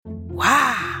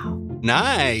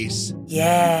Nice.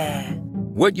 Yeah.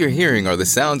 What you're hearing are the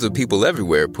sounds of people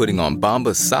everywhere putting on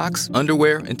Bombas socks,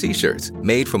 underwear, and T-shirts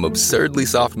made from absurdly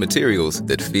soft materials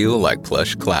that feel like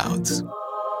plush clouds.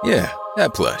 Yeah,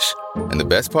 that plush. And the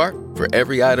best part? For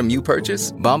every item you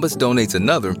purchase, Bombas donates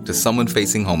another to someone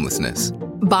facing homelessness.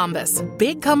 Bombas.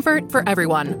 Big comfort for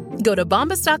everyone. Go to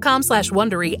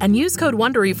bombas.com/Wondery and use code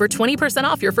Wondery for 20%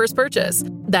 off your first purchase.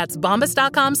 That's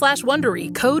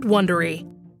bombas.com/Wondery, code Wondery.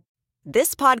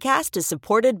 This podcast is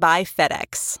supported by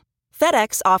FedEx.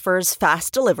 FedEx offers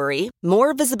fast delivery,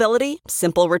 more visibility,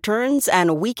 simple returns,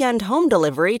 and weekend home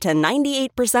delivery to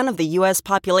 98% of the U.S.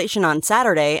 population on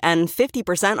Saturday and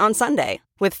 50% on Sunday.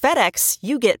 With FedEx,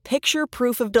 you get picture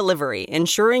proof of delivery,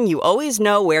 ensuring you always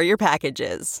know where your package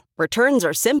is. Returns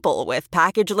are simple with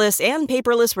packageless and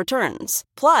paperless returns.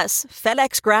 Plus,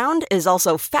 FedEx Ground is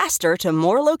also faster to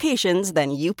more locations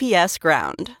than UPS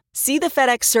Ground. See the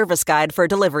FedEx service guide for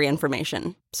delivery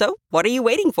information. So, what are you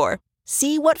waiting for?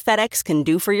 See what FedEx can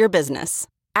do for your business.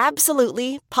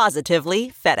 Absolutely, positively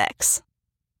FedEx.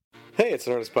 Hey, it's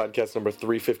the Nerdist Podcast number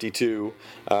 352.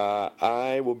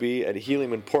 I will be at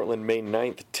Helium in Portland May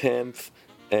 9th, 10th,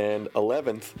 and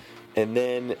 11th. And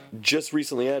then just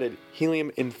recently added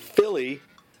Helium in Philly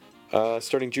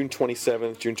starting June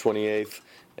 27th, June 28th,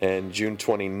 and June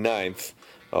 29th.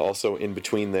 Also in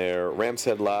between there, Rams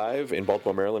Head Live in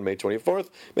Baltimore, Maryland, May 24th,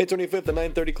 May 25th, the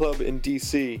 930 Club in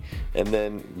D.C., and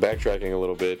then backtracking a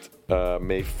little bit,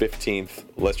 May 15th,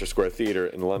 Leicester Square Theatre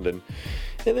in London,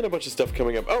 and then a bunch of stuff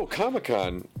coming up. Oh,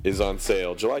 Comic-Con is on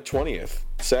sale, July 20th,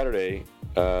 Saturday,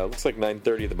 looks like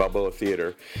 9:30 at the Balboa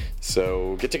Theatre,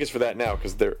 so get tickets for that now,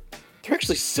 because they're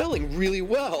actually selling really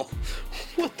well.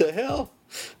 What the hell?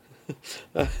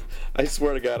 I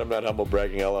swear to God, I'm not humble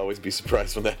bragging. I'll always be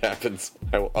surprised when that happens.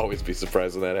 I will always be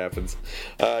surprised when that happens.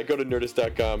 Go to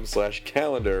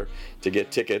Nerdist.com/calendar to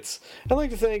get tickets. I'd like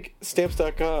to thank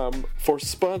Stamps.com for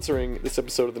sponsoring this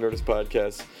episode of the Nerdist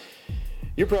Podcast.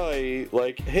 You're probably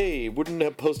like, hey, wouldn't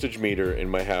a postage meter in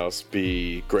my house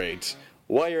be great?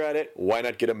 While you're at it, why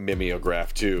not get a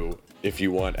mimeograph too? If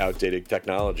you want outdated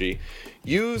technology,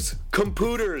 use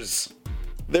computers.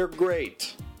 They're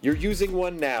great. You're using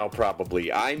one now,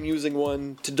 probably. I'm using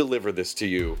one to deliver this to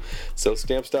you. So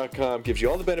Stamps.com gives you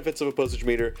all the benefits of a postage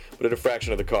meter, but at a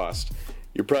fraction of the cost.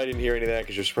 You probably didn't hear any of that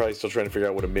because you're probably still trying to figure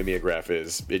out what a mimeograph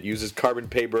is. It uses carbon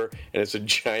paper, and it's a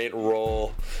giant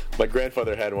roll. My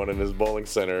grandfather had one in his bowling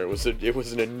center. It was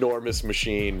an enormous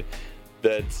machine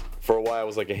that for a while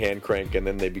was like a hand crank, and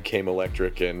then they became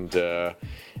electric, and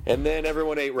then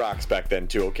everyone ate rocks back then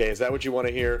too, okay? Is that what you want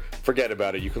to hear? Forget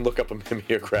about it. You can look up a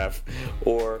mimeograph,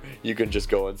 or you can just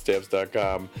go on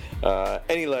Stamps.com.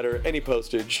 Any letter, any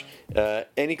postage,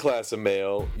 any class of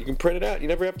mail, you can print it out. You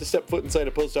never have to step foot inside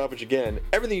a post office again.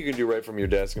 Everything you can do right from your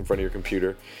desk in front of your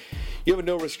computer. You have a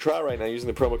no-risk trial right now using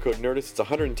the promo code NERDIST. It's a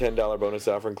 $110 bonus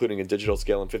offer, including a digital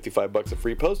scale and $55 of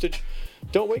free postage.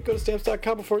 Don't wait. Go to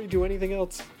Stamps.com before you do anything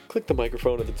else. Click the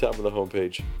microphone at the top of the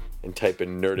homepage and type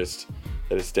in NERDIST.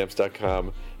 That is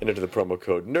Stamps.com, and enter the promo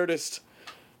code NERDIST.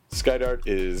 Skydart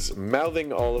is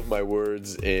mouthing all of my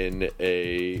words in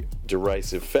a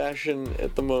derisive fashion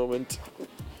at the moment.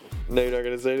 No, you're not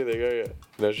going to say anything, are you?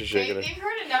 No, she's shaking it. They've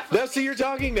heard enough Now, see, you're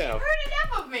talking now. They've heard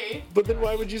enough of me. But then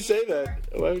why would you say that?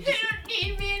 Why would you They don't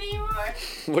need me anymore.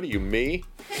 What are you, me?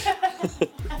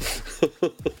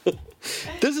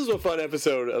 This is a fun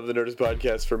episode of the Nerdist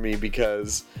Podcast for me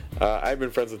because I've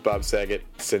been friends with Bob Saget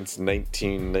since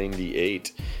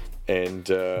 1998, and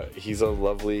he's a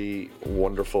lovely,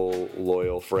 wonderful,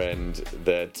 loyal friend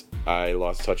that I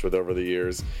lost touch with over the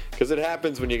years. Because it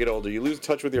happens when you get older. You lose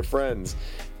touch with your friends,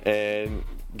 and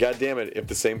God damn it, if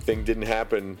the same thing didn't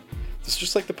happen... It's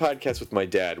just like the podcast with my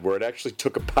dad, where it actually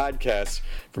took a podcast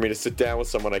for me to sit down with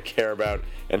someone I care about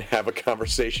and have a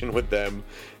conversation with them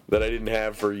that I didn't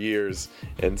have for years.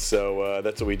 And so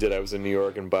that's what we did. I was in New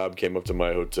York, and Bob came up to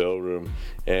my hotel room,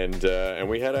 and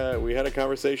we had a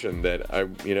conversation that I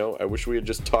wish we had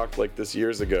just talked like this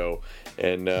years ago,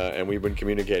 and we've been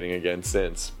communicating again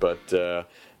since. But I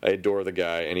adore the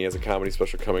guy, and he has a comedy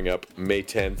special coming up May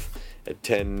 10th at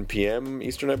 10 p.m.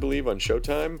 Eastern, I believe, on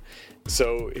Showtime.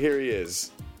 So here he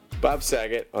is, Bob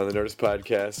Saget on the Nerdist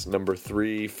Podcast, number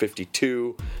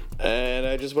 352. And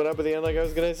I just went up at the end like I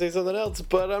was going to say something else,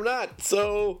 but I'm not.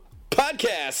 So,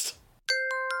 podcast!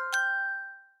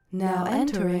 Now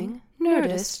entering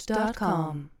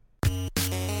Nerdist.com.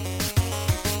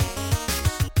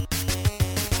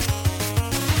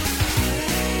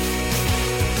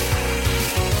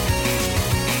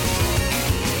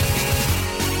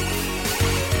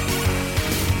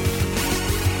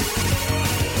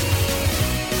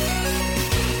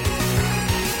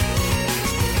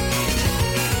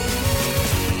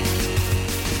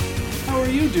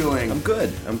 you doing? I'm good.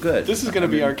 This is going to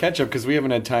be our catch-up because we haven't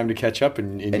had time to catch up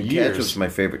in and years. ketchup's my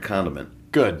favorite condiment.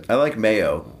 Good. I like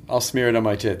mayo. I'll smear it on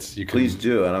my tits. You can... Please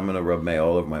do, and I'm going to rub mayo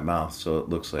all over my mouth so it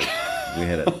looks like we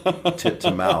had a tit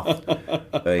to mouth. A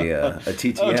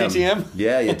TTM. Oh, TTM?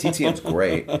 Yeah, TTM's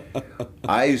great.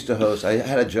 I used to host, I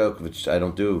had a joke, which I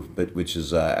don't do, but which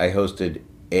is I hosted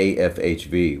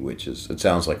AFHV, which is, it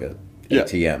sounds like a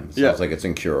ATM. Sounds like it's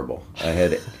incurable. I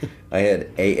had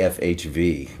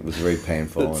AFHV. It was very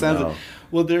painful. That sounds...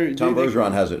 Well, Tom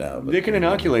Bergeron has it now. They can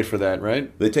inoculate for that,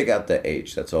 right? They take out the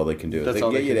H. That's all they can do. They can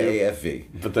get you to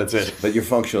AFV. But that's it. But you're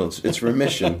functional. It's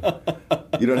remission.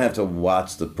 You don't have to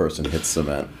watch the person hit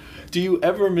cement. Do you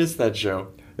ever miss that show?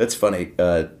 That's funny.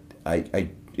 You're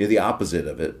the opposite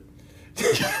of it.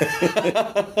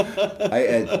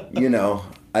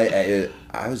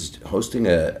 I was hosting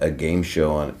a game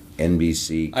show on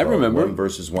NBC. I remember. 1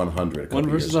 versus 100. 1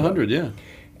 versus 100, yeah.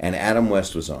 And Adam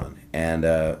West was on, and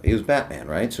he was Batman,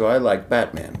 right? So I liked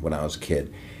Batman when I was a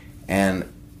kid,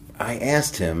 and I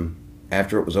asked him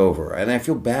after it was over, and I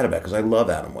feel bad about it because I love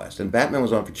Adam West, and Batman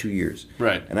was on for 2 years,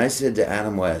 right? And I said to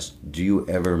Adam West, "Do you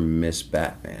ever miss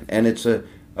Batman?" And it's a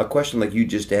question like you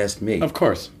just asked me, of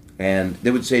course. And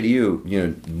they would say to you,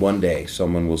 one day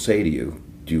someone will say to you,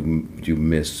 "Do you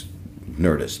miss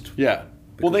Nerdist?" Yeah.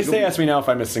 Well, they say, ask me now if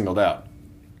I miss Singled Out.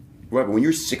 Right, but when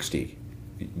you're 60.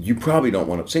 You probably don't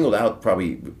want to... Singled Out,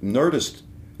 probably... Nerdist,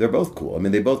 they're both cool. I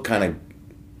mean, they both kind of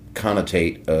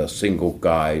connotate a single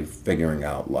guy figuring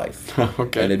out life.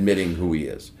 Okay. And admitting who he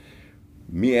is.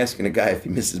 Me asking a guy if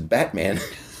he misses Batman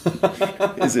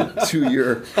is a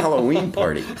 2-year Halloween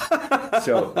party.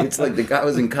 So it's like the guy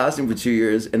was in costume for 2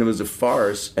 years, and it was a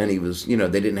farce, and he was... they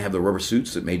didn't have the rubber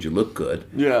suits that made you look good.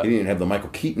 Yeah. He didn't have the Michael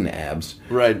Keaton abs.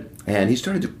 Right. And he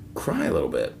started to cry a little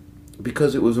bit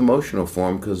because it was emotional for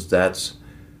him, because that's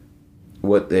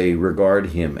what they regard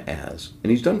him as. And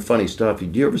he's done funny stuff. Do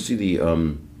you ever see the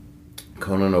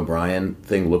Conan O'Brien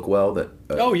thing, Look Well?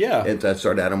 Oh, yeah. That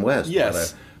started Adam West.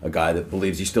 Yes. A guy that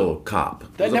believes he's still a cop.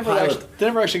 That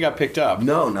never actually got picked up.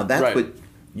 No, now that's right. what...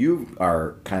 You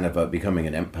are kind of becoming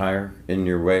an empire in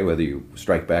your way, whether you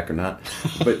strike back or not.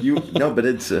 But but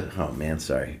it's... oh, man,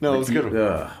 sorry. No, it's good.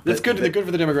 It's good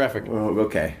for the demographic. Oh,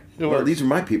 okay. Well, these are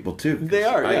my people, too. They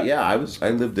are, yeah. I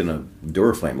lived in a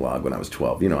Duraflame log when I was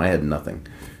 12. I had nothing.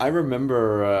 I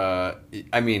remember,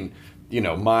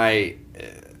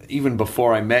 even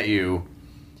before I met you,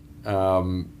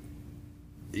 I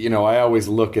always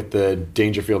look at the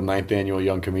Dangerfield 9th Annual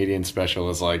Young Comedian Special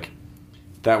as like,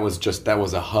 that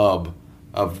was a hub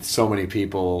of so many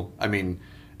people. I mean,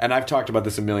 and I've talked about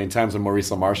this a million times when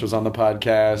Maurice LaMarche was on the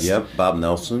podcast. Yep, Bob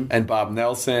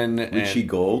Nelson. Richie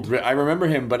Gold. I remember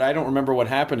him, but I don't remember what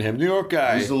happened to him. New York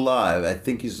guy. He's alive. I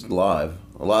think he's alive.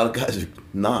 A lot of guys are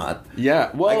not. Yeah,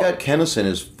 well... I got Kennison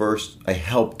his first... I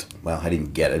helped... Well, I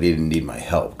didn't get it. He didn't need my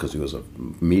help because he was a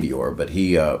meteor. But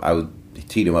I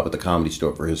teed him up at the Comedy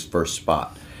Store for his first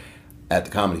spot at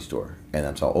the Comedy Store. And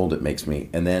that's how old it makes me.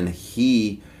 And then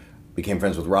he became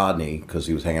friends with Rodney because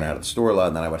he was hanging out at the store a lot,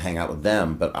 and then I would hang out with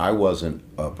them. But I wasn't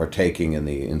partaking in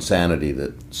the insanity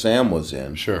that Sam was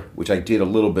in. Sure. Which I did a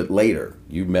little bit later.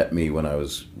 You met me when I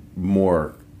was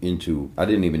more into... I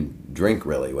didn't even drink,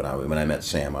 really, when I met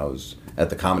Sam. I was at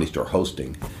the Comedy Store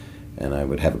hosting, and I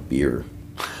would have a beer.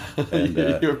 And,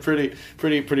 you're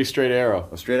pretty straight arrow.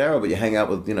 A straight arrow, but you hang out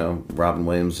with, Robin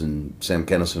Williams and Sam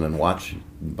Kinison and watch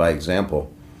by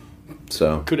example.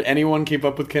 So could anyone keep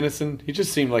up with Kinison? He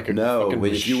just seemed like a fucking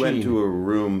machine. If you went to a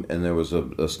room and there was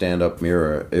a stand-up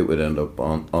mirror, it would end up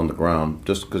on the ground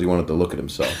just because he wanted to look at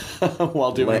himself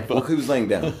while doing. Well, he was laying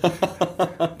down,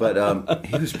 but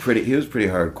he was pretty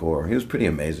hardcore. He was pretty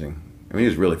amazing. I mean, he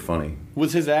was really funny.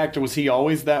 Was his act? Was he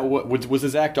always that? Was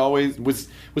his act always? Was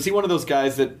he one of those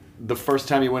guys that the first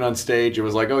time he went on stage, it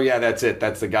was like, oh yeah, that's it,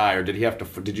 that's the guy, or did he have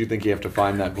to? Did you think he have to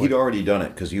find that? He'd already done it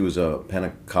because he was a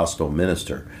Pentecostal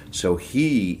minister. So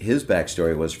his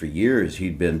backstory was for years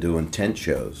he'd been doing tent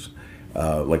shows,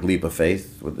 like Leap of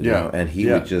Faith, and he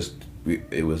would just.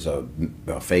 It was a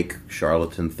fake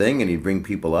charlatan thing, and he'd bring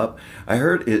people up. I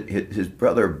heard his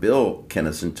brother Bill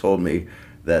Kennison told me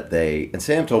that and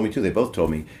Sam told me too, they both told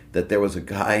me that there was a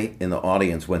guy in the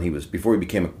audience before he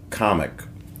became a comic,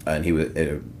 and he was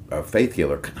a faith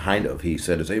healer, kind of. He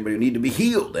said, does anybody need to be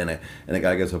healed? And the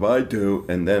guy goes, if I do.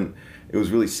 And then it was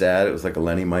really sad. It was like a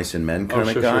Lenny Mice and Men kind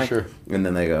of guy. Sure. And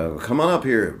then they go, come on up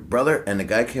here, brother. And the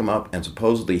guy came up and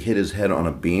supposedly hit his head on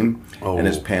a beam, and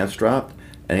his pants dropped,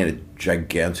 and he had a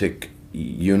gigantic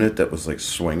unit that was like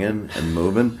swinging and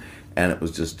moving. And it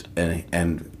was just, and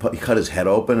he cut his head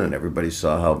open, and everybody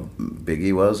saw how big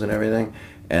he was and everything.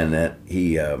 And that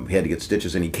he had to get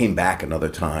stitches, and he came back another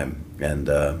time. And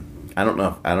I don't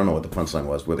know what the punchline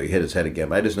was, whether he hit his head again,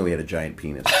 but I just know he had a giant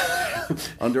penis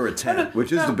under a tent,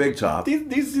 which is the big top.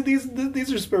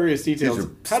 These are spurious details.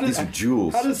 These are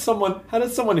jewels. How does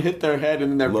someone hit their head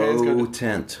and then their pants go low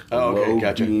tent? Oh, okay,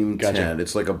 low beam tent.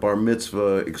 It's like a bar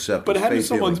mitzvah, except. But how does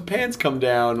someone's pants come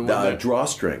down?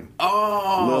 Drawstring.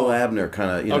 Oh, Lil Abner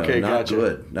kind of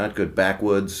not good.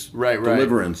 Backwoods. Right.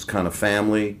 Deliverance kind of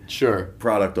family. Sure.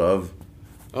 Product of.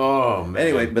 Oh man.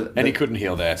 Anyway, but he couldn't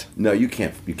heal that. No, you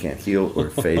can't heal or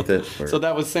faith it. So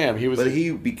that was Sam. He was. But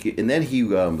he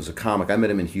was a comic. I met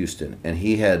him in Houston, and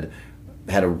he had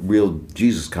a real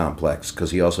Jesus complex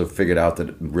because he also figured out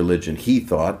that religion he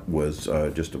thought was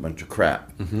just a bunch of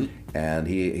crap, and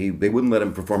they wouldn't let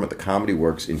him perform at the Comedy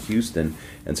Works in Houston,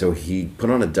 and so he put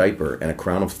on a diaper and a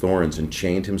crown of thorns and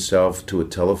chained himself to a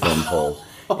telephone pole.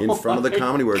 In front of the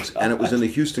Comedy Works, and it was in the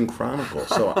Houston Chronicle.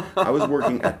 So I was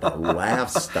working at the Laugh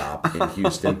Stop in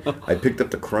Houston. I picked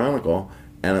up the Chronicle,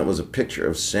 and it was a picture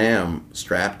of Sam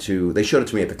strapped to. They showed it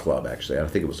to me at the club. Actually, I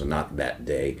think it was not that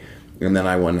day, and then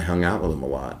I went and hung out with him a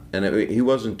lot. And he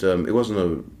wasn't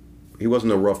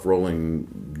a rough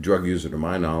rolling drug user to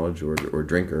my knowledge, or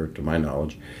drinker to my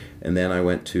knowledge. And then I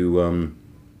went to.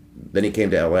 Then he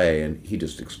came to L.A. and he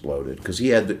just exploded because he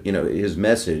had his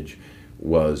message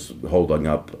was holding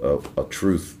up a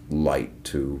truth light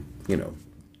to,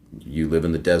 you live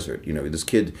in the desert. This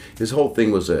kid, his whole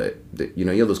thing was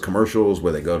those commercials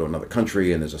where they go to another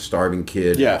country and there's a starving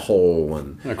kid in a hole.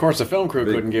 And of course, the film crew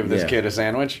couldn't give this kid a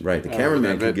sandwich. Right, the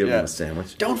cameraman could give him a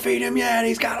sandwich. Don't feed him yet,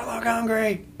 he's got to look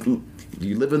hungry.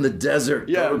 You live in the desert.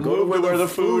 Yeah, go to where the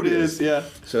food is. Yeah.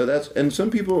 So and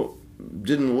some people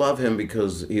didn't love him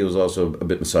because he was also a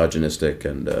bit misogynistic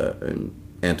and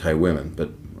anti-women,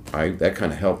 but that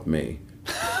kind of helped me.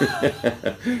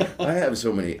 I have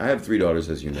 3 daughters,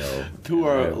 as you know. Who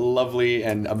are lovely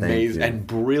and amazing and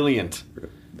brilliant.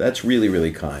 That's really,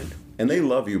 really kind. And they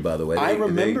love you, by the way. I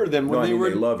remember them when they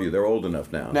were... They love you. They're old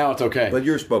enough now. Now it's okay. But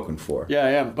you're spoken for. Yeah, I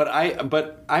am. But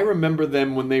I remember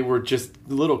them when they were just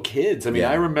little kids. I mean,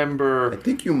 I remember... I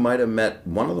think you might have met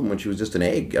one of them when she was just an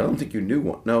egg. I don't think you knew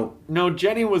one. No. No,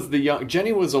 Jenny was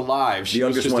Jenny was alive. She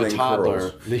was just a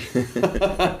toddler.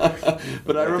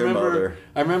 But I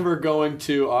remember going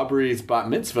to Aubrey's bat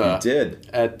mitzvah. You did.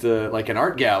 At like an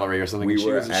art gallery or something. She's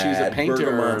a painter.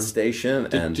 Bergamot Station.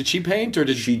 Did she paint or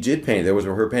did she did paint? There was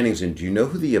her paintings. And do you know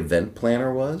who the event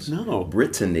planner was? No.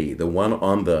 Brittany, the one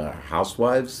on the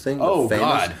Housewives thing. Oh,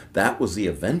 God. That was the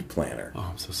event planner. Oh,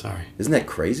 I'm so sorry. Isn't that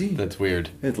crazy? That's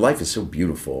weird. Life is so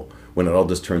beautiful when it all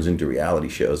just turns into reality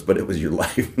shows, but it was your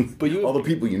life. But all the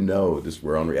people just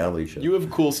were on reality shows. You have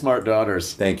cool, smart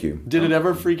daughters. Thank you. Did it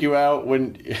ever freak you out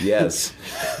when... Yes.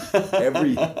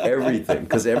 Everything.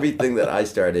 Because everything that I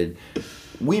started...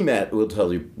 We met, we'll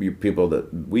tell you people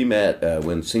that we met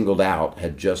when Singled Out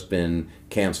had just been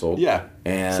canceled. Yeah.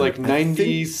 And it's like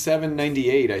 97,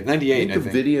 98. 98, I think. The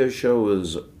video show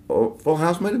was... Full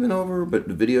House might have been over, but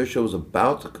the video show was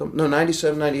about to come... No,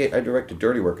 97, 98. I directed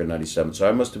Dirty Work in 97, so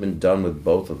I must have been done with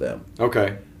both of them.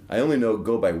 Okay. I only know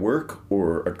Go by Work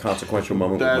or A Consequential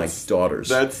Moment with my daughters.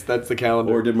 That's the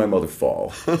calendar. Or Did My Mother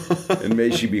Fall? And may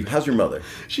she be... How's your mother?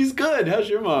 She's good. How's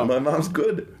your mom? My mom's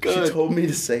good. Good. She told me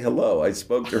to say hello. I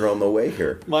spoke to her on the way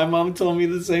here. My mom told me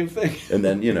the same thing. And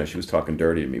then, she was talking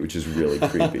dirty to me, which is really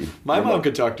creepy. My mom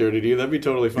could talk dirty to you. That'd be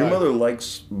totally fine. Your mother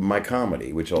likes my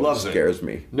comedy, which always scares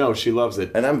me. No, she loves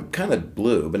it. And I'm kind of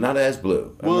blue, but not as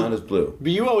blue. I'm not as blue.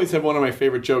 But you always have one of my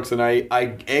favorite jokes, and I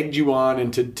egged you on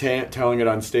into telling it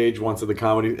on stage once at the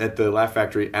comedy at the Laugh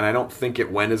Factory, and I don't think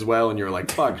it went as well, and you were like,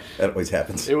 fuck. That always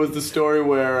happens. It was the story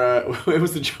where, it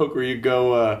was the joke where you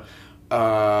go,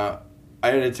 I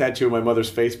had a tattoo of my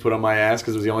mother's face put on my ass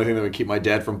because it was the only thing that would keep my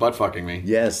dad from butt fucking me.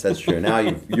 Yes, that's true. Now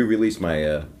you released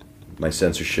my my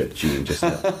censorship gene just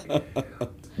now.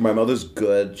 My mother's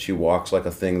good. She walks like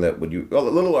a thing that would a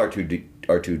little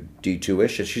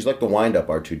R2D2-ish. She's like the wind-up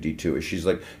R2D2-ish. She's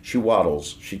like, she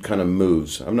waddles. She kind of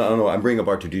moves. I don't know. I'm bringing up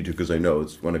R2D2 because I know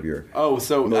it's one of your most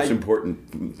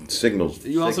important signals.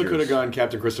 You also could have gone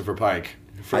Captain Christopher Pike.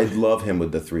 I love him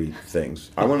with the 3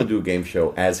 things. I want to do a game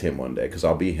show as him one day because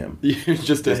I'll be him.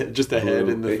 just a head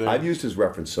in the thing. I've used his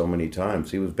reference so many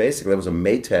times. He was that was a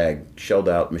Maytag shelled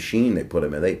out machine they put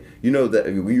him in. You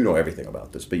know everything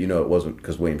about this, but it wasn't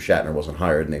because William Shatner wasn't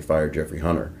hired and they fired Jeffrey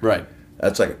Hunter. Right.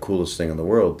 That's like the coolest thing in the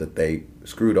world that they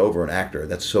screwed over an actor.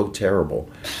 That's so terrible.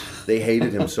 They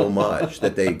hated him so much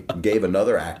that they gave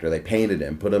another actor. They painted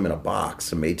him, put him in a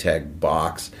box, a Maytag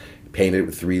box. Painted it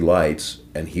with 3 lights,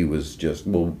 and he was just,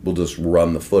 we'll just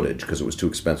run the footage because it was too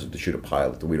expensive to shoot a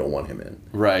pilot that we don't want him in.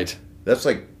 Right. That's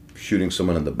like shooting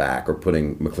someone in the back or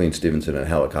putting McLean Stevenson in a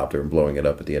helicopter and blowing it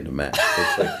up at the end of Match.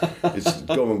 It's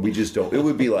going, we just don't. It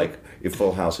would be like if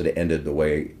Full House had ended the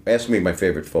way. Ask me my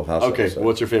favorite Full House episode. Okay,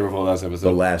 what's your favorite Full House episode?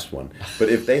 The last one. But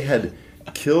if they had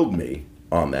killed me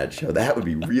on that show, that would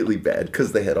be really bad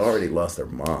because they had already lost their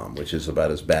mom, which is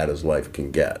about as bad as life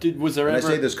can get. Was there and ever...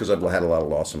 I say this because I've had a lot of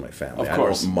loss in my family. Of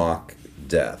course. I don't mock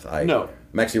death. No.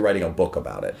 I'm actually writing a book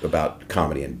about it, about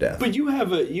comedy and death. But you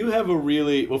have a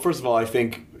really... Well, first of all, I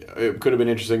think it could have been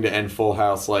interesting to end Full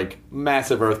House like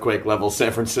massive earthquake level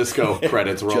San Francisco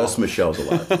credits roll. Just Michelle's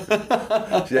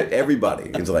alive.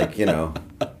 Everybody is like, you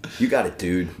got it,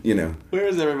 dude. Where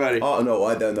is everybody? Oh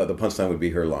no, the punchline would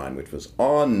be her line, which was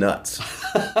 "on nuts."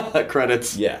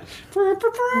 Credits. Yeah.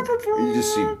 You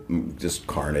just see just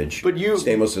carnage. But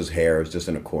Stamos's hair is just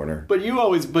in a corner. But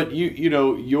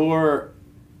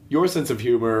your sense of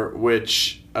humor,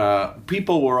 which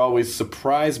people were always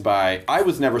surprised by. I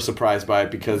was never surprised by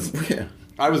it because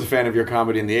I was a fan of your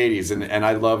comedy in the 80s, and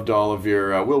I loved all of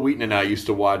your... Will Wheaton and I used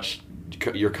to watch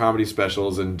your comedy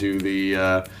specials and do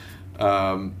the...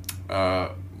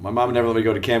 my mom never let me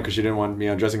go to camp because she didn't want me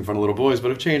undressing in front of little boys,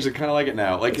 but I've changed. I kind of like it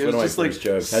now. Like, it's one of my first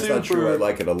jokes. That's not true. I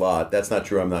like it a lot. That's not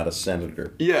true. I'm not a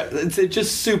senator. Yeah, it's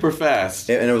just super fast.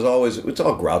 And it's all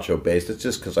Groucho based. It's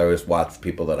just because I always watched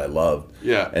people that I loved.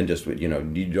 Yeah. And just, you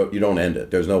don't end it.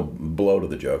 There's no blow to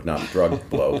the joke, not drug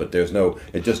blow, but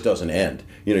it just doesn't end.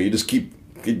 You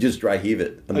just dry heave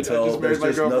it until there's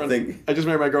just nothing. I just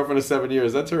married my girlfriend of 7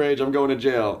 years. That's her age. I'm going to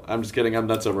jail. I'm just kidding. I'm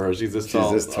nuts over her. She's this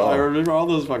tall. I remember all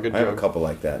those fucking jokes. I have a couple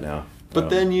like that now.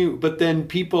 But then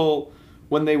people,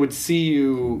 when they would see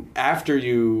you after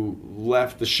you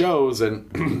left the shows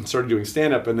and started doing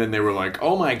stand-up, and then they were like,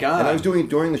 "Oh my god!" And I was doing it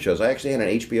during the shows. I actually had an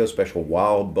HBO special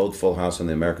while both Full House and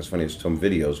the America's Funniest Home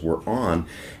Videos were on,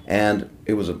 and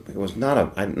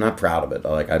I'm not proud of it.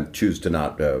 Like, I choose to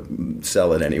not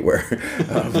sell it anywhere.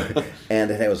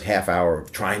 And it was half hour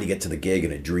of trying to get to the gig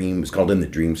in a dream. It's called In the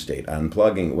Dream State.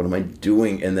 Unplugging. What am I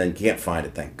doing? And then can't find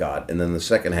it. Thank God. And then the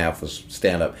second half was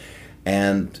stand-up.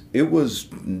 And it was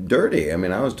dirty. I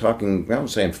mean, I was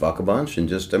saying fuck a bunch,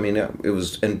 and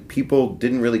and people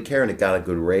didn't really care, and it got a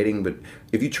good rating. But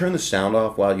if you turn the sound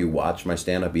off while you watch my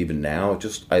stand-up, even now,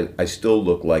 I still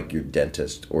look like your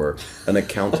dentist or an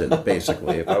accountant,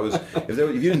 basically. If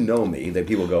you didn't know me, then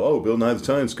people go, "Oh, Bill Nye the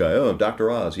Science Guy, oh, Dr.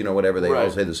 Oz," whatever. They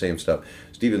all say the same stuff.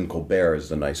 Stephen Colbert is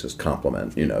the nicest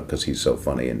compliment, because he's so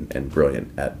funny and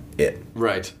brilliant at it.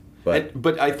 Right.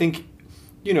 But I think,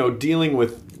 dealing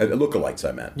with lookalikes,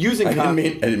 I meant.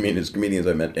 I didn't mean as comedians.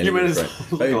 I meant. You meant as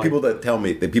people tell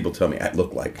me I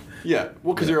look like. Yeah,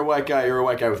 well, because you're a white guy. You're a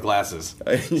white guy with glasses,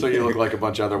 so you look like a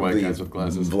bunch of other white guys with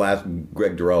glasses.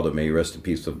 Greg Giraldo, may he rest in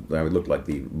peace. I would look like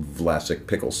the Vlasic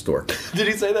pickle stork. Did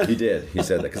he say that? He did. He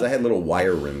said that because I had little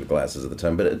wire rimmed glasses at the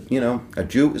time. But a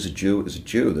Jew is a Jew is a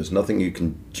Jew. There's nothing you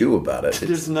can Jew about it.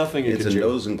 There's nothing you can Jew. It's a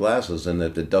nose and glasses, and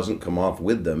if it doesn't come off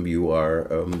with them, you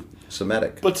are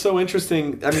Semitic. But so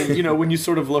interesting. I mean, when you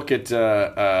sort of look at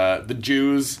the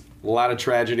Jews, a lot of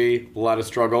tragedy, a lot of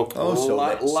struggle, a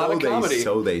lot of comedy.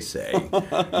 So they say.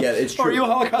 Yeah, it's true. Are you a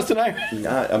Holocaust denier?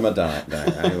 I'm a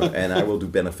denier, and I will do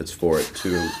benefits for it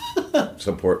to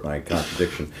support my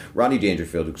contradiction. Rodney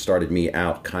Dangerfield, who started me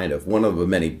out, kind of one of the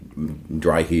many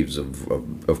dry heaves of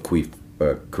queef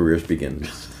careers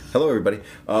begins. Hello, everybody.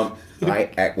 Well,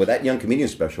 that Young Comedian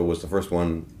special was the first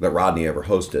one that Rodney ever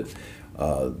hosted,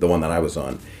 the one that I was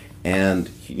on. And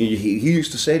he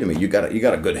used to say to me, you got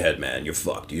a good head, man. You're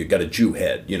fucked. You got a Jew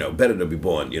head. Better to be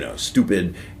born,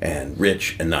 stupid and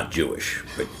rich and not Jewish.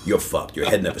 But you're fucked. Your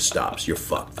head never stops. You're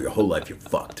fucked. For your whole life, you're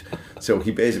fucked. So he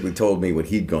basically told me what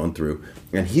he'd gone through.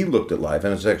 And he looked at life.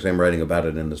 And it's actually, I'm writing about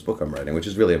it in this book I'm writing, which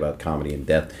is really about comedy and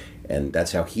death. And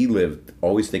that's how he lived,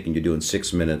 always thinking you're doing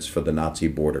 6 minutes for the Nazi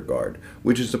border guard,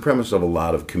 which is the premise of a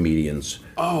lot of comedians'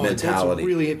 mentality. That's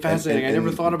really fascinating. I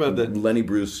never thought about that. Lenny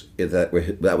Bruce,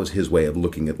 that was his way of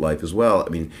looking at life as well. I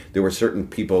mean, there were certain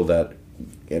people that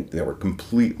were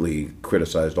completely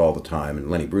criticized all the time, and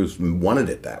Lenny Bruce wanted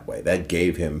it that way. That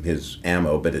gave him his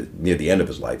ammo, but near the end of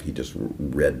his life, he just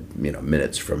read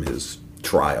minutes from his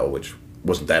trial, which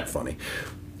wasn't that funny.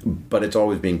 But it's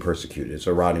always being persecuted.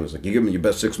 So Rodney was like, "You give him your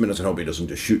best 6 minutes and hope he doesn't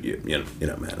just shoot you." Man.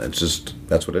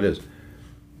 That's what it is.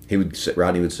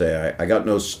 Rodney would say, "I got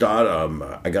no start,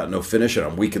 I got no finish, and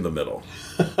I'm weak in the middle."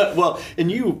 Well,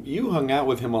 and you hung out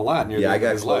with him a lot near the end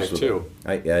of his life too.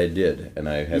 I did, and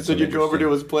I had. You said you'd go over to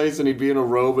his place, and he'd be in a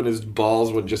robe, and his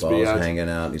balls would just be out, hanging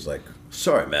out. And he's like,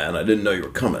 "Sorry, man, I didn't know you were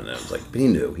coming." And I was like, but he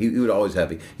knew. He would always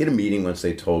have. He had a meeting once.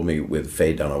 They told me with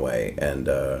Faye Dunaway, and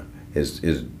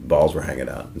his balls were hanging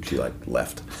out, and she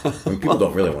left. I mean, people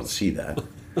don't really want to see that.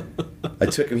 I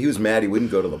took him. He was mad. He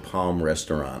wouldn't go to the Palm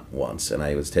restaurant once, and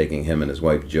I was taking him and his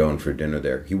wife Joan for dinner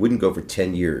there. He wouldn't go for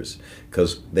 10 years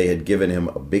because they had given him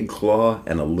a big claw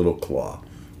and a little claw,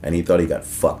 and he thought he got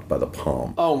fucked by the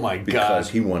Palm. Oh my God!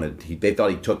 Because they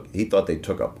thought they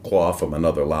took a claw from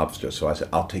another lobster. So I said,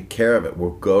 I'll take care of it. We'll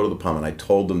go to the Palm, and I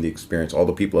told them the experience. All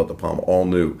the people at the Palm all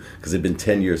knew because it'd been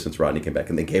 10 years since Rodney came back,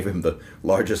 and they gave him the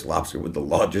largest lobster with the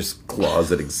largest claws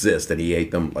that exist, and he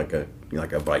ate them like a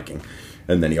Viking.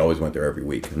 And then he always went there every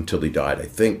week until he died, I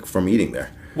think, from eating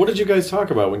there. What did you guys talk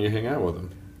about when you hang out with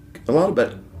him? A lot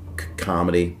about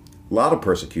comedy, a lot of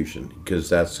persecution, because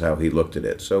that's how he looked at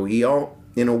it. So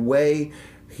in a way,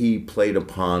 he played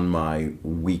upon my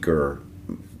weaker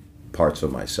parts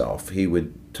of myself. He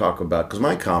would talk about, because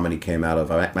my comedy came out of,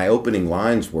 my opening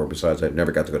lines were, besides I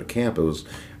never got to go to camp, it was,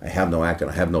 I have no act and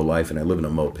I have no life and I live in a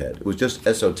moped. It was just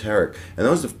esoteric. And I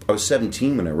was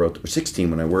 17 when I wrote, or 16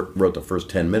 when I wrote the first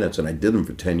 10 minutes, and I did them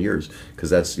for 10 years, because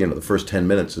that's, the first 10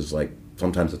 minutes is like,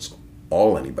 sometimes it's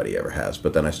all anybody ever has.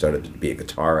 But then I started to be a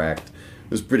guitar act.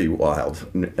 It was pretty wild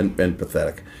and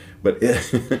pathetic.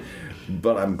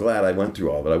 But I'm glad I went through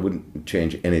all of it. I wouldn't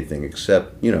change anything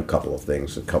except, a couple of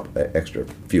things, a couple extra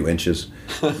few inches.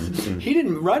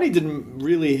 Rodney didn't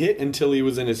really hit until he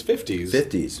was in his 50s.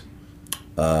 50s.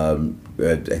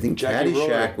 I think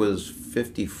Caddyshack was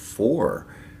 54.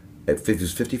 He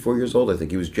was 54 years old, I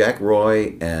think. He was Jack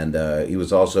Roy, and he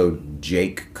was also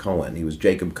Jake Cohen. He was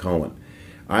Jacob Cohen.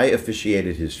 I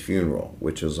officiated his funeral,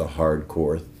 which was a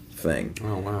hardcore thing.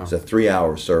 Oh, wow. It was a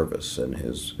 3-hour service, and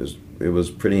it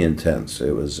was pretty intense.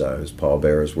 It was his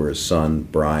pallbearers were his son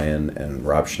Brian and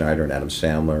Rob Schneider and Adam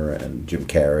Sandler and Jim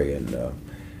Carrey, and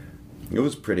it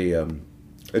was pretty.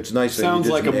 It's nice. Sounds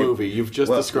like a movie. You've just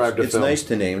described a film. It's nice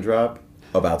to name drop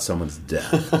about someone's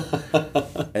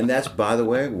death, and that's, by the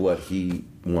way, what he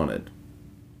wanted.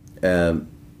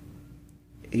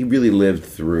 He really lived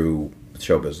through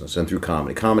show business and through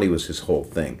comedy. Comedy was his whole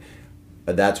thing.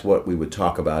 That's what we would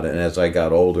talk about. And as I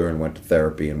got older and went to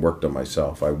therapy and worked on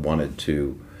myself, I wanted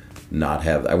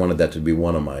that to be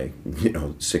one of my,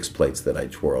 6 plates that I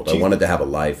twirled. I wanted to have a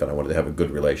life, and I wanted to have a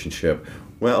good relationship.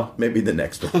 Well, maybe the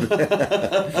next one.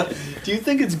 Do you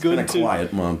think it's good It's been a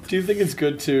quiet month. Do you think it's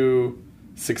good to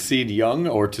succeed young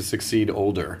or to succeed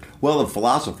older? Well, the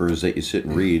philosophers that you sit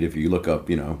and read, if you look up,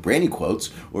 Brandy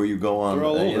quotes, or you go on,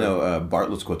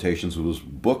 Bartlett's Quotations was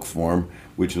book form,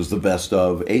 which was the best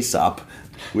of Aesop,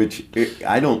 which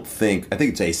I think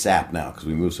it's Aesop now because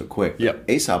we move so quick. Yep.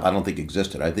 Aesop, I don't think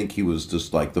existed. I think he was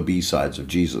just like the B-sides of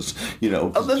Jesus,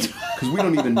 because we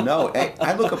don't even know.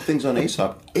 I look up things on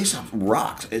Aesop. Aesop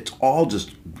rocks. It's all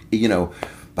just,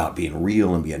 about being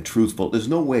real and being truthful. There's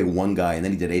no way one guy, and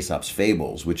then he did Aesop's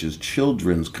Fables, which is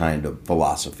children's kind of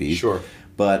philosophy. Sure.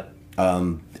 But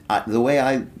the way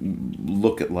I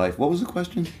look at life, what was the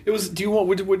question? It was,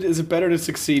 is it better to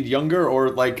succeed younger or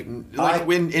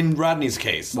in Rodney's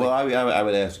case? Well, I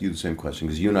would ask you the same question,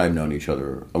 because you and I have known each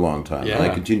other a long time. Yeah. And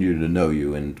I continue to know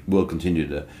you, and we'll continue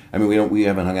to. I mean, we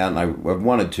haven't hung out, and I've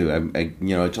wanted to.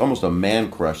 It's almost a man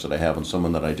crush that I have on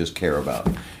someone that I just care about.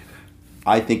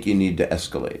 I think you need to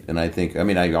escalate, and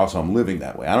I'm living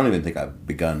that way. I don't even think I've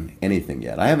begun anything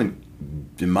yet. I haven't,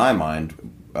 in my mind,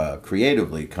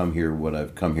 creatively come here what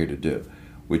I've come here to do,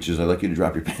 which is I'd like you to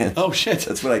drop your pants. Oh, shit.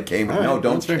 That's what I came here. Right, no,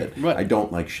 don't shit. Right. I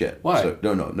don't like shit. Why? So,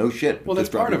 no shit. Well, that's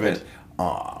Just drop part of your it. pants.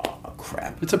 Aw,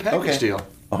 crap. It's a package deal.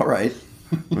 All right.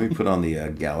 Let me put on the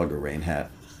Gallagher rain hat.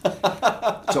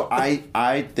 So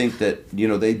I think that,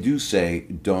 they do say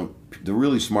the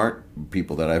really smart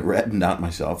people that I've read, not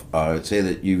myself, say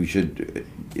that you should,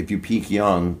 if you peak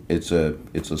young, it's a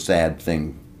sad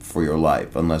thing for your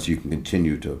life unless you can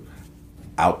continue to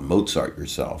out Mozart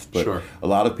yourself. But sure. A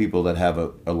lot of people that have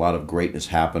a lot of greatness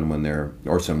happen when they're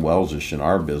Orson Welles-ish in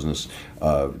our business,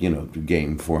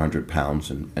 gain 400 pounds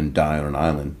and die on an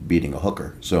island beating a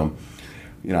hooker. So,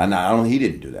 he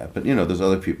didn't do that, but there's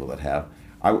other people that have.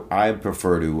 I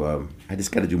prefer to. I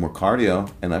just got to do more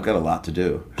cardio, and I've got a lot to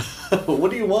do. What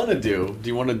do you want to do? Do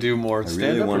you want to do more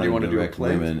stand-up, or do you want to do a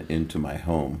play? Women into my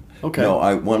home. Okay. No,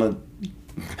 I want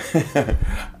to.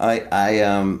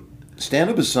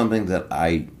 Stand-up is something that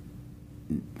I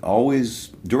always.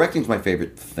 Directing's my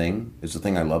favorite thing. It's the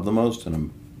thing I love the most,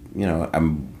 and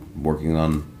I'm working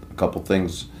on a couple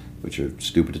things which are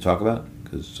stupid to talk about,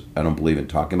 because I don't believe in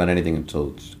talking about anything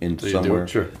until it's somewhere,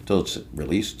 until it's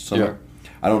released somewhere. Yeah.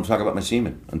 I don't talk about my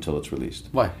semen until it's released.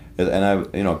 Why?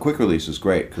 And quick release is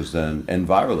great, because then, and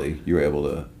virally, you're able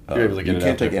to get it out. You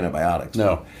can't take antibiotics.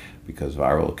 No, because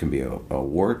viral can be a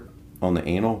wart on the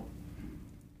anal.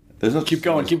 There's no keep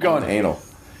going. On the anal.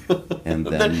 And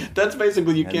then that's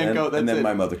basically you can't go. That's and then it.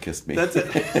 my mother kissed me. That's it.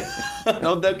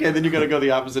 Okay, then you got to go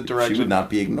the opposite direction. She would not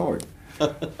be ignored.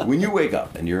 When you wake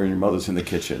up and your mother's in the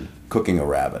kitchen cooking a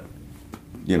rabbit,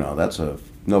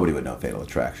 nobody would know Fatal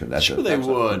Attraction. They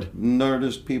would.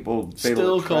 Nerdist people.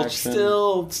 Fatal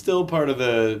Attraction. Still part of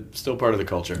the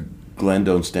culture. Glenn,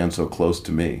 don't stand so close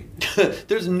to me.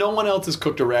 There's no one else has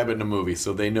cooked a rabbit in a movie,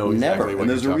 so they know exactly what and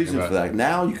there's you're a reason talking for that.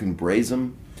 Now you can braise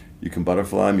them, you can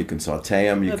butterfly them, you can saute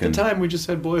them. At the time, we just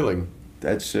had boiling.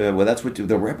 That's that's what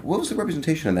what was the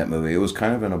representation in that movie? It was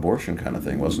kind of an abortion kind of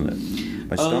thing, wasn't it?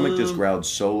 My stomach just growled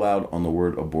so loud on the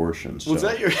word abortion. So. Was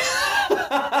that your? And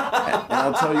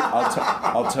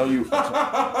I'll tell you.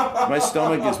 My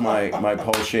stomach is my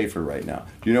Paul Schaefer right now.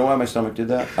 Do you know why my stomach did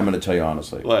that? I'm going to tell you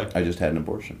honestly. Why? I just had an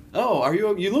abortion. Oh, are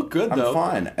you? You look good though. I'm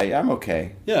fine. I'm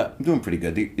okay. Yeah, I'm doing pretty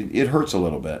good. It hurts a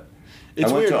little bit.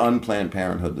 I went to Unplanned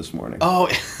Parenthood this morning. Oh.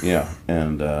 Yeah,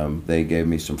 and they gave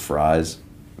me some fries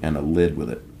and a lid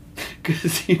with it.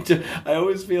 Because I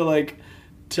always feel like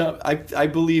I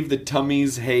believe that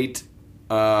tummies hate.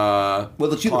 Well,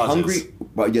 the people hungry.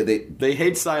 Well, yeah, they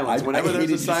hate silence. Whenever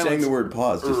there's a silence, you saying the word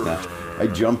pause just now. I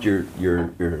jumped your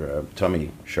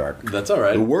tummy shark. That's all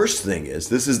right. The worst thing is,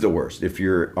 this is the worst. If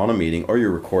you're on a meeting or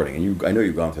you're recording, and I know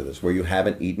you've gone through this, where you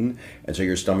haven't eaten, and so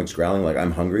your stomach's growling like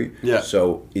I'm hungry. Yeah.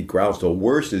 So it growls. The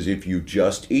worst is if you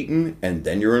just eaten and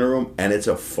then you're in a room and it's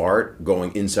a fart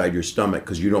going inside your stomach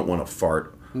because you don't want to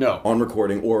fart. No. On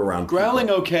recording or around growling,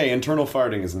 people. Okay. Internal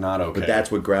farting is not okay. But that's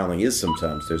what growling is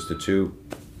sometimes. There's the two.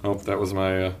 Oh, that was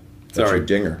my. Sorry,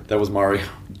 dinger. That was Mario.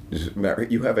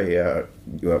 You have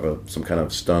some kind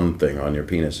of stun thing on your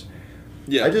penis.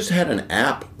 Yeah. I just had an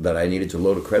app that I needed to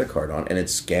load a credit card on, and it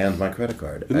scanned my credit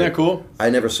card. Isn't that cool? I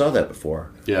never saw that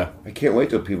before. Yeah. I can't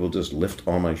wait till people just lift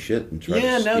all my shit and try to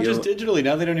steal. Yeah, now just digitally.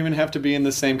 Now they don't even have to be in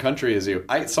the same country as you.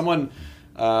 Someone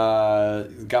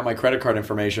got my credit card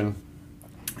information,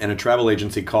 and a travel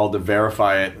agency called to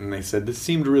verify it, and they said, this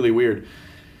seemed really weird.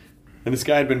 And this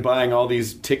guy had been buying all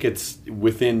these tickets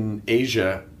within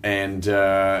Asia, and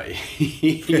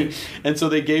and so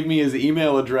they gave me his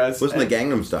email address. Wasn't the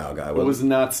Gangnam Style guy? It was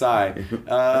not Psy. I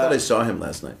thought I saw him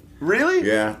last night. Really?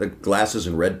 Yeah, the glasses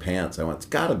and red pants. I went, it's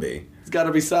gotta be. It's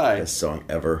gotta be Psy. Best song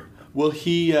ever. Well,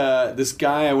 this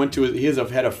guy I went to, he had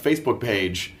a Facebook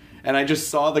page. And I just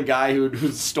saw the guy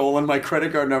who'd stolen my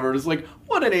credit card number. It was like,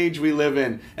 what an age we live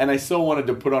in. And I still wanted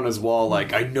to put on his wall,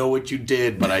 like, I know what you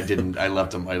did, but I didn't. I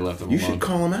left him alone. You should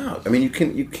call him out. I mean, you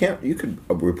could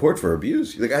report for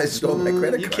abuse. The guy stole my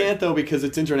credit card. You can't, though, because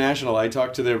it's international. I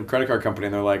talked to the credit card company,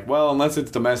 and they're like, well, unless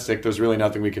it's domestic, there's really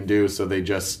nothing we can do. So they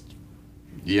just,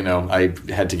 I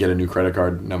had to get a new credit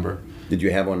card number. Did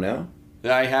you have one now?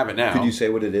 I have it now. Could you say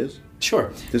what it is?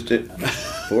 Sure. Just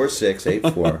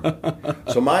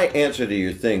 4684. So my answer to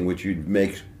your thing, which you'd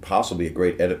make possibly a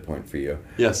great edit point for you,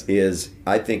 yes, is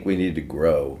I think we need to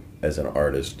grow as an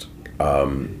artist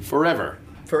forever.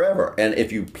 And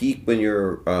if you peak when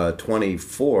you're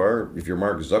 24, if you're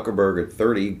Mark Zuckerberg at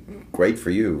 30, great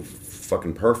for you,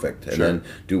 fucking perfect. And then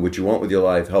do what you want with your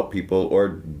life, help people, or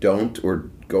don't, or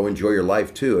go enjoy your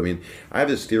life too. I mean, I have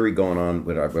this theory going on.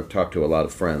 I've talked to a lot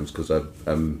of friends because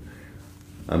I'm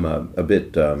a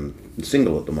bit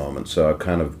single at the moment, so I've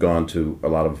kind of gone to a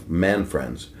lot of man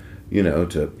friends,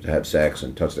 to have sex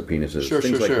and touch their penises,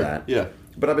 things like that. Yeah.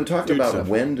 But I've been talking about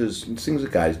when does things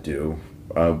that guys do,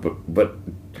 but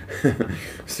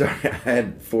sorry, I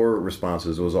had 4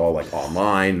 responses. It was all like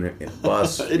online, in a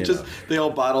bus. They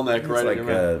all bottleneck right. Like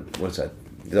what's that?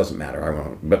 It doesn't matter. I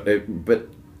won't. But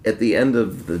at the end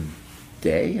of the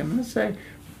day, I'm going to say,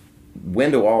 when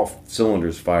do all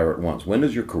cylinders fire at once? When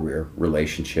does your career,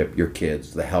 relationship, your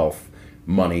kids, the health,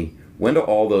 money, when do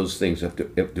all those things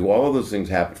do all of those things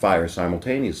fire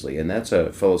simultaneously? And that's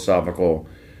a philosophical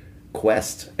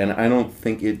quest, and I don't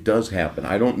think it does happen.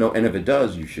 I don't know, and if it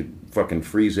does, you should fucking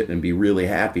freeze it and be really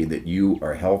happy that you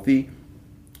are healthy,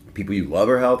 people you love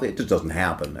are healthy. It just doesn't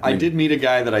happen. I did meet a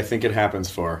guy that I think it happens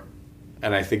for,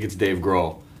 and I think it's Dave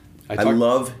Grohl. I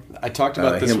talked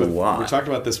about this him with, a lot. We talked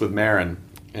about this with Marin,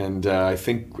 and I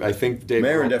think Dave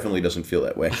Marin Grohl definitely doesn't feel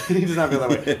that way. He does not feel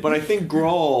that way. But I think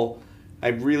Grohl, I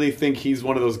really think he's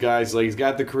one of those guys. Like, he's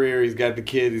got the career, he's got the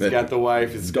kid, he's got the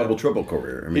wife. He's double, triple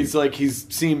career. I mean, he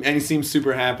seems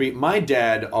super happy. My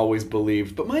dad always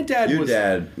believed, but my dad Your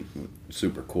dad,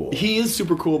 super cool. He is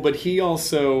super cool, but he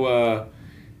also,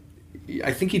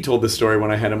 I think he told this story when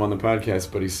I had him on the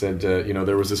podcast, but he said,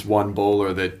 there was this one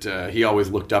bowler that he always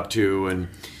looked up to and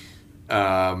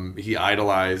he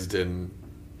idolized, and,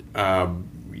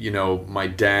 my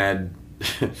dad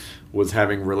was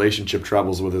having relationship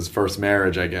troubles with his first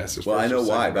marriage, I guess. Well, I know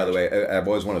why, by the way. I've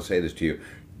always wanted to say this to you.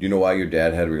 Do you know why your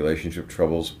dad had relationship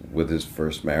troubles with his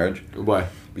first marriage? Why?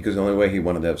 Because the only way he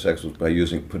wanted to have sex was by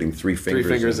putting three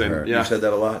fingers in her. Yeah. You said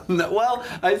that a lot? No, well,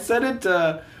 I said it.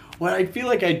 Well, I feel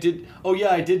like I did. Oh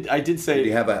yeah, I did. I did say. Did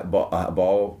he have a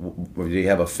ball? Did he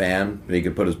have a fan that he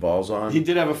could put his balls on? He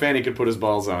did have a fan he could put his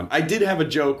balls on. I did have a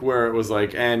joke where it was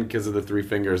like, and because of the three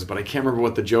fingers, but I can't remember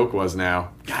what the joke was now.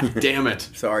 God damn it.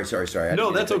 Sorry.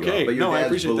 No, that's okay. But your no, I dad's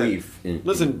appreciate belief that.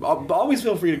 Listen, always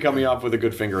feel free to cut me off with a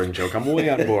good fingering joke. I'm way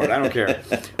on board. I don't care.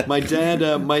 My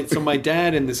dad, my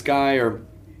dad and this guy are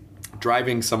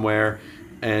driving somewhere.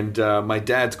 And my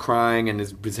dad's crying and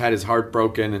has had his heart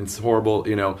broken and it's horrible,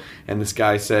 you know. And this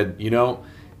guy said, you know,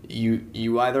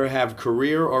 you either have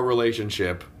career or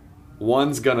relationship.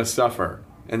 One's gonna suffer.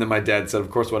 And then my dad said,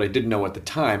 of course, what I didn't know at the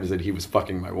time is that he was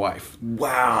fucking my wife.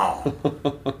 Wow.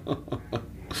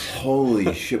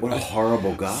 Holy shit, what a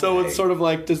horrible guy. So it's sort of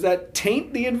like, does that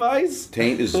taint the advice?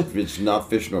 Taint it's not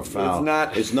fish nor foul.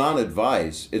 It's not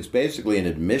advice. It's basically an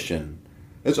admission.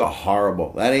 It's a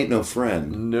horrible. That ain't no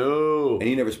friend. No. And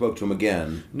he never spoke to him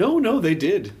again. No, they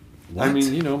did. What? I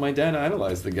mean, you know, my dad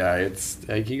idolized the guy. It's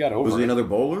he got over. Was he it. another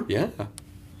bowler? Yeah.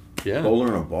 Bowler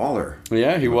and a baller.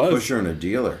 Yeah, he was. A pusher and a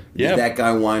dealer. Yeah. Did that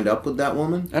guy wind up with that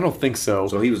woman? I don't think so.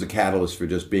 So he was a catalyst for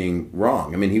just being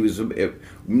wrong. I mean,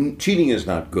 cheating is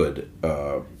not good.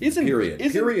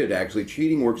 Period. Actually,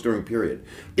 cheating works during period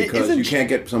because you can't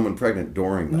get someone pregnant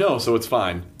during that. No, so it's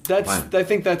fine. Fine. I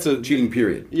think that's a cheating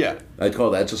period. Yeah,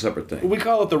 that's a separate thing. We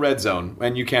call it the red zone,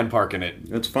 and you can park in it.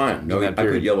 That's fine. No, I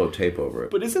put yellow tape over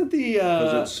it. But isn't the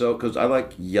because I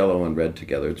like yellow and red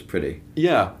together. It's pretty.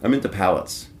 Yeah, I'm into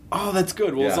palettes. Oh, that's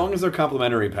good. Well, as long as they're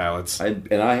complementary palettes. I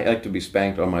like to be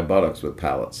spanked on my buttocks with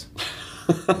palettes.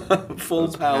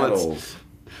 Full palettes. Paddles.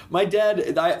 My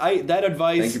dad, that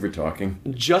advice. Thank you for talking.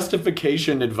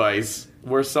 Justification advice,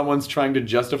 where someone's trying to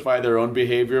justify their own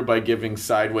behavior by giving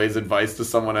sideways advice to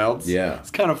someone else. Yeah,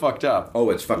 it's kind of fucked up. Oh,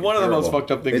 it's fucking one of the terrible. most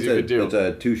fucked up things you could do. It's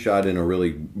a two-shot in a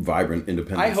really vibrant,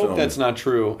 independent. I hope film. that's not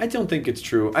true. I don't think it's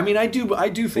true. I mean, I do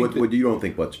think. What you don't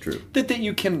think what's true? That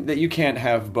you can't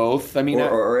have both. I mean,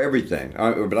 or everything.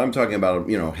 But I'm talking about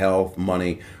health,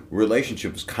 money.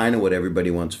 Relationship is kind of what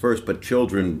everybody wants first, but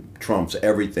children trumps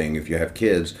everything if you have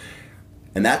kids.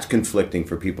 And that's conflicting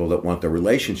for people that want the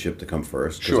relationship to come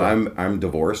first. Because I'm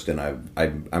divorced and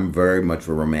I'm very much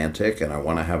a romantic and I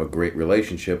want to have a great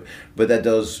relationship. But that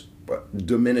does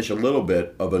diminish a little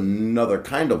bit of another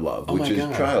kind of love, which is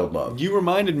child love. You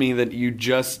reminded me that you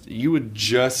would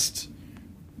just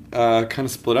kind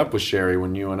of split up with Sherry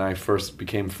when you and I first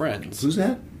became friends. Who's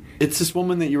that? It's this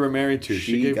woman that you were married to.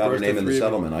 She gave got her birth name to in the 3 of you.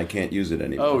 settlement. I can't use it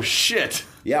anymore. Oh shit!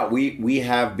 Yeah, we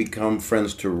have become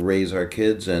friends to raise our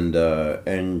kids, and I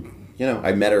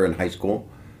met her in high school,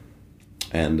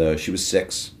 and she was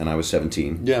 6 and I was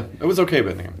 17. Yeah, it was okay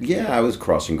with me. Yeah, I was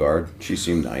crossing guard. She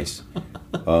seemed nice.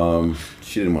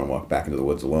 She didn't want to walk back into the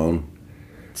woods alone.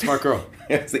 Smart girl.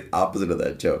 It's the opposite of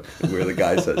that joke, where the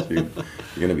guy says you're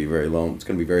going to be very lonely. It's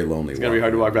going to be very lonely. It's going to be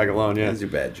hard to walk back alone. Yeah, these are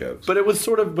bad jokes. But it was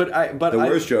sort of. The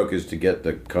worst joke is to get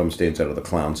the cum stains out of the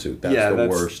clown suit. That's the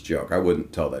worst joke. I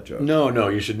wouldn't tell that joke. No,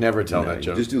 you should never tell that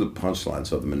joke. Just do the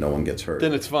punchlines of them, and no one gets hurt.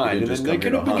 Then it's fine. And then it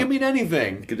could mean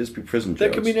anything. It could just be prison jokes.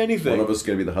 That could mean anything. One of us is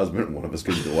going to be the husband, and one of us is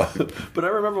going to be the wife. But I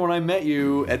remember when I met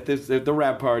you at the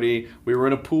rap party. We were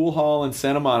in a pool hall in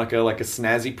Santa Monica, like a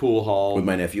snazzy pool hall, with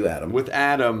my nephew Adam.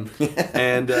 And.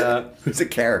 Who's a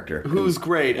character? Who's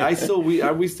great. We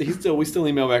still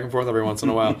email back and forth every once in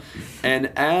a while.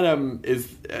 And Adam is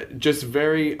just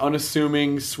very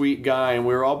unassuming, sweet guy. And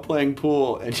we were all playing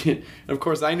pool. And of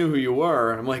course, I knew who you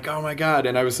were. And I'm like, oh my god!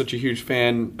 And I was such a huge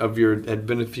fan of had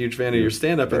been a huge fan of your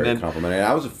stand-up. Very and then complimentary.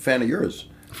 I was a fan of yours.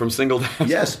 From Single Dad.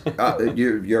 Yes,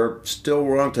 you're still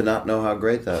wrong to not know how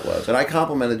great that was. And I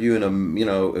complimented you in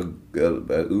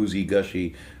a oozy,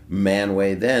 gushy man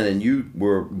way then, and you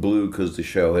were blue because the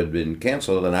show had been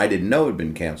canceled, and I didn't know it had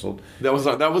been canceled. That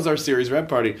was our series rap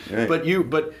party. Right.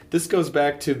 But this goes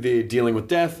back to the dealing with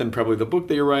death and probably the book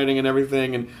that you're writing and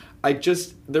everything. And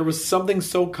there was something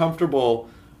so comfortable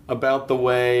about the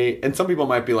way, and some people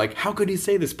might be like, how could he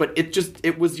say this? But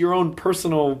it was your own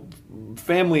personal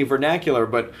family vernacular.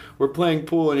 But we're playing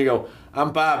pool, and you go,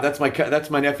 I'm Bob. That's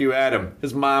my nephew Adam.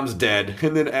 His mom's dead.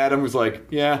 And then Adam was like,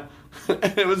 yeah.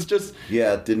 And it was just...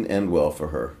 Yeah, it didn't end well for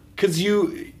her. Because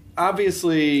you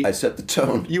obviously... I set the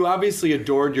tone. You obviously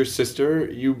adored your sister.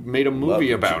 You made a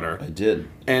movie about her. I did.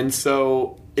 And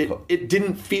so it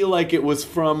didn't feel like it was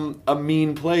from a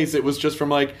mean place. It was just from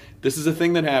like, this is a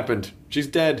thing that happened. She's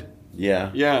dead.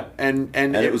 Yeah. Yeah. And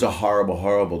it was a horrible,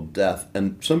 horrible death.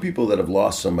 And some people that have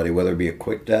lost somebody, whether it be a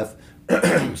quick death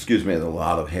Excuse me, there's a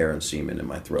lot of hair and semen in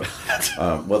my throat.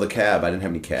 Well, the cab, I didn't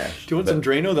have any cash. Do you want some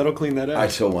Drano? That'll clean that out. I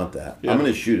still want that. Yeah. I'm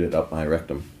going to shoot it up my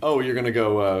rectum. Oh, you're going to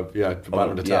go,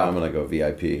 bottom to top. Yeah, I'm going to go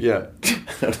VIP. Yeah.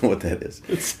 I don't know what that is.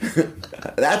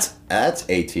 That's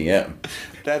ATM.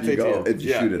 That's you ATM.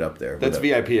 You shoot it up there. That's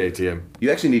VIP ATM.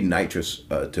 You actually need nitrous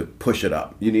to push it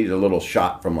up. You need a little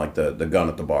shot from like the gun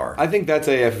at the bar. I think that's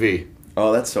AFV.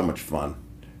 Oh, that's so much fun.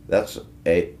 That's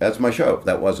my show.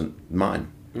 That wasn't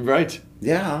mine. Right.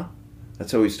 Yeah.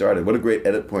 That's how we started. What a great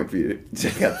edit point for you. I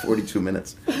got 42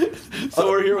 minutes. So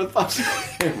we're here with Pops.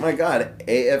 Oh my God,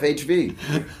 AFHV.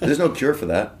 There's no cure for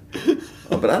that.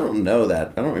 But I don't know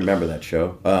that. I don't remember that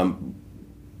show.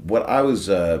 What I was...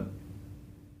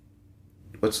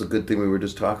 what's the good thing we were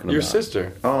just talking about? Your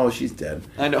sister. Oh, she's dead.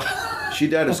 I know. She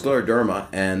died of scleroderma,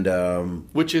 and...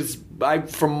 Which is,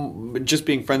 from just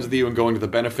being friends with you and going to the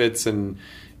benefits and...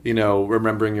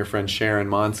 remembering your friend Sharon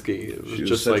Monsky. It was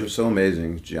just so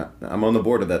amazing. I'm on the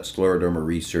board of that Scleroderma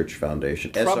Research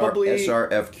Foundation. Probably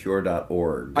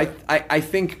srfcure.org. I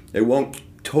think it won't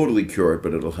totally cure it,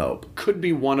 but it'll help. Could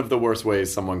be one of the worst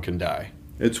ways someone can die.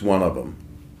 It's one of them.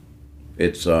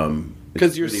 It's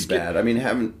because your really skin, bad. I mean,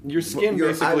 having your skin I would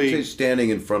basically say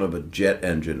standing in front of a jet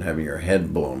engine, having your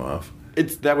head blown off.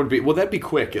 That'd be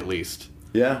quick at least.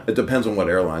 Yeah, it depends on what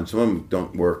airline. Some of them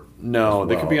don't work. No,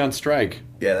 they could be on strike.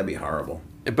 Yeah, that'd be horrible.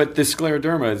 But the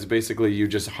scleroderma is basically you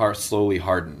just slowly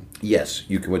harden. Yes,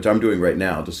 you can. Which I'm doing right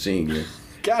now, just seeing you.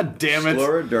 God damn it!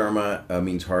 Scleroderma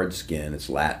means hard skin. It's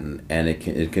Latin, and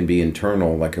it can be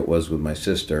internal, like it was with my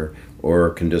sister, or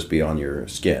it can just be on your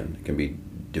skin. It can be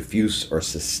diffuse or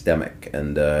systemic.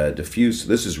 And diffuse.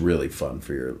 This is really fun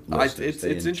for your listeners.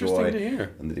 It's interesting to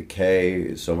hear. And the decay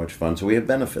is so much fun. So we have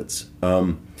benefits.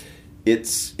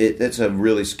 It's a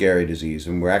really scary disease,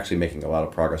 and we're actually making a lot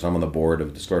of progress. I'm on the board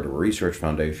of the Scleroderma Research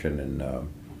Foundation, and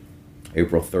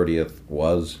April 30th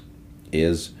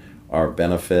is our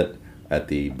benefit at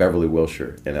the Beverly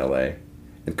Wilshire in L.A.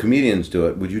 And comedians do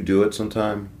it. Would you do it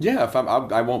sometime? Yeah, if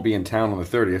I won't be in town on the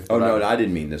 30th. Oh, no, I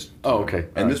didn't mean this. Oh, okay.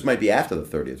 And this might be after the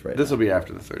 30th, right? This will be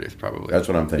after the 30th, probably. That's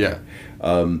what I'm thinking.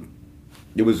 Yeah.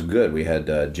 It was good. We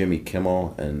had Jimmy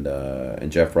Kimmel and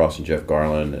Jeff Ross and Jeff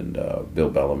Garland and Bill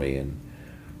Bellamy and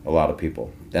a lot of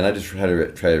people. And I just try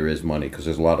to raise money because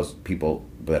there's a lot of people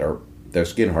that their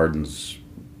skin hardens.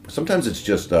 Sometimes it's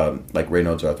just like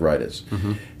Raynaud's arthritis,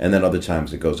 and then other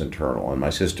times it goes internal. And my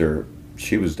sister,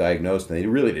 she was diagnosed, and they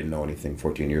really didn't know anything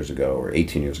 14 years ago or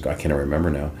 18 years ago. I can't remember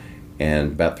now.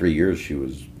 And about 3 years,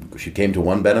 she came to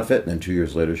one benefit, and then 2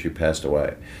 years later, she passed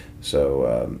away.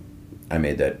 So I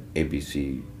made that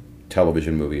ABC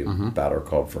television movie about her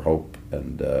called For Hope,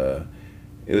 and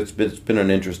it's been an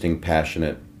interesting,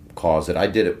 passionate cause. That I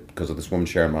did it because of this woman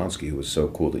Sharon Monsky, who was so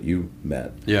cool that you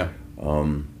met. Yeah.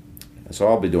 So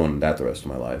I'll be doing that the rest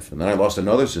of my life. And then I lost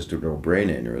another sister to a brain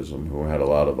aneurysm who had a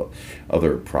lot of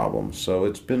other problems. So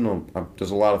it's been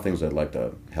there's a lot of things I'd like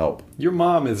to help. Your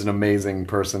mom is an amazing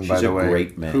person, by the way. She's a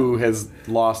great man. Who has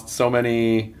lost so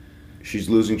many... She's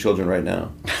losing children right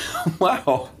now.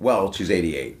 Wow. Well, she's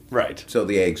 88. Right. So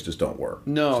the eggs just don't work.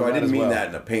 No, so I didn't mean well. that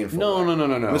in a painful way.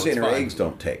 No. I'm saying her fine. eggs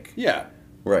don't take. Yeah.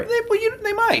 Right.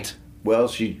 They might. Well,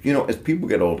 as people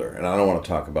get older, and I don't want to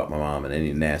talk about my mom in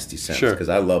any nasty sense, Sure. because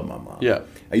I love my mom. Yeah.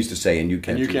 I used to say, and you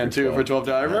can too for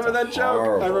 $12. I remember that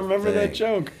joke. I remember that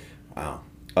joke. Wow.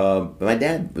 But my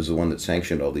dad was the one that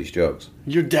sanctioned all these jokes.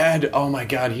 Your dad, oh my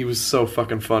God, he was so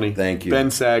fucking funny. Thank you.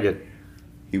 Ben Saget.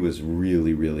 He was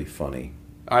really, really funny.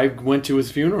 I went to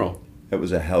his funeral. It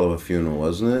was a hell of a funeral,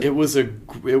 wasn't it? It was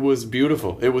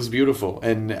beautiful. It was beautiful,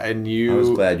 and you. I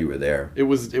was glad you were there. It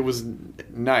was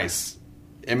nice.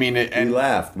 I mean,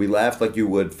 we laughed like you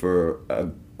would for a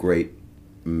great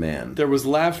man. There was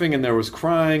laughing and there was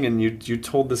crying, and you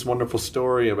told this wonderful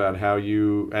story about how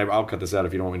I'll cut this out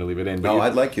if you don't want me to leave it in. But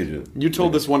I'd like you to. You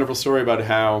told this wonderful story about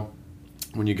how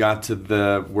when you got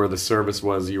to where the service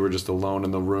was, you were just alone in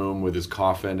the room with his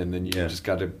coffin, and then you just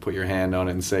got to put your hand on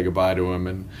it and say goodbye to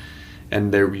him,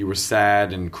 and there you were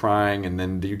sad and crying, and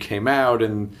then you came out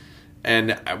and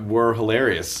were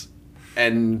hilarious.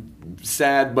 And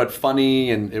sad but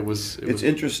funny, and it was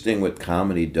interesting what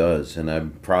comedy does, and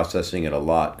I'm processing it a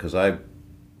lot because I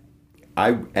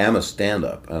am a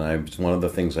stand-up, and it's one of the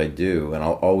things I do, and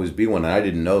I'll always be one. And I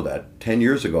didn't know that 10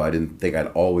 years ago. I didn't think I'd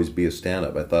always be a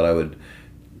stand-up. I thought I would,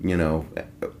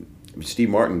 Steve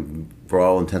Martin, for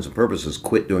all intents and purposes,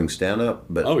 quit doing stand-up.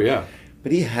 But oh yeah.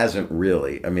 But he hasn't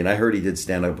really. I mean, I heard he did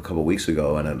stand-up a couple of weeks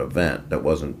ago at an event that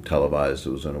wasn't televised.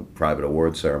 It was in a private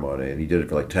award ceremony, and he did it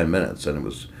for like 10 minutes, and it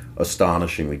was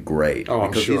astonishingly great. Oh, I'm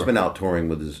because sure. he's been out touring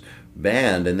with his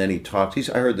band, and then he talks.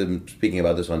 I heard them speaking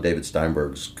about this on David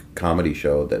Steinberg's comedy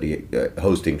show that he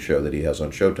hosting show that he has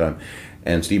on Showtime,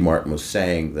 and Steve Martin was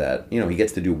saying that he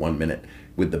gets to do 1 minute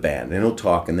with the band, and he'll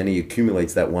talk, and then he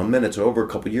accumulates that 1 minute. So over a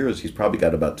couple of years, he's probably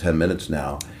got about 10 minutes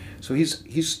now. So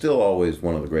he's still always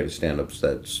one of the greatest stand-ups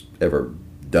that's ever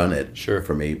done it. Sure.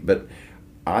 For me, but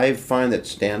I find that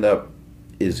stand-up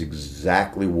is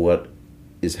exactly what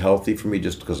is healthy for me,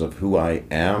 just because of who I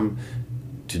am,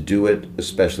 to do it,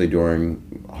 especially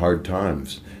during hard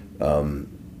times.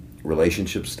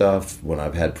 Relationship stuff, when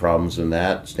I've had problems in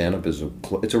that, stand-up is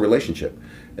it's a relationship,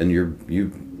 and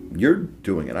you're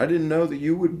doing it. I didn't know that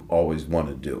you would always want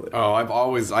to do it. Oh,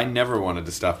 I never wanted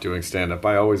to stop doing stand-up.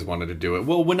 I always wanted to do it.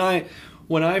 Well, when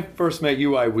I first met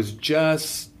you, I was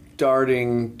just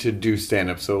starting to do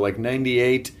stand-up. So like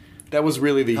 98, that was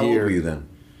really the year. How old were you then?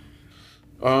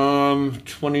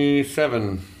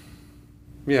 27.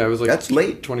 Yeah, it was like... That's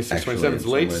late. 26, actually, 27. It's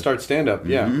late to start stand-up,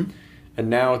 yeah. Mm-hmm. And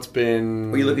now it's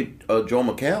been... Well, you look at Joel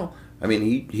McHale. I mean,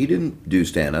 he didn't do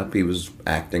stand-up. He was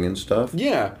acting and stuff.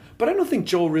 Yeah, but I don't think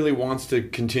Joel really wants to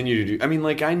continue to do... I mean,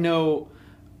 like,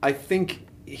 I think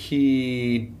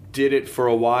he did it for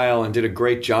a while and did a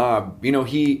great job.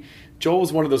 Joel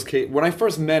was one of those... When I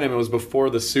first met him, it was before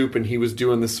The Soup, and he was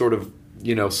doing this sort of,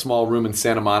 small room in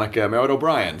Santa Monica. At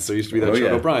O'Brien's. So it used to be that show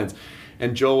at O'Brien's.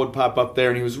 And Joel would pop up there,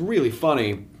 and he was really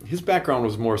funny. His background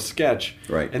was more sketch.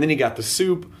 Right. And then he got The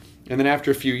Soup, and then after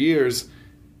a few years...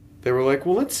 They were like,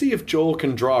 well, let's see if Joel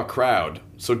can draw a crowd.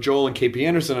 So Joel and KP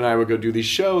Anderson and I would go do these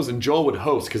shows, and Joel would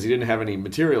host because he didn't have any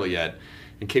material yet.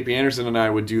 And KP Anderson and I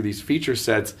would do these feature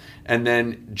sets, and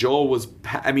then Joel was...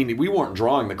 we weren't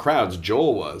drawing the crowds,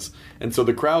 Joel was. And so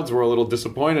the crowds were a little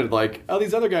disappointed, like, oh,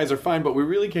 these other guys are fine, but we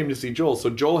really came to see Joel. So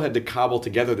Joel had to cobble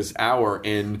together this hour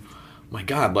in... my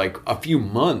God, like a few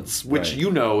months, which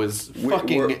right. Is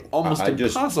fucking almost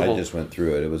impossible. I just went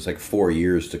through it. It was like 4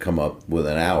 years to come up with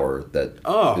an hour that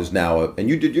is now. And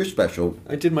you did your special.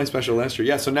 I did my special last year.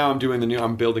 Yeah, so now I'm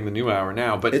building the new hour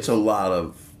now. But it's a lot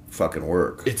of fucking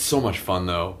work. It's so much fun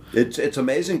though. It's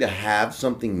amazing to have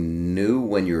something new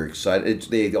when you're excited.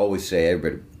 They always say,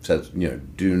 everybody says,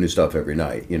 do new stuff every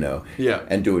night, Yeah.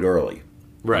 and do it early.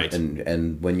 Right.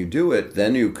 And when you do it,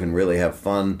 then you can really have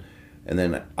fun. And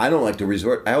then I don't like to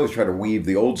resort. I always try to weave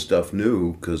the old stuff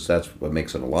new because that's what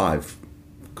makes it alive.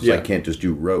 Because I can't just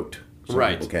do rote. Some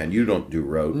right. people can. You don't do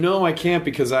rote. No, I can't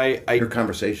because you're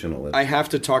conversationalist. I have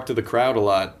to talk to the crowd a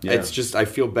lot. Yeah. It's just I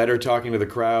feel better talking to the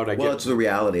crowd. It's the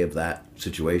reality of that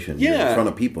situation. Yeah. You're in front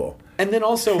of people. And then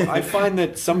also I find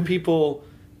that some people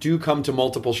do come to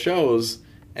multiple shows,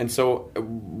 and so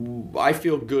I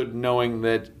feel good knowing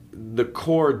that the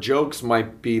core jokes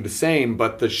might be the same,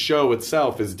 but the show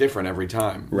itself is different every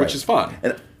time, right. Which is fun.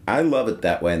 And I love it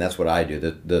that way, and that's what I do.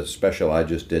 The special I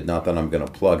just did, not that I'm going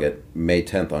to plug it, May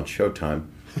 10th on Showtime.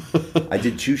 I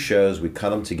did 2 shows, we cut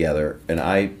them together, and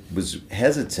I was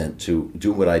hesitant to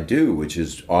do what I do, which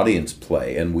is audience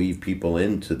play, and weave people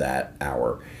into that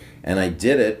hour. And I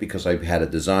did it because I had a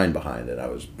design behind it. I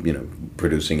was,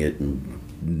 producing it and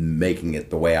making it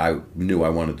the way I knew I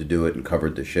wanted to do it and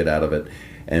covered the shit out of it.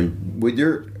 And with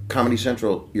your Comedy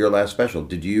Central, your last special,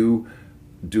 did you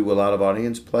do a lot of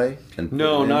audience play?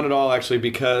 No, not at all, actually,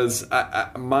 because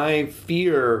my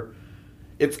fear...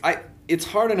 It's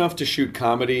hard enough to shoot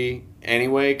comedy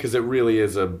anyway, because it really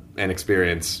is an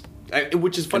experience.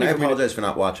 Which is funny. And I apologize for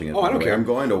not watching it. Oh, I don't care. I'm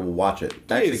going to watch it.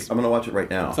 Please. Actually, I'm going to watch it right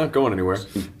now. It's not going anywhere.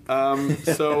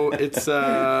 So it's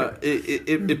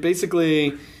it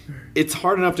basically... It's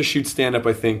hard enough to shoot stand-up,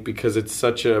 I think, because it's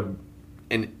such an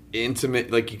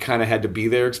intimate, like you kind of had to be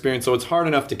there experience. So it's hard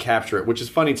enough to capture it, which is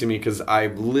funny to me because I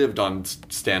lived on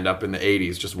stand-up in the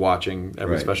 80s, just watching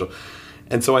every special.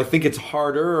 And so I think it's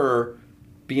harder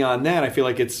beyond that. I feel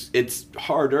like it's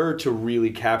harder to really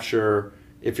capture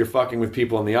if you're fucking with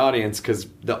people in the audience, because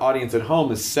the audience at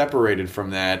home is separated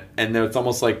from that, and it's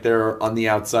almost like they're on the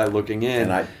outside looking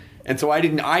in. And so I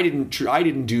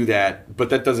didn't do that, but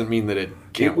that doesn't mean that it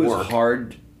can't work. It was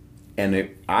hard, and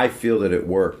I feel that it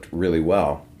worked really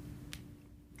well.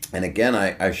 And again,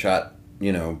 I shot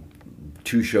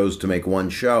 2 shows to make 1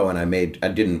 show, and I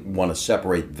didn't want to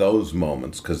separate those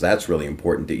moments because that's really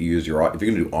important to use if you're going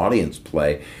to do audience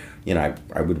play. I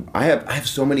have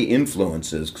so many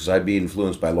influences because I'd be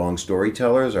influenced by long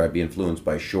storytellers, or I'd be influenced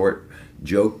by short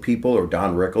joke people, or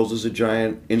Don Rickles is a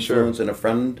giant influence and a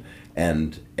friend.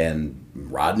 And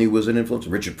Rodney was an influence.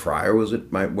 Richard Pryor was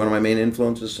one of my main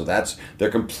influences. So they're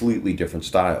completely different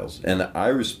styles. And I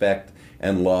respect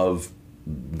and love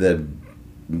the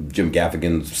Jim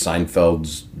Gaffigan's,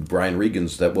 Seinfeld's, Brian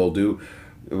Regan's that will do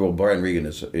Well, Brian Regan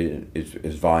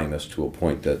is vying us to a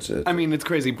point that's. I mean, it's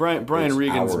crazy. Brian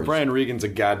Regan's a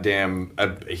goddamn.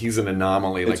 He's an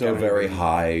anomaly. It's a very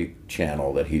high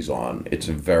channel that he's on. It's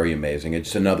very amazing.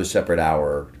 It's another separate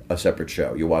hour, a separate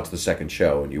show. You watch the second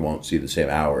show and you won't see the same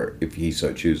hour if he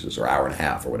so chooses, or hour and a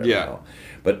half or whatever. Yeah.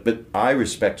 But I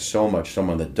respect so much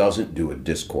someone that doesn't do a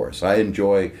discourse. I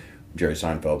enjoy Jerry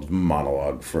Seinfeld's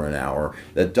monologue for an hour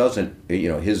that doesn't,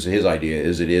 his idea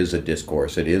is it is a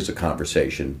discourse, it is a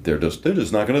conversation. They're just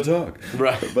not going to talk.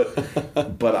 Right.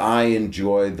 But I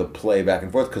enjoy the play back and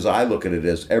forth because I look at it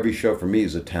as every show for me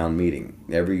is a town meeting.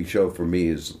 Every show for me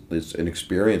is an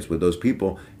experience with those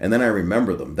people, and then I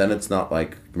remember them. Then it's not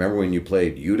like, remember when you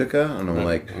played Utica? And I'm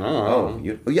like,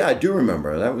 yeah, I do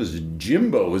remember. That was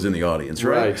Jimbo was in the audience,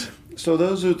 right? So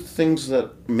those are the things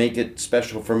that make it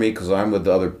special for me because I'm with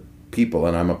the other people,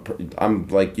 and I'm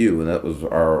like you, and that was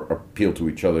our appeal to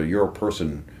each other. You're a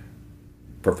person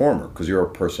performer because you're a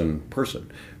person.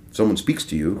 If someone speaks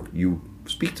to you, you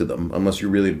speak to them unless you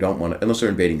really don't want to, unless they're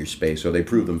invading your space or they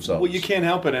prove themselves. Well, you can't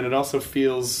help it, and it also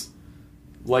feels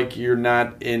like you're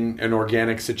not in an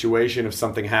organic situation if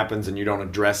something happens and you don't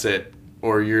address it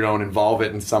or you don't involve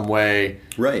it in some way.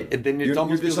 Right. Then it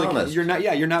almost feels like you're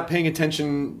not paying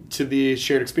attention to the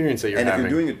shared experience that you're having. And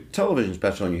if you're doing a television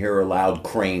special and you hear a loud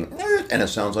crane and it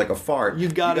sounds like a fart, you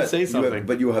got to say something.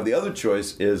 But you have the other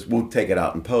choice is we'll take it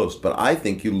out in post. But I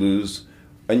think you lose,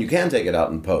 and you can take it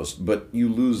out in post, but you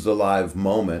lose the live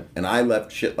moment. And I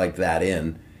left shit like that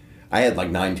in. I had like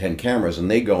 9-10 cameras,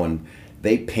 and they go and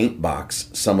they paint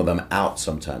box some of them out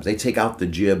sometimes. They take out the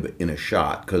jib in a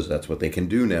shot because that's what they can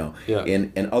do now. Yeah.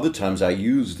 And other times I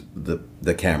used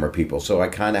the camera people. So I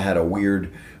kind of had a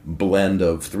weird blend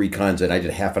of three kinds. And I did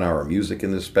half an hour of music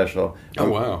in this special. Oh,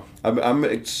 wow. I'm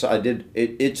excited.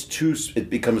 It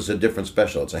becomes a different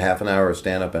special. It's a half an hour of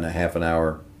stand-up and a half an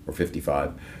hour or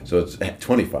 55. So it's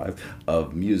 25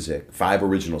 of music. 5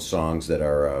 original songs that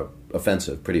are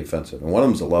pretty offensive. And one of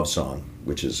them's a love song,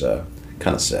 which is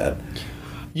kind of sad.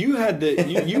 You had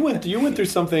you went through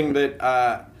something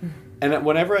that, and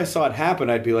whenever I saw it happen,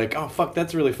 I'd be like, "Oh fuck,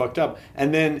 that's really fucked up."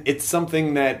 And then it's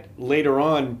something that later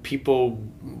on people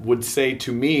would say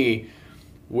to me,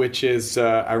 which is,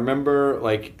 I remember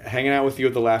like hanging out with you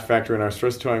at the Laugh Factory when I was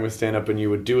first touring with stand up, and you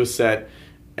would do a set,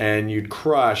 and you'd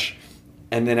crush,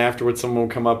 and then afterwards someone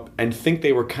would come up and think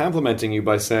they were complimenting you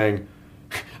by saying,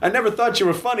 "I never thought you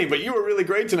were funny, but you were really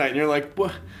great tonight," and you're like,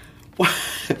 "What?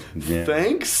 Yeah.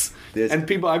 Thanks."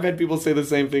 And I've had people say the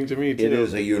same thing to me too. It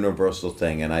is a universal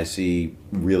thing, and I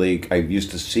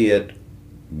used to see it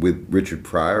with Richard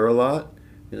Pryor a lot.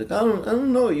 He's like, I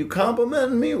don't know, you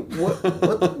complimenting me? What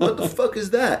the fuck is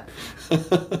that?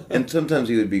 And sometimes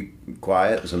he would be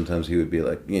quiet, and sometimes he would be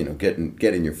like, get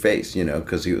in your face,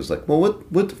 because he was like, well, what,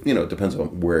 it depends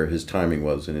on where his timing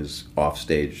was in his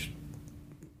offstage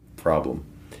problem.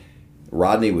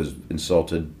 Rodney was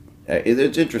insulted.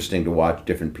 It's interesting to watch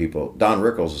different people. Don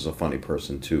Rickles is a funny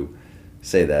person to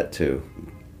say that too.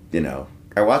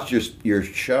 I watched your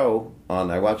show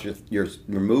I watched your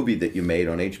movie that you made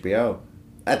on HBO.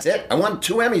 That's it. I won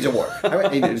 2 Emmys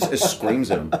award. He just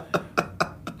screams at him.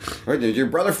 Right, is your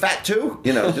brother fat too?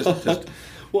 Just.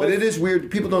 Well, but it is weird.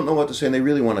 People don't know what to say, and they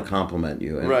really want to compliment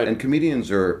you. And, right. And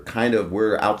comedians are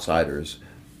we're outsiders,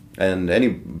 and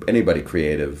anybody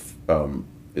creative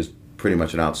is pretty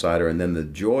much an outsider, and then the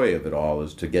joy of it all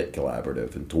is to get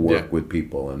collaborative and to work with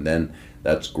people, and then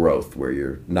that's growth where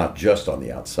you're not just on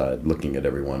the outside looking at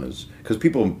everyone as, because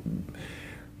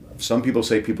some people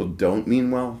say people don't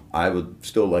mean well. I would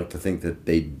still like to think that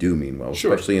they do mean well,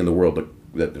 sure. Especially in the world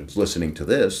that's listening to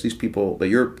this. These people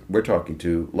that we're talking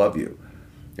to love you,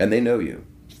 and they know you.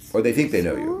 Or they think they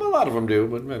know you. A lot of them do,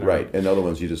 but right. And other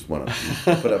ones you just want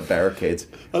to put up barricades.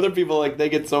 Other people, they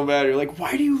get so mad. You're like,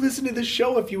 why do you listen to this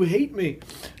show if you hate me?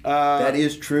 That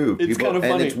is true. It's kind of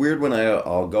funny. And it's weird when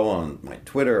I'll go on my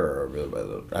Twitter or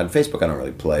on Facebook. I don't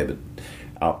really play, but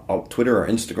I'll Twitter or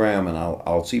Instagram, and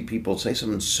I'll see people say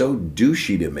something so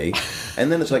douchey to me,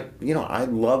 and then it's like, I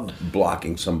love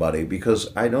blocking somebody because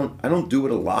I don't do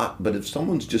it a lot, but if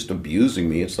someone's just abusing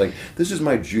me, it's like, this is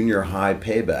my junior high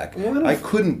payback. I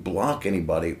couldn't block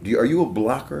anybody. Are you a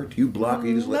blocker? Do you block?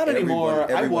 You just not let anymore.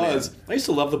 Everyone I used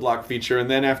to love the block feature, and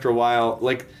then after a while,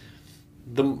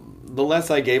 the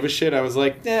less I gave a shit, I was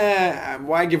like,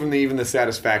 why give them even the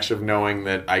satisfaction of knowing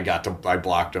that I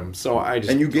blocked them? So I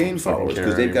just... And you gain followers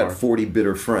because they've got 40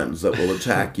 bitter friends that will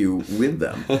attack you with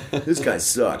them. This guy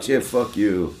sucks. Yeah, fuck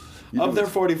you. Of their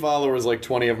 40 followers,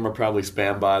 20 of them are probably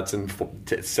spam bots, and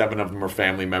 7 of them are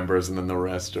family members, and then the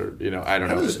rest are, I don't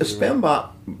know. A spam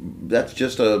bot, that's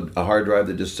just a hard drive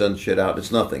that just sends shit out.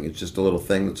 It's nothing. It's just a little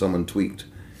thing that someone tweaked.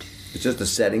 It's just a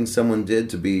setting someone did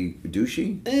to be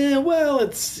douchey? Well,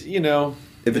 it's,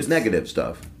 If it's negative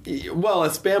stuff. Well, a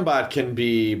spam bot can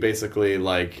be basically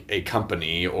like a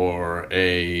company or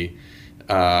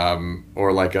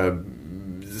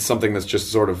something that's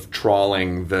just sort of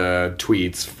trawling the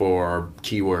tweets for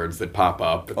keywords that pop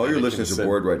up. All your listeners are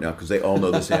bored right now because they all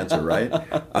know this answer, right?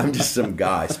 I'm just some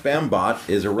guy. Spam bot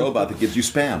is a robot that gives you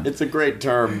spam. It's a great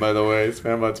term, by the way.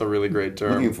 Spam bot's a really great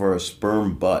term. Looking for a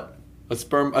sperm butt. A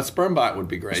sperm bot would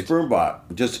be great. A sperm bot.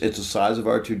 It's the size of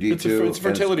R2D2. It's a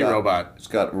fertility robot. It's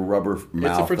got a rubber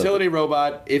mouth. It's a fertility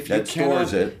robot. If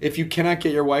you cannot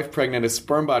get your wife pregnant, a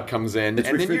sperm bot comes in.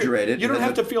 It's refrigerated. You don't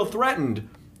have to feel threatened.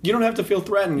 You don't have to feel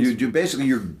threatened. You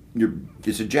basically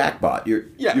it's a jackbot.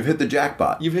 You've hit the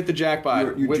jackpot. You've hit the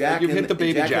jackpot. You've hit the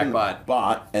baby jackpot.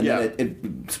 Bot, and then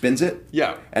it spins it.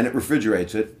 Yeah. And it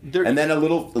refrigerates it. And then a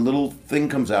little thing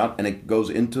comes out and it goes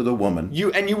into the woman.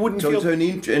 You wouldn't feel. So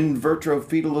it's an in vitro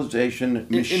fertilization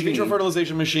machine. In vitro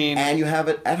fertilization machine. And you have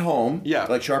it at home. Yeah.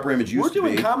 Like Sharper Image used to be. We're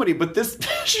doing comedy, but this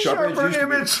Sharper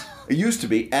Image. It used to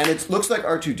be, and it looks like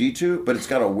R2D2, but it's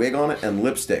got a wig on it and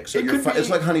lipstick. So it's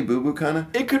like Honey Boo Boo kind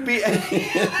of. It could be.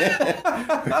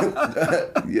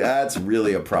 Yeah, it's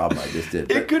really a problem I just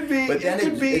did. It could be. But then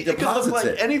it could look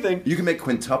like anything. You can make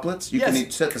quintuplets. You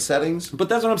can set the settings. But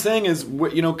that's what I'm saying is,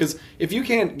 because if you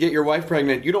can't get your wife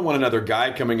pregnant, you don't want another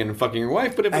guy coming in and fucking your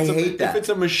wife. But if it's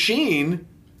a machine.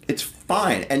 It's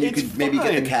fine, and you could maybe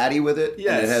get a caddy with it.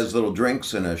 Yes. And it has little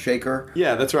drinks and a shaker.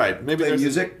 Yeah, that's right. Maybe there's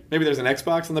music. Maybe there's an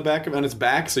Xbox on its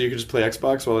back, so you could just play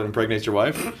Xbox while it impregnates your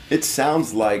wife. It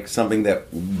sounds like something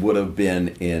that would have been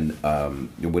in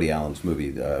Woody Allen's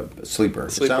movie Sleeper.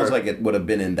 It sounds like it would have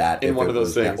been in that. In one of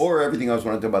those things. Or everything I was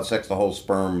wanting to talk about sex, the whole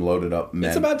sperm loaded up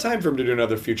men. It's about time for him to do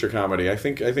another future comedy. I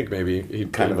think maybe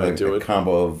he'd kind of do it. A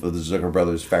combo of the Zucker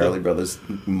brothers, Farrelly brothers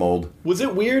mold. Was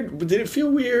it weird? Did it feel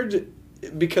weird?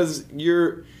 Because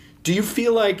do you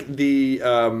feel like the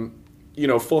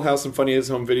Full House and Funny as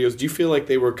Home videos, do you feel like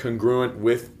they were congruent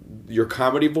with your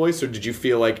comedy voice, or did you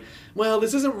feel like, well,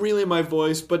 this isn't really my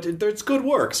voice, but it's good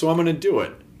work, so I'm going to do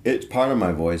it? It's part of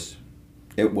my voice.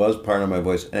 It was part of my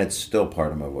voice, and it's still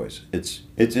part of my voice. It's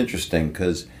interesting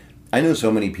because I know so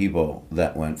many people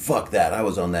that went, fuck that, I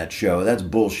was on that show, that's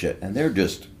bullshit, and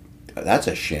that's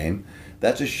a shame.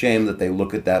 That's a shame that they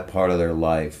look at that part of their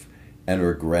life and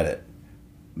regret it.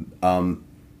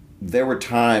 There were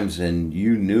times, and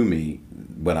you knew me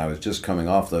when I was just coming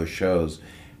off those shows,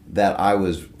 that I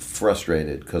was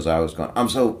frustrated because I was going, I'm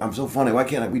so funny. Why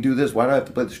can't we do this? Why do I have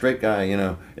to play the straight guy? In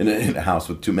a house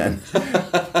with two men.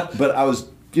 But I was,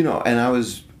 and I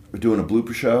was doing a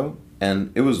blooper show,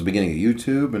 and it was the beginning of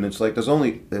YouTube, and it's like there's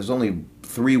only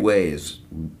 3 ways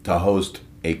to host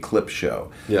a clip show.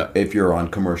 Yeah. If you're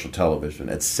on commercial television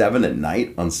at 7 at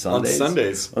night on Sundays.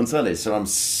 On Sundays. So I'm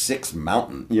 6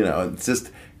 Mountain. It's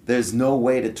just there's no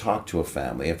way to talk to a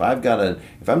family. If I'm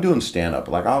doing stand up,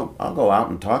 like I'll go out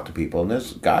and talk to people, and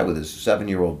there's a guy with his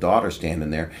 7-year-old daughter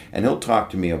standing there, and he'll talk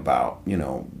to me about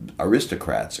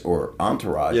Aristocrats or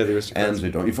Entourage. Yeah, the Aristocrats. And say,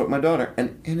 don't you fuck my daughter,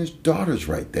 and his daughter's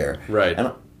right there. Right.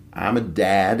 And I'm a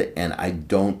dad, and I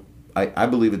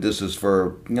believe that this is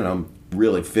for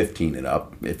really 15 and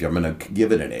up, if I'm going to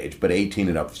give it an age, but 18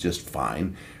 and up is just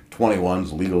fine.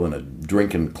 21's legal in a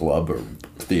drinking club or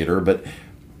theater, but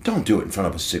don't do it in front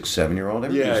of a 6-7-year-old.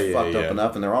 Everybody's fucked up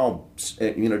enough, and they're all,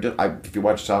 if you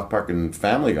watch South Park and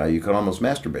Family Guy, you can almost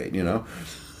masturbate,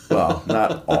 Well,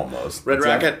 not almost. Red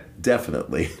Racket?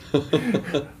 Definitely.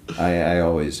 I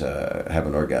always have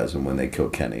an orgasm when they kill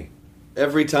Kenny.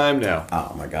 Every time now.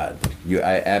 Oh, my God.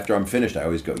 After I'm finished, I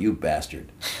always go, you bastard.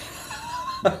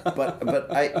 But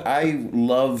I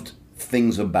loved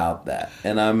things about that,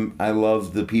 and I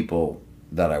love the people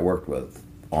that I worked with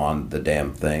on the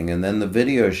damn thing. And then the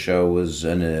video show was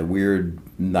a weird,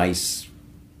 nice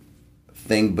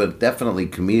thing, but definitely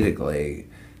comedically.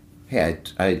 Hey,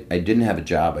 I didn't have a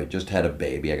job. I just had a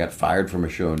baby. I got fired from a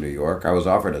show in New York. I was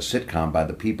offered a sitcom by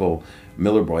the people,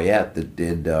 Miller Boyett, that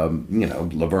did,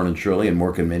 Laverne and Shirley and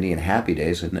Mork and Mindy and Happy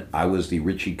Days, and I was the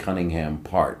Richie Cunningham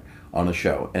part on a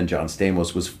show, and John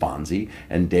Stamos was Fonzie,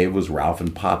 and Dave was Ralph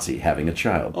and Potsy having a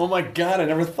child. Oh my God, I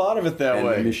never thought of it that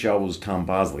way. And Michelle was Tom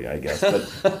Bosley, I guess.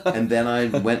 But, and then I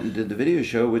went and did the video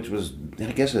show, which was,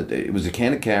 I guess it was a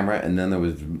candid camera, and then there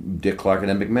was Dick Clark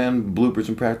and Ed McMahon, bloopers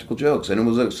and practical jokes, and it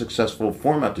was a successful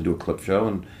format to do a clip show,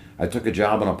 and I took a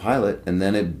job on a pilot, and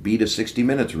then it beat a 60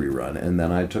 Minutes rerun, and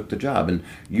then I took the job. And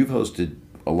you've hosted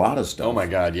a lot of stuff. Oh my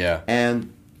God, yeah.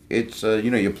 And it's,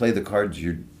 you play the cards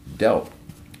you're dealt.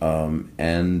 One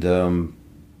of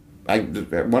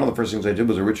the first things I did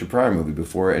was a Richard Pryor movie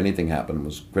before anything happened,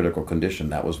 was Critical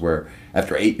Condition. That was where,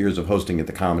 after 8 years of hosting at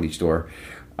the Comedy Store,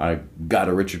 I got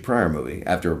a Richard Pryor movie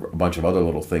after a bunch of other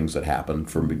little things that happened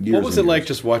for years. What was it like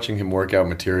just watching him work out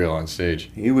material on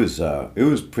stage? It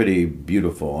was pretty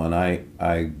beautiful, and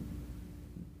I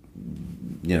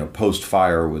post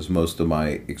Fire was most of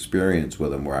my experience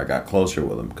with him, where I got closer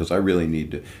with him, because I really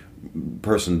need to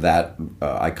person that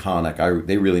iconic.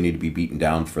 They really need to be beaten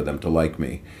down for them to like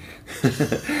me.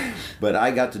 But I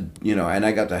got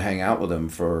to hang out with him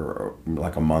for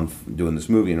like a month doing this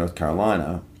movie in North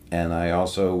Carolina. And I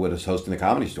also was hosting the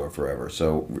Comedy Store forever.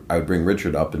 So I would bring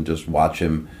Richard up and just watch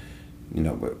him,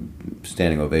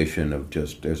 standing ovation of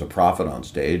just, there's a prophet on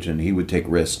stage, and he would take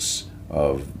risks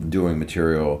of doing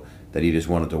material that he just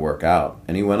wanted to work out.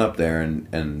 And he went up there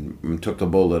and took the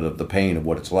bullet of the pain of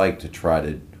what it's like to try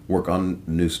to work on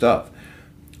new stuff.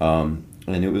 And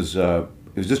it was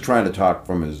just trying to talk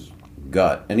from his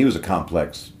gut. And he was a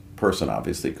complex person,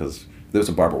 obviously, because there was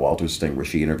a Barbara Walters thing where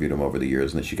she interviewed him over the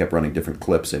years, and then she kept running different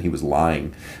clips, and he was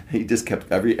lying. He just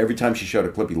kept every time she showed a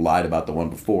clip, he lied about the one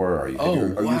before. Are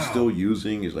you still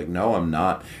using? He's like, no, I'm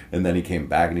not. And then he came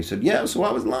back and he said, yeah, so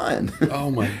I was lying.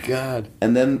 Oh my God!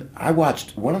 And then I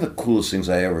watched one of the coolest things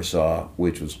I ever saw,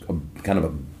 which was kind of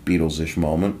a Beatles-ish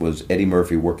moment, was Eddie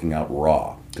Murphy working out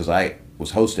Raw, because I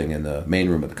was hosting in the main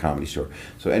room at the Comedy Store.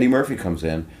 So Eddie Murphy comes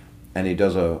in, and he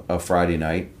does a Friday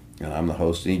night. And I'm the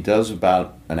host, and he does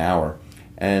about an hour,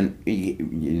 and he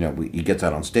gets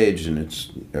out on stage, and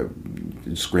it's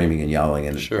screaming and yelling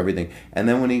and everything. And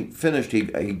then when he finished, he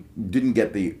didn't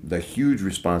get the huge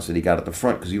response that he got at the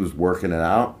front, because he was working it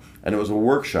out, and it was a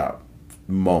workshop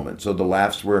moment. So the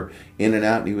laughs were in and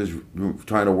out, and he was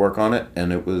trying to work on it.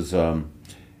 And it was a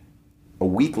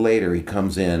week later, he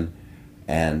comes in,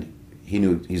 and he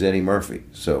knew he's Eddie Murphy,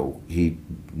 so he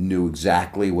knew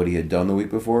exactly what he had done the week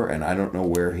before, and I don't know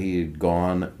where he had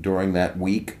gone during that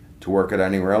week to work it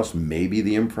anywhere else. Maybe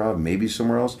the Improv, maybe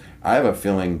somewhere else. I have a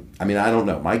feeling, I don't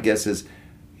know. My guess is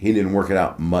he didn't work it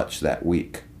out much that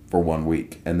week, for 1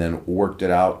 week, and then worked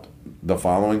it out the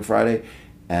following Friday,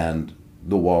 and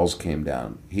the walls came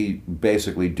down. He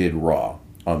basically did Raw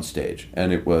on stage,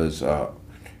 and it was a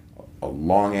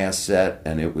long-ass set,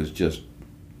 and it was just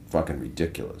fucking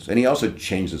ridiculous. And he also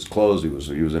changed his clothes. He was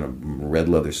in a red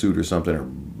leather suit or something, or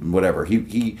whatever.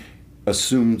 He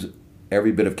assumed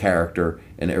every bit of character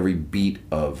and every beat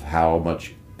of how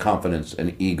much confidence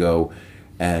and ego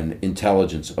and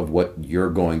intelligence of what you're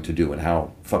going to do and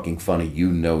how fucking funny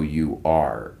you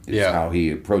are is how he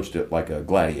approached it, like a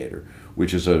gladiator,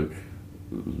 which is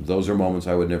those are moments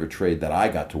I would never trade that I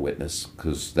got to witness,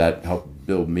 because that helped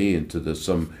build me into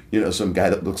some guy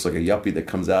that looks like a yuppie that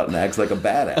comes out and acts like a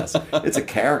badass. It's a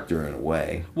character in a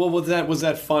way. Well, was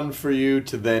that fun for you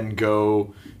to then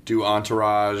go do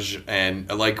Entourage, and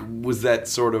was that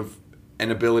sort of an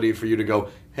ability for you to go,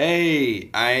 hey,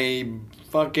 I'm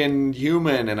fucking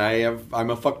human, and I'm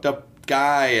a fucked up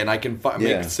guy, and I can make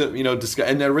and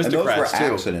the Aristocrats too.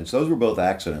 Accidents. Those were both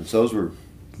accidents. Those were.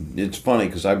 It's funny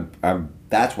because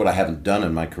that's what I haven't done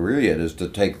in my career yet, is to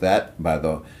take that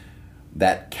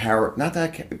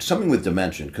something with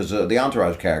dimension, because the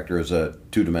Entourage character is a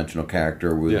two-dimensional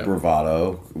character with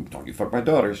bravado. Don't you fuck my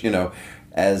daughters,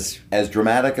 as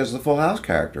dramatic as the Full House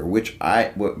character, which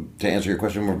to answer your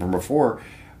question from before.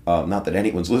 Not that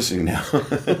anyone's listening now,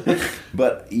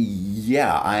 but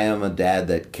yeah, I am a dad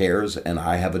that cares, and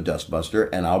I have a dustbuster,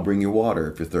 and I'll bring you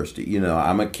water if you're thirsty.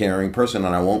 I'm a caring person,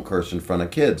 and I won't curse in front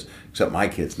of kids, except my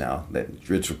kids now. That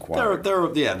it's required.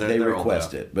 They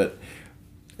request it, but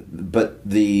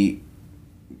the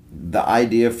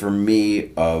idea for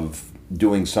me of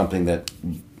doing something that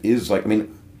is like,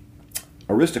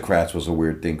 Aristocrats was a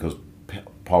weird thing, because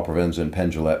Paul Provenza and Penn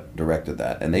Jillette directed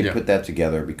that, and they put that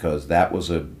together because that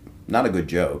was not a good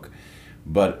joke,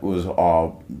 but it was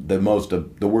all the worst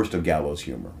of gallows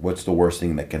humor. What's the worst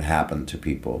thing that can happen to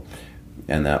people?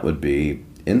 And that would be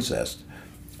incest.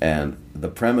 And the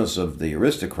premise of the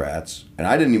Aristocrats, and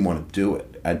I didn't even want to do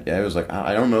it. I was like,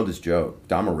 I don't know this joke.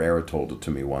 Dom Herrera told it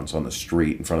to me once on the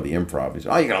street in front of the Improv. He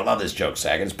said, you're going to love this joke,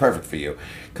 Saget. It's perfect for you.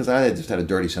 Because I just had a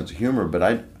dirty sense of humor, but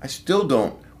I still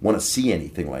don't want to see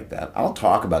anything like that. I'll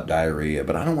talk about diarrhea,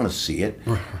 but I don't want to see it.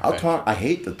 Right. I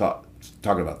hate the thought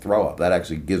talking about throw up. That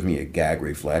actually gives me a gag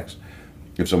reflex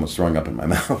if someone's throwing up in my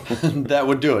mouth. That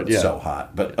would do it. Yeah. It's so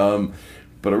hot. But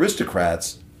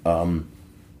Aristocrats, the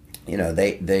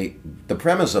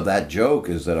premise of that joke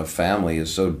is that a family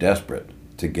is so desperate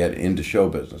to get into show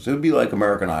business. It would be like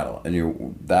American Idol,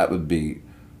 and that would be.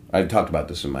 I talked about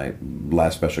this in my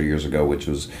last special years ago, which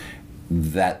was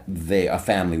that a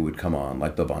family would come on,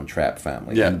 like the Von Trapp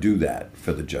family, and do that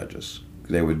for the judges.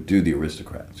 They would do the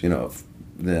Aristocrats, and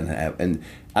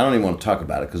I don't even want to talk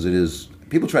about it, because it is,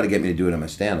 people try to get me to do it in my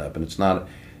stand-up, and it's not,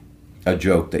 a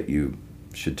joke that you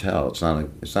should tell. It's not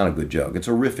a good joke. It's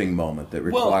a riffing moment that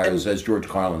requires, as George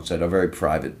Carlin said, a very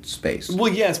private space.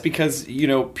 Well, yes, because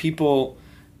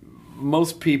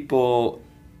most people,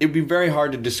 it'd be very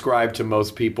hard to describe to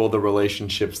most people the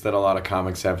relationships that a lot of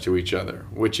comics have to each other,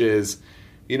 which is,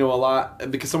 a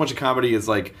lot, because so much of comedy is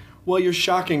like, well, you're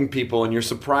shocking people and you're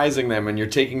surprising them and you're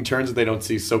taking turns that they don't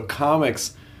see. So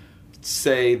comics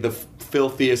say the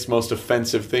filthiest, most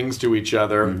offensive things to each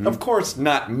other. Mm-hmm. Of course,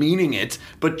 not meaning it,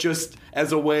 but just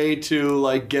as a way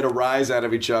to get a rise out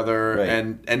of each other.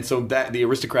 Right. And so that the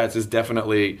Aristocrats is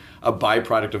definitely a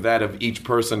byproduct of that, of each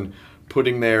person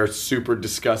putting their super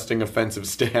disgusting, offensive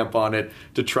stamp on it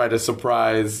to try to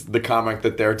surprise the comic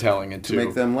that they're telling it to. To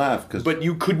make them laugh. But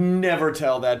you could never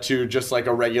tell that to just like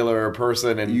a regular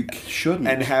person. And you shouldn't.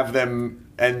 And have them,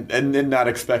 and then not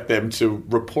expect them to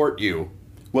report you.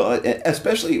 Well,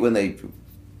 especially when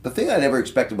the thing I never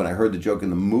expected when I heard the joke in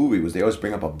the movie was they always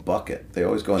bring up a bucket. They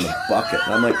always go in the bucket.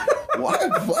 And I'm like, why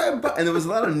a bucket? And there was a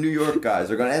lot of New York guys.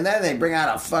 They're going, and then they bring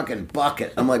out a fucking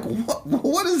bucket. I'm like,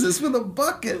 what is this with a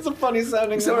bucket? It's a funny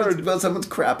sounding word. Someone's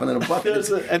crapping in a bucket.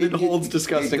 And it holds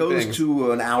disgusting things. It goes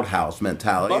to an outhouse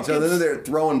mentality. Buckets, so then they're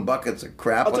throwing buckets of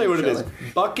crap. I'll tell you what it is.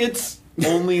 Buckets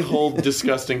only hold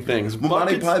disgusting things.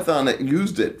 Monty Python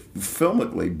used it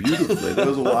filmically, beautifully. There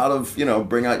was a lot of,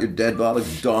 bring out your dead, a lot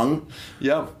of dung.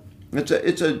 Yeah.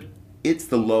 It's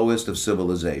the lowest of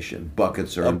civilization.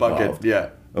 Buckets are involved. Bucket, yeah.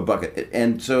 A bucket.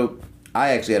 And so I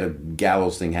actually had a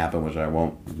gallows thing happen, which I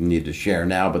won't need to share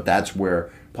now, but that's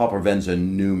where Paul Provenza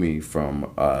knew me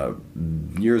from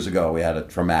years ago. We had a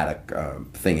traumatic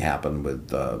thing happen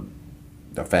with a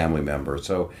family member.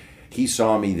 So he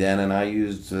saw me then, and I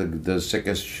used the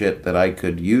sickest shit that I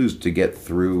could use to get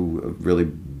through a really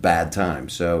bad time.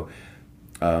 So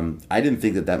I didn't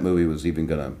think that movie was even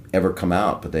going to ever come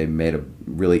out, but they made a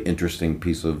really interesting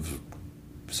piece of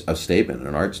a statement,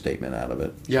 an art statement out of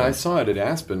it. Yeah, so. I saw it at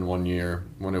Aspen one year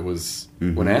when it was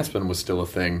when Aspen was still a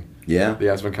thing. Yeah, the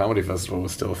Aspen Comedy Festival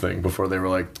was still a thing before they were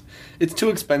like, it's too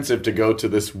expensive to go to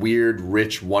this weird,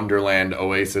 rich wonderland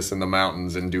oasis in the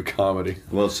mountains and do comedy.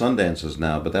 Well, Sundance is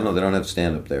now, but they don't have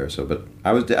stand up there. So, but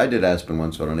I did Aspen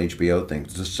once on an HBO thing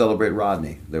to celebrate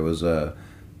Rodney. There was a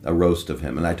roast of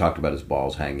him, and I talked about his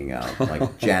balls hanging out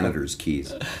like janitor's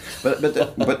keys. But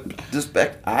this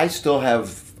back, I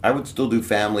would still do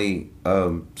family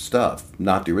stuff,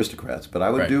 not the Aristocrats, but I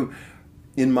would do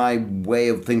in my way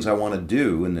of things I want to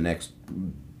do in the next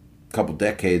couple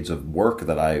decades of work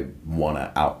that I want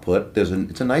to output.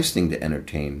 It's a nice thing to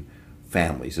entertain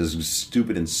families. As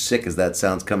stupid and sick as that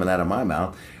sounds coming out of my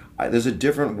mouth, there's a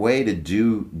different way to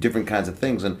do different kinds of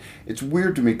things, and it's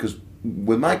weird to me because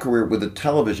with my career, with a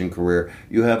television career,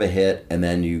 you have a hit and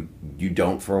then you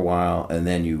don't for a while, and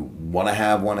then you want to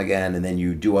have one again, and then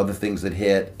you do other things that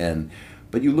hit.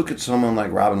 But you look at someone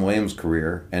like Robin Williams'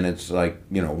 career, and it's like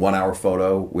 1 Hour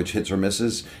Photo, which hits or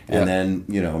misses, and then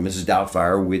Mrs.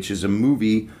 Doubtfire, which is a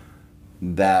movie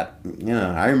that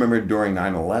I remember during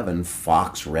 9/11,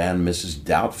 Fox ran Mrs.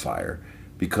 Doubtfire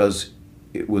because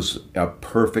it was a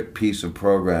perfect piece of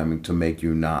programming to make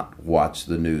you not watch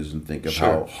the news and think of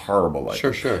how horrible life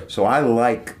is. Sure. So I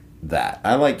like that.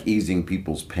 I like easing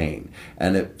people's pain.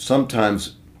 And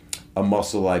sometimes a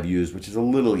muscle I've used, which is a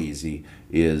little easy,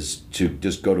 is to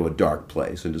just go to a dark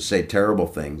place and to say terrible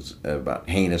things about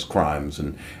heinous crimes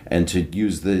and to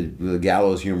use the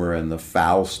gallows humor and the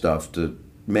foul stuff to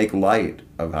make light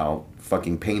of how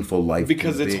fucking painful life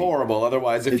because it's horrible.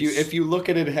 Otherwise, if you look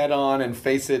at it head on and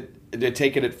face it,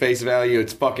 take it at face value,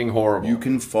 it's fucking horrible. You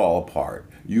can fall apart.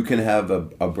 You can have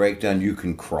a breakdown. You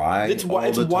can cry.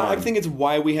 I think it's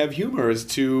why we have humor, is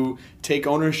to take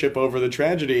ownership over the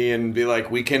tragedy and be like,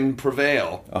 we can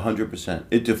prevail. 100%.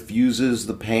 It diffuses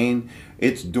the pain.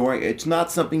 It's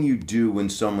not something you do when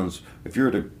if you're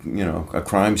at a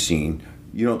crime scene,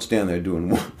 you don't stand there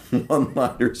doing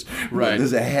one-liners. Right.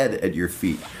 There's a head at your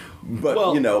feet. But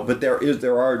but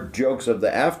there are jokes of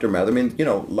the aftermath. I mean,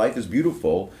 Life is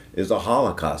Beautiful is a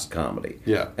Holocaust comedy.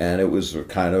 Yeah. And it was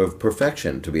kind of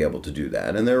perfection to be able to do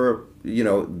that. And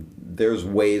there's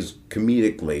ways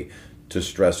comedically to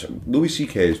stress. Louis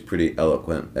C.K. is pretty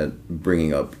eloquent at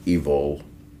bringing up evil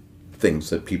things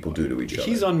that people do to each other.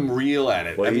 He's unreal at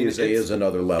it. Well, he is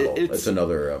another level. It's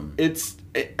another.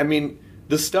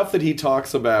 The stuff that he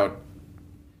talks about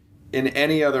in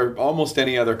almost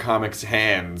any other comic's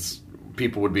hands,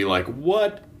 people would be like,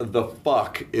 "What the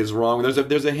fuck is wrong?"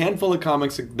 There's a handful of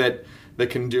comics that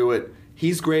can do it.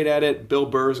 He's great at it. Bill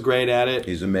Burr's great at it.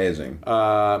 He's amazing.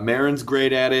 Maron's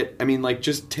great at it. I mean,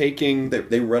 just taking...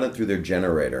 They run it through their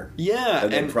generator. Yeah.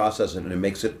 And then process it, and it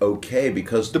makes it okay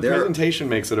because the presentation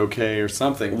makes it okay or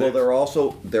something. Well, they're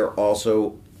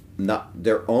also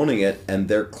they're owning it and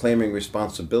they're claiming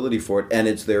responsibility for it, and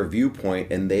it's their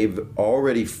viewpoint, and they've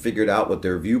already figured out what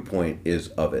their viewpoint is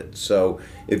of it. So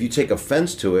if you take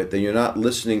offense to it, then you're not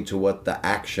listening to what the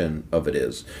action of it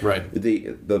is. Right.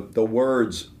 The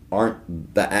words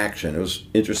aren't the action. It was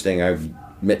interesting. I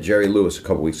met Jerry Lewis a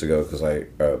couple weeks ago because I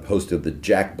hosted the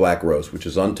Jack Black Roast, which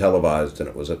is untelevised, and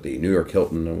it was at the New York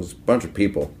Hilton, and it was a bunch of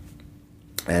people.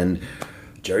 And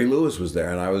Jerry Lewis was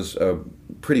there, and I was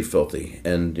pretty filthy,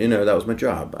 and that was my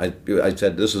job. I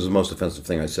said, this is the most offensive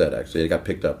thing I said. Actually, it got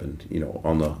picked up, and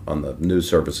on the news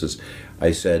services,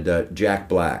 I said Jack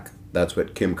Black. That's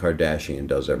what Kim Kardashian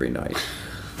does every night.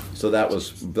 So that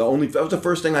was the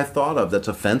first thing I thought of that's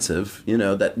offensive,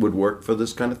 that would work for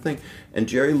this kind of thing. And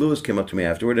Jerry Lewis came up to me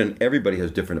afterward, and everybody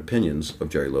has different opinions of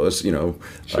Jerry Lewis.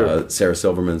 Sure. Sarah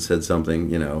Silverman said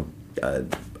something,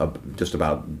 just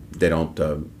about they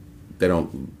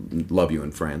don't love you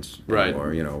in France, right?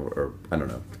 Or or I don't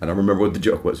know. I don't remember what the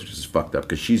joke was, which is fucked up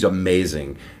because she's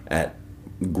amazing at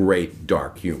great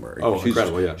dark humor. She's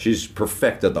incredible, yeah. She's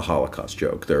perfected the Holocaust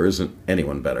joke. There isn't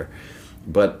anyone better.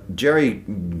 But Jerry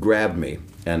grabbed me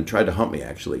and tried to hump me,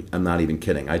 actually. I'm not even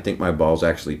kidding. I think my balls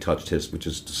actually touched his, which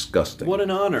is disgusting. What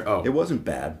an honor. Oh. It wasn't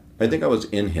bad. I think I was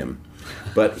in him.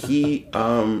 But he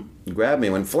grabbed me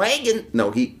and went, flagging.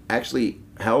 No, he actually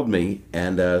held me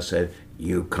and said,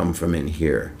 you come from in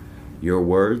here. Your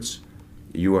words,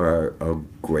 you are a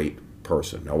great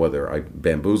person. Now, whether I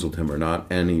bamboozled him or not,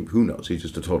 and who knows? He's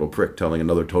just a total prick telling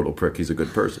another total prick he's a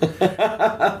good person.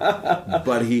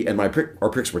 But he and our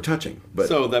pricks were touching. But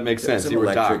so that makes sense. It's an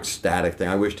electric static thing.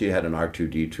 I wished he had an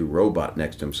R2-D2 robot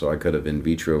next to him so I could have in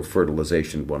vitro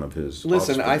fertilization one of his.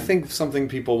 Listen, offspring. I think something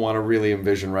people want to really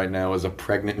envision right now is a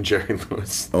pregnant Jerry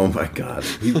Lewis. Oh my God,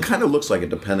 he kind of looks like it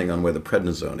depending on where the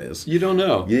prednisone is. You don't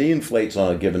know. He inflates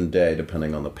on a given day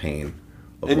depending on the pain.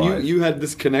 And you had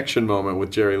this connection moment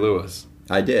with Jerry Lewis.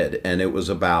 I did, and it was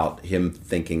about him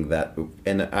thinking that,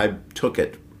 and I took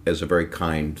it as a very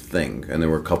kind thing. And there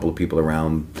were a couple of people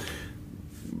around,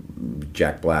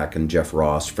 Jack Black and Jeff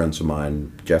Ross, friends of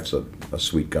mine. Jeff's a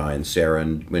sweet guy, and Sarah,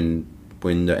 and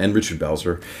and Richard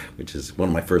Belzer, which is one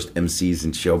of my first MCs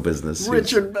in show business.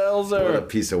 Richard Belzer, what a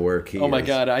piece of work he is. Oh my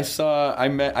God, I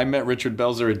met Richard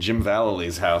Belzer at Jim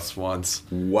Vallely's house once.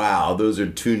 Wow, those are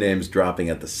two names dropping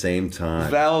at the same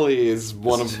time. Vallely is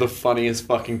one of the funniest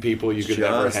fucking people you could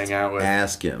ever hang out with.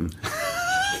 Ask him.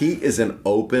 He is an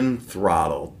open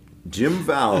throttle. Jim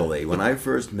Vallely, when I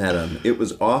first met him, it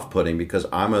was off-putting because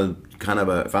I'm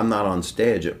if I'm not on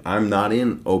stage, I'm not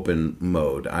in open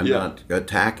mode. I'm not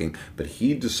attacking. But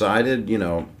he decided,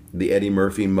 the Eddie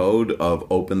Murphy mode of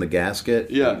open the gasket.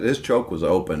 Yeah. His choke was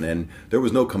open, and there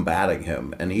was no combating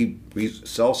him. And he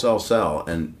sell,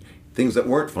 and things that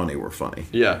weren't funny were funny.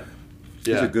 Yeah.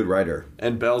 He's a good writer.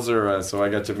 And Belzer, so I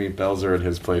got to meet Belzer at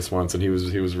his place once, and he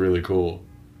was really cool.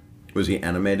 Was he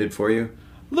animated for you?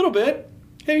 A little bit.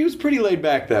 Hey, he was pretty laid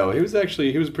back, though. He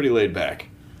was pretty laid back.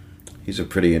 He's a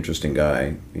pretty interesting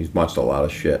guy. He's watched a lot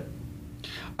of shit.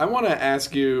 I want to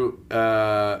ask you,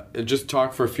 just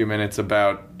talk for a few minutes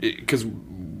about, because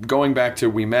going back to,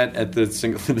 we met at the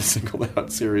Singled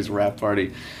Out series rap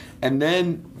party, and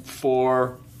then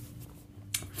for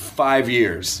 5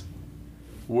 years,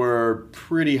 we're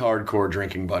pretty hardcore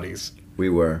drinking buddies. We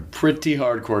were. Pretty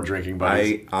hardcore drinking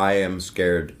buddies. I am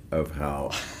scared of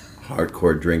how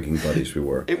hardcore drinking buddies we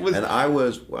were. And I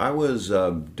was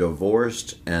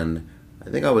divorced, and I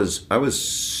think I was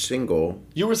single.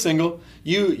 You were single.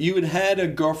 You had a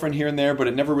girlfriend here and there, but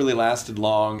it never really lasted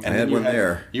long. And I had one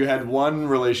there. You had one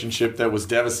relationship that was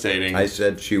devastating. I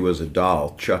said she was a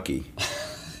doll, Chucky.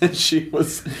 She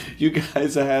was. You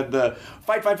guys had the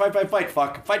fight, fuck, fight,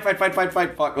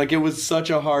 fuck. Like, it was such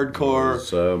a hardcore.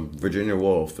 It was Virginia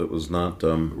Woolf. It was not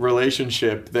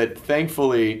relationship that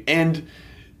thankfully and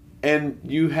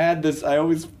you had this. I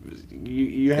always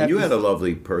you had. And you had a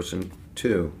lovely person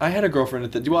too. I had a girlfriend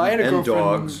at the. Well, I had a girlfriend.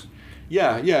 Dogs.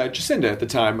 Yeah, Jacinda at the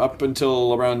time, up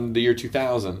until around the year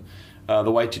 2000. The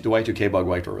Y2K bug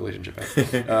wiped our relationship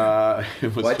out.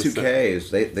 Y2K is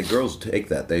the girls take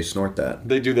that, they snort that.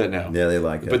 They do that now. Yeah, they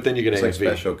like it. But then you get it's AFV. Like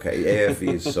special K.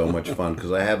 AFV is so much fun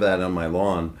because I have that on my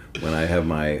lawn when I have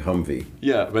my Humvee.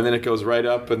 Yeah, but then it goes right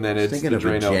up, and then it's thinking of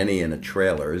a Jenny in a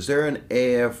trailer. Is there an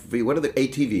AFV? What are the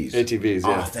ATVs? ATVs.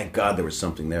 Yeah. Oh, thank God there was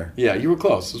something there. Yeah, you were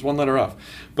close. It was one letter off.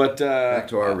 But back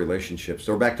to our relationships,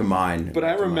 or back to mine. But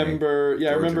I remember.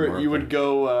 Yeah, I remember you would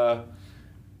go.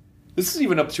 This is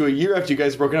even up to a year after you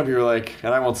guys broken up. You were like,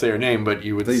 and I won't say her name, but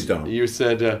you would. Please don't. You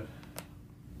said,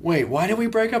 "Wait, why did we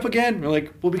break up again?" We're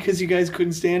like, "Well, because you guys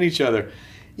couldn't stand each other."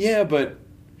 Yeah, but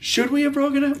should we have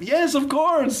broken up? Yes, of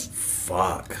course.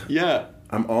 Fuck. Yeah.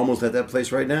 I'm almost at that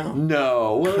place right now.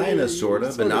 No. Well, kind of, sort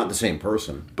of, but not the same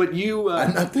person. But you...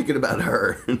 I'm not thinking about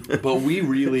her. But we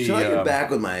really... Should I get back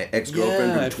with my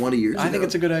ex-girlfriend from 20 years ago? I think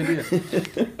it's a good idea.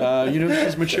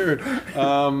 She's matured.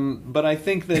 But I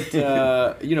think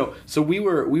that, so we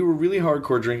were really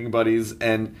hardcore drinking buddies,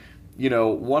 and...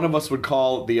 one of us would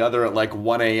call the other at like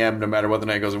 1 a.m. no matter what the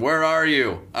night goes, where are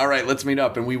you? All right, let's meet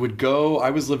up. And we would go,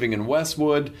 I was living in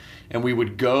Westwood, and we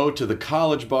would go to the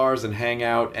college bars and hang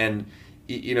out, and,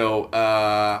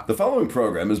 the following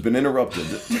program has been interrupted.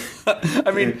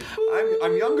 I mean,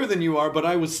 I'm younger than you are, but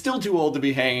I was still too old to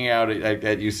be hanging out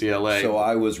at UCLA. So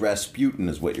I was Rasputin,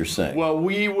 is what you're saying. Well,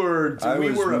 we were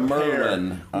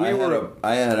Merlin.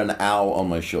 I had an owl on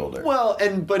my shoulder. Well,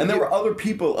 and there were other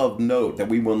people of note that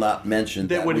we will not mention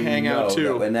that would hang out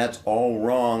too, and that's all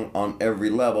wrong on every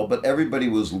level. But everybody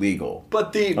was legal.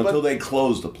 Until they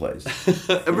closed the place.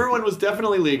 Everyone was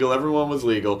definitely legal. Everyone was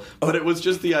legal, but it was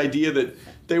just the idea that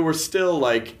they were still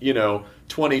like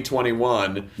 20,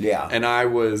 21. Yeah. And I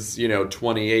was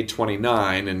 28,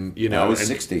 29, and I was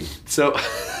 60. So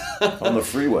on the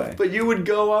freeway. But you would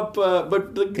go up.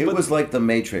 It was like the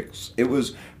Matrix. It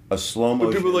was a slow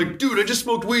motion. But people were like, dude, I just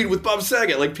smoked weed with Bob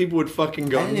Saget. Like people would fucking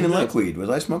go. I didn't even like weed. Was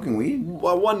I smoking weed?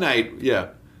 Well, one night,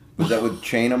 yeah. Was that would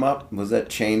chain him up? Was that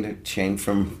chained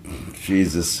from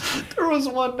Jesus? There was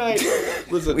one night.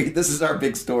 Listen, this is our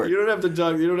big story. You don't have to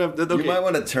talk. You don't have to. Okay. You might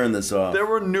want to turn this off. There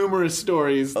were numerous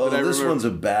stories. Oh, this one's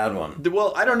a bad one.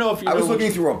 Well, I don't know if you. I was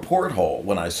looking through a porthole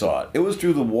when I saw it. It was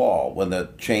through the wall when the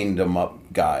chained him up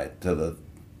guy to the.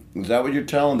 Is that what you're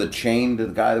telling? The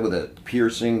chained guy with a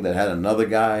piercing that had another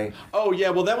guy? Oh, yeah.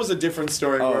 Well, that was a different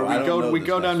story. Where we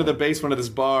go down to the basement of this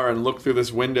bar and look through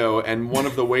this window, and one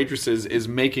of the waitresses is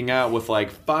making out with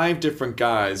like 5 different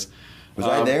guys. Was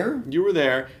I there? You were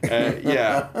there,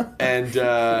 yeah, and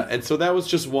so that was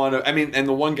just one. And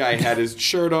the one guy had his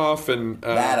shirt off, and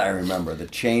that I remember, the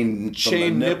chain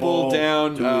nipple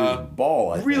down to his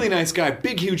ball. Really nice guy,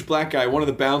 big huge black guy, one of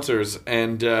the bouncers,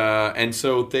 and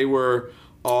so they were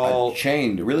all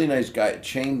chained. Really nice guy,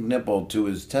 chained nipple to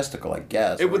his testicle, I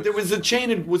guess. There was a chain.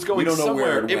 It was going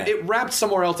somewhere. It wrapped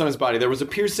somewhere else on his body. There was a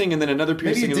piercing, and then another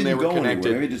piercing, and they were connected.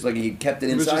 Anywhere. Maybe just like he kept it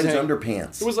inside his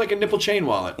underpants. It was like a nipple chain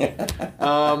wallet. Yeah,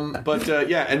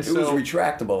 and so it was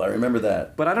retractable. I remember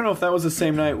that. But I don't know if that was the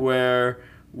same night where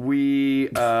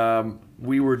we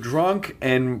were drunk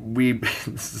and we.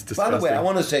 This is disgusting. By the way, I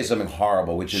want to say something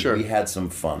horrible, which is we had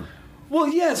some fun. Well,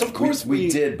 yes, of course we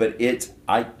did, but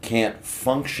I can't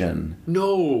function.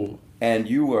 No. And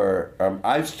you were,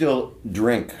 I still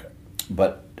drink,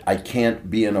 but I can't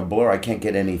be in a blur. I can't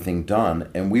get anything done.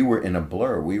 And we were in a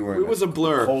blur. It was a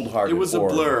blur. Cold-hearted It was a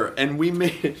blur. And we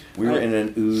made... We were in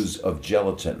an ooze of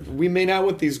gelatin. We made out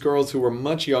with these girls who were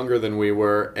much younger than we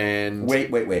were, and...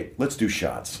 Wait. Let's do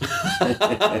shots.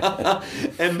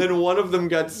 And then one of them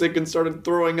got sick and started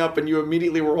throwing up, and you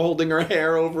immediately were holding her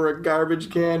hair over a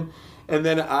garbage can. And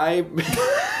then I...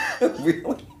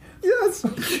 Really? Yes.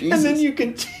 Jesus. And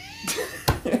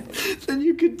then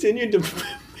you continued to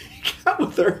make out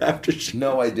with her after she...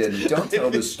 No, I didn't. Don't tell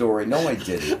this story. No, I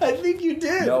didn't. I think you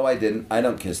did. No, I didn't. I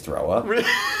don't kiss throw up. And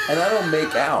I don't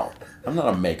make out. I'm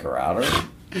not a maker-outer.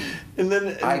 And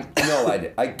then... I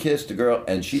did. I kissed a girl,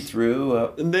 and she threw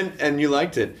up. And you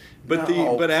liked it.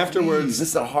 But afterwards, please, this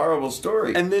is a horrible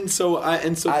story. And then this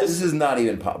is not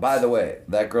even. By the way,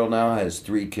 that girl now has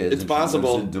 3 kids. It's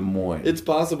possible. She lives in Des Moines. It's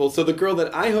possible. So the girl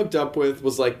that I hooked up with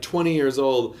was like 20 years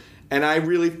old, and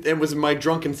it was my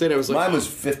drunken state. I was like, mine was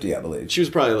 50, I believe. She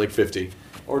was probably like 50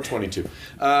 or 22,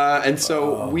 and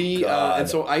so and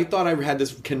so I thought I had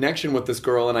this connection with this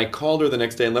girl, and I called her the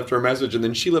next day and left her a message, and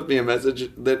then she left me a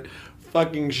message that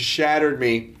fucking shattered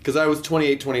me because I was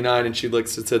 28, 29, and she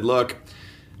said, look.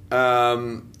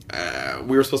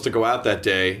 We were supposed to go out that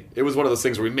day. It was one of those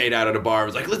things where we made out at a bar. It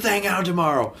was like, let's hang out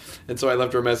tomorrow. And so I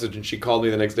left her a message, and she called me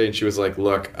the next day, and she was like,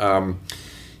 look,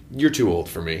 you're too old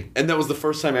for me. And that was the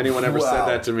first time anyone ever said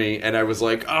that to me. And I was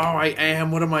like, oh, I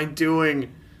am. What am I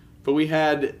doing? But we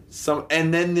had some...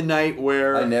 And then the night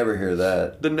where... I never hear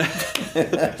that.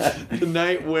 The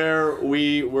night where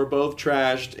we were both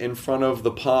trashed in front of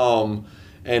the Palm...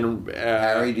 And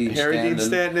Harry Dean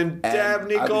Stanton and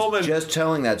Dabney Coleman. I was just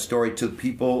telling that story to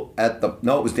people at the...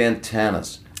 No, it was Dan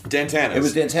Tanis. Dan Tanis. It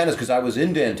was Dan Tanis because I was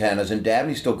in Dan Tanis, and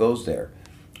Dabney still goes there.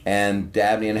 And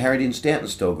Dabney and Harry Dean Stanton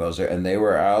still goes there. And they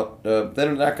were out...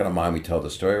 they're not going to mind me tell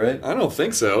the story, right? I don't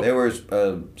think so. They were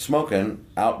smoking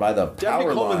out by the power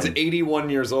Dabney Coleman's line. 81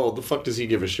 years old. The fuck does he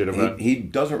give a shit about? He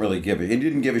doesn't really give a... He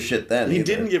didn't give a shit then. He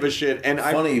didn't give a shit. And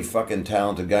Funny fucking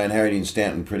talented guy. And Harry Dean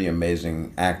Stanton, pretty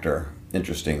amazing actor.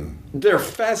 Interesting. They're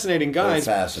fascinating guys.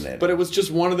 They're fascinating. But it was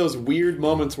just one of those weird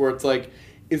moments where it's like,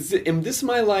 Am this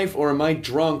my life, or am I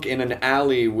drunk in an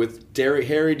alley with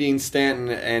Harry Dean Stanton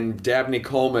and Dabney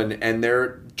Coleman, and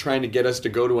they're trying to get us to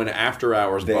go to an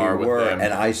after-hours bar with them?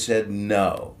 And I said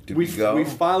no. Did we go? We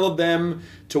followed them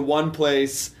to one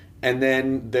place, and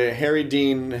then the Harry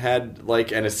Dean had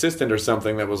like an assistant or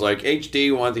something that was like,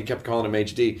 HD wants. He kept calling him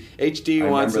HD. HD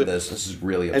wants. I remember this. This is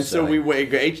really upsetting. And so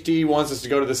HD wants us to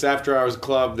go to this after-hours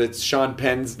club that's Sean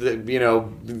Penn's,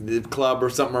 the club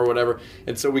or something or whatever.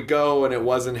 And so we go, and it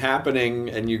wasn't happening.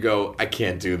 And you go, I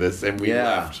can't do this, and we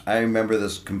left. I remember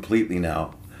this completely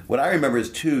now. What I remember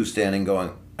is two standing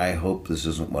going, I hope this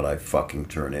isn't what I fucking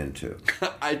turn into.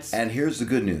 And here's the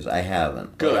good news. I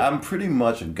haven't. Good. I'm pretty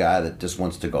much a guy that just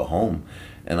wants to go home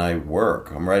and I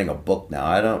work. I'm writing a book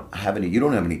now. You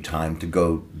don't have any time to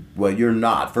go. Well, you're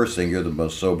not. First thing, you're the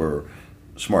most sober,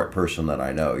 smart person that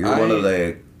I know. You're one of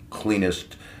the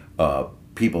cleanest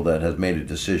people that has made a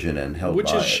decision and held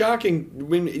Which by is it. shocking.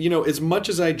 When, as much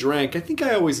as I drank, I think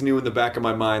I always knew in the back of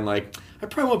my mind, like, I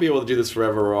probably won't be able to do this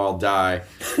forever or I'll die.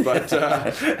 But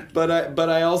but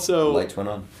I also... The lights went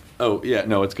on? Oh, yeah.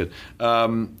 No, it's good. I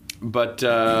think it's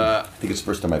the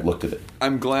first time I've looked at it.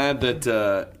 I'm glad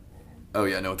that... oh,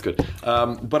 yeah, no, it's good.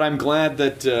 But I'm glad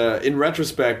that, in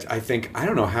retrospect, I think... I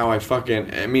don't know how I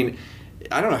don't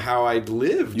know how I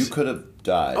lived. You could have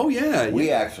died. Oh, yeah.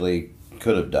 We actually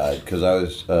could have died because I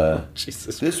was...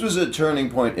 Jesus. This was a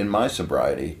turning point in my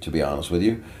sobriety, to be honest with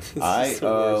you. I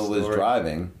was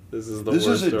driving... This is the This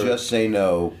worst is a story. Just Say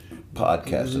No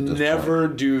podcast at this Never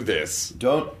point. do this.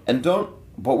 Don't,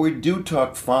 but we do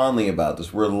talk fondly about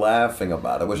this. We're laughing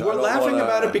about it. We're laughing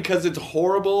about it because it's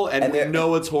horrible, and we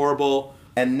know it's horrible.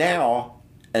 And now,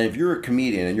 and if you're a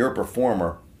comedian and you're a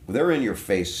performer, they're in your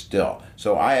face still.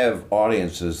 So I have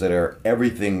audiences that are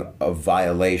everything a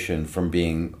violation from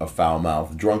being a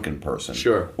foul-mouthed drunken person.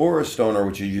 Sure. Or a stoner,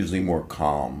 which is usually more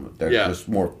calm. They're just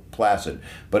more placid.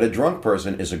 But a drunk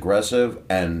person is aggressive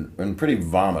and pretty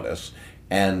vomitous.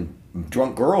 And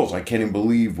drunk girls, I can't even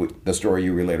believe the story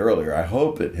you relayed earlier. I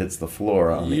hope it hits the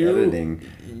floor on the editing.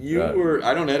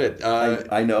 I don't edit.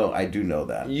 I know. I do know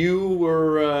that. You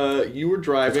were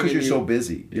driving. It's because you're so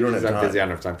busy. You don't have time. I'm busy. I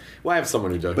don't have time. Well, I have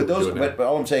someone who does. But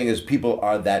all I'm saying is people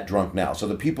are that drunk now. So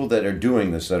the people that are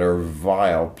doing this that are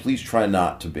vile, please try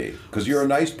not to be, because you're a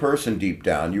nice person deep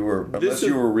down. You were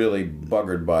really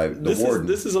buggered by the warden.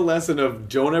 This is a lesson of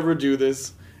don't ever do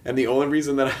this. And the only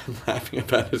reason that I'm laughing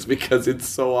about it is because it's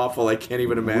so awful. I can't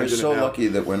even imagine. We're so it now. lucky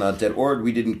that we're not dead, or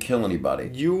we didn't kill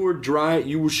anybody. You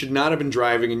should not have been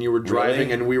driving, and you were driving,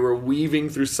 Really? and we were weaving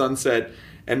through Sunset,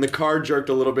 and the car jerked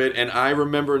a little bit, and I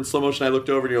remember in slow motion I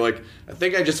looked over, and you're like, I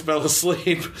think I just fell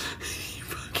asleep.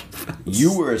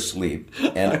 You were asleep,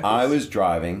 and I was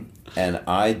driving, and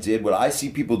I did what I see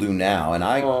people do now, and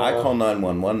I call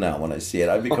 911 now when I see it.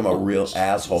 I become a real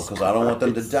asshole because I don't want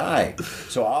them to die.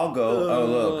 So I'll go,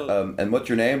 look, and what's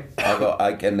your name? I'll go,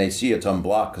 and they see it's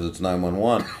unblocked because it's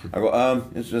 911. I go,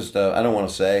 it's just, I don't want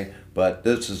to say, but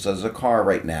there's a car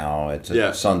right now. It's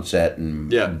at Sunset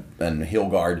and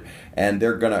Hillgard, and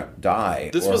they're going to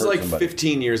die. This was like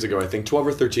 15 years ago, I think, 12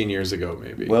 or 13 years ago,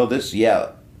 maybe. Well,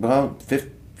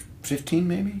 15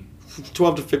 maybe?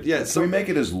 12 to 15, yeah. Can we make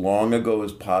it as long ago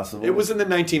as possible? It was in the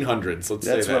 1900s, let's say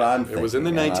that. That's what I'm thinking. It was in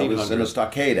the 1900s. I was in a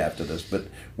stockade after this, but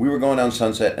we were going down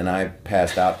Sunset, and I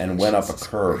passed out and went up a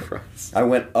curb. Christ. I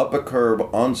went up a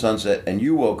curb on Sunset, and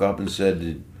you woke up and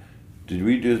said, did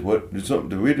we just, what, did something,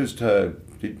 did we just, And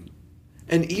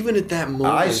even at that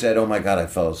moment... I said, oh my God, I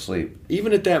fell asleep.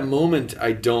 Even at that moment,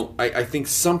 I think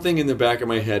something in the back of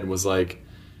my head was like,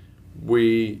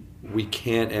 we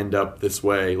can't end up this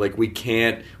way. Like, we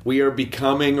have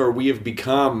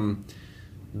become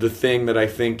the thing that I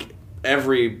think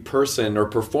every person or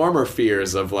performer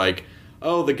fears of, like,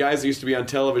 oh, the guys that used to be on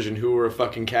television who were a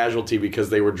fucking casualty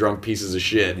because they were drunk pieces of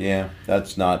shit. Yeah,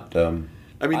 that's not, I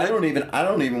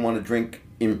don't even want to drink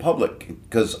in public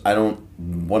because I don't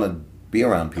want to be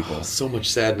around people. Oh, so much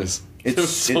sadness.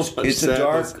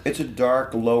 It's a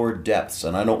dark lower depths,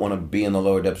 and I don't want to be in the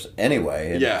lower depths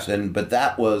anyway. But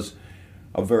that was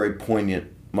a very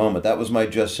poignant moment. That was my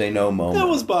Just Say No moment. That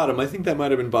was bottom. I think that might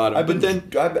have been bottom. I've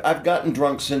gotten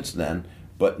drunk since then,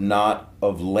 but not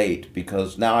of late,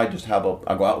 because now I just I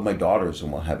go out with my daughters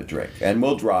and we'll have a drink, and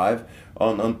we'll drive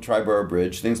on Triborough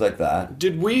Bridge, things like that.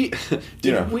 Did we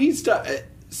stop?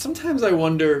 Sometimes I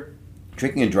wonder.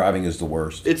 Drinking and driving is the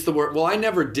worst. It's the worst. Well, I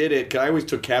never did it, 'cause I always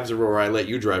took cabs everywhere. I let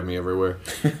you drive me everywhere.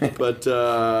 But it's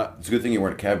a good thing you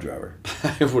weren't a cab driver.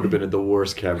 I would have been the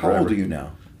worst cab driver. How old are you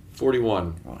now?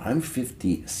 41. Well, I'm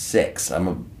 56.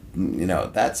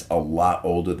 That's a lot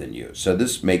older than you. So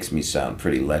this makes me sound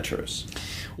pretty lecherous.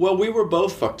 Well, we were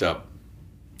both fucked up.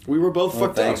 We were both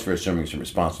fucked Thanks up. for assuming some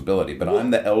responsibility, but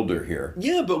I'm the elder here.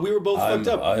 Yeah, but we were both fucked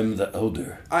up. I'm the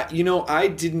elder. I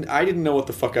didn't know what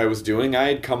the fuck I was doing. I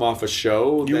had come off a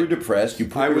show. You were depressed. You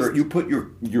put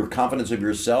your confidence of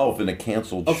yourself in a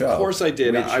canceled show. Of course I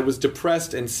did. I was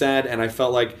depressed and sad, and I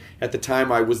felt like at the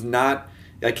time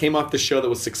I came off the show that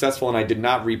was successful, and I did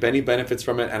not reap any benefits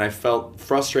from it, and I felt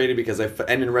frustrated because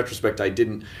and in retrospect, I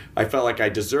felt like I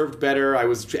deserved better. I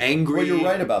was angry. Well, you're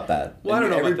right about that. Well, I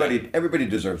don't know everybody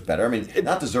deserves better. I mean,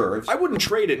 not deserves. I wouldn't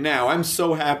trade it now. I'm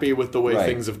so happy with the way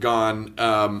things have gone.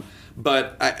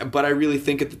 But I really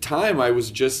think at the time I was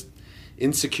just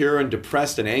insecure and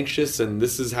depressed and anxious, and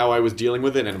this is how I was dealing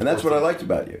with it. And that's what I liked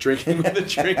about you. The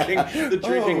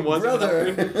drinking wasn't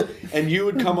helping. And you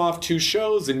would come off 2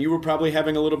 shows, and you were probably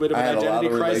having a little bit of an identity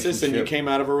crisis, and you came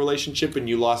out of a relationship, and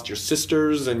you lost your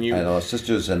sisters, and you... I lost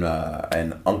sisters and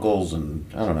uncles, and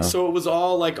I don't know. So it was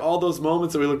all like all those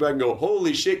moments that we look back and go,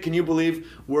 holy shit, can you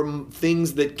believe were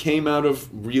things that came out of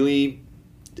really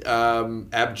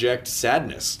abject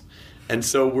sadness. And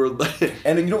so we're...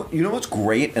 and you know what's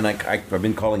great? And I've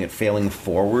been calling it failing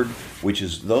forward, which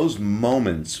is those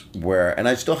moments where... And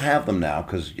I still have them now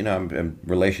because,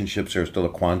 relationships are still a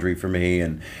quandary for me.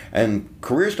 And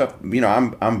career stuff,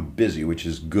 I'm busy, which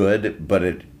is good. But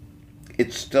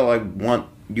it's still... I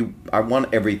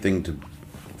want everything to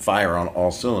fire on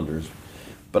all cylinders.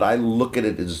 But I look at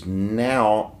it as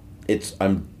now it's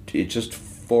just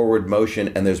forward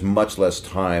motion, and there's much less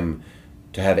time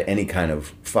to have any kind of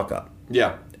fuck up.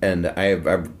 Yeah. And I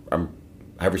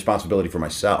have responsibility for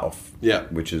myself. Yeah.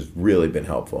 Which has really been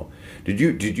helpful. Did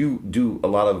you do a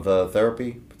lot of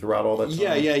therapy throughout all that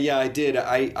time? Yeah, I did.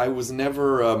 I was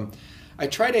never... I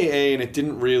tried AA and it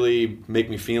didn't really make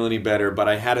me feel any better, but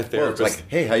I had a therapist. Well, it's like,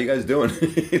 hey, how you guys doing?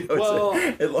 It's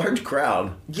a large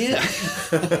crowd. Yeah.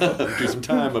 Do some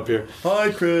time up here. Hi,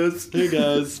 Chris. Hey,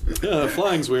 guys.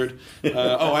 Flying's weird.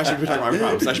 I should be talking about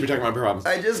my problems.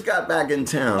 I just got back in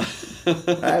town.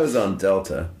 I was on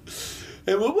Delta.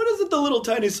 And what is it, the little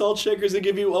tiny salt shakers they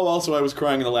give you? Oh, also, I was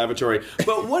crying in the lavatory.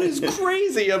 But what is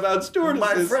crazy about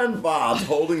stewardesses? My friend Bob's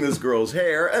holding this girl's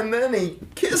hair, and then he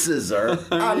kisses her.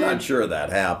 I'm not sure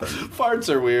that happened. Farts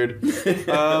are weird.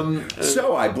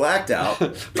 So I blacked out.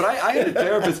 But I had a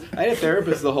therapist. I had a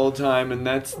therapist the whole time, and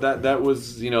that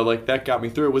was that got me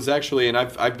through. It was actually, and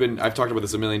I've talked about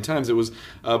this a million times. It was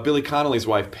Billy Connolly's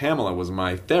wife, Pamela, was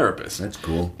my therapist. That's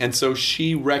cool. And so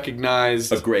she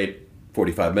recognized a great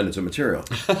 45 minutes of material.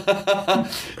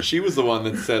 She was the one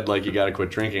that said, you got to quit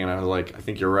drinking, and I was like, I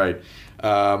think you're right.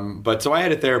 But so I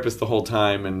had a therapist the whole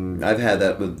time, and I've had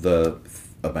that with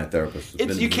my therapist.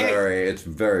 It's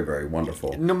very, very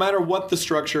wonderful. No matter what the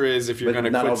structure is, if you're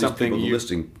going to quit something, you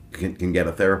listening can get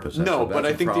a therapist. But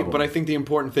I think the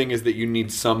important thing is that you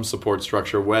need some support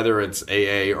structure, whether it's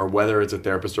AA or whether it's a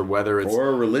therapist or whether it's a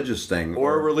religious thing,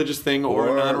 or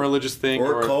a non-religious thing,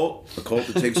 or a cult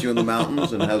that takes you in the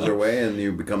mountains and has their way, and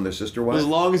you become their sister wife. As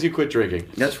long as you quit drinking.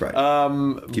 That's right.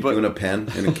 Keep you in a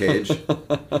pen in a cage.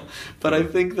 But I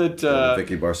think that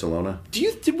Vicky Barcelona.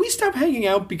 Did we stop hanging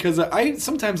out because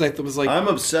sometimes I was like, I'm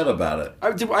upset about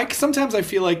it. Sometimes I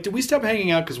feel like, did we stop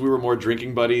hanging out because we were more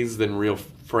drinking buddies than real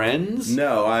friends?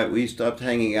 No, we stopped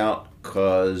hanging out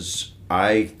because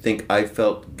I think I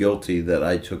felt guilty that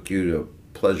I took you to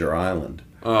Pleasure Island.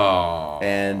 Oh.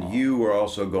 And you were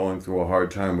also going through a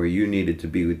hard time where you needed to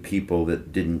be with people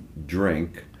that didn't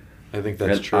drink. I think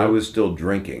that's true. I was still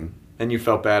drinking. And you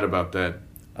felt bad about that.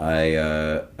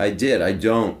 I did. I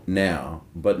don't now.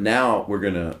 But now we're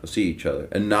going to see each other.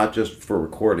 And not just for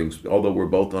recordings, although we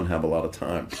both don't have a lot of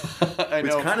time. I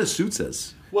know. Which kind of suits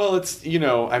us. Well, it's,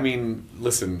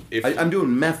 listen. I'm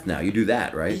doing meth now. You do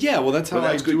that, right? Yeah, well, that's how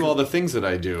I do all the things that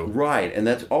I do. Right, and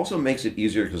that also makes it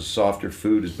easier because softer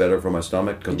food is better for my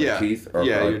stomach because my teeth are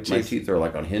my teeth are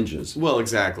like on hinges. Well,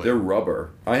 exactly. They're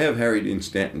rubber. I have Harry Dean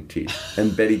Stanton teeth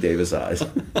and Betty Davis eyes.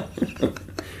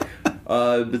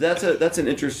 But that's an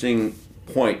interesting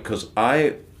point because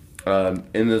I,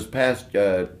 in this past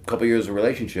couple years of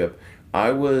relationship,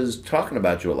 I was talking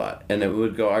about you a lot, and it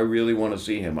would go, I really want to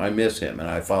see him. I miss him, and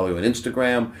I follow you on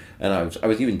Instagram, and I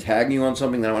was even tagging you on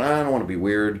something that I went, I don't want to be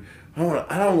weird. I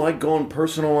don't like going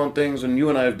personal on things, and you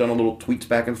and I have done a little tweets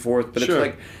back and forth, but sure. It's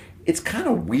like, it's kind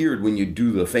of weird when you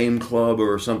do the Fame Club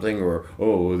or something, or,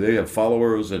 they have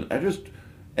followers, and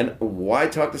and why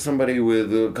talk to somebody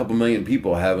with a couple million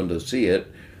people having to see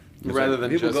it? Rather than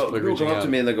people come up to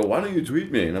me and they go, why don't you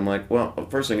tweet me? And I'm like, well,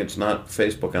 first thing, it's not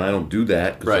Facebook, and I don't do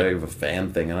that because I have a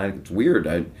fan thing, and it's weird.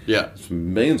 It's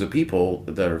millions of people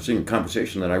that are seeing a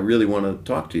conversation that I really want to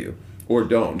talk to you, or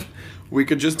don't. We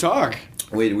could just talk.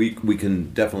 We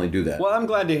can definitely do that. Well, I'm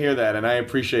glad to hear that, and I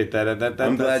appreciate that.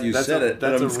 I'm glad you said it.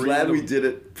 And I'm glad we did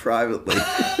it privately.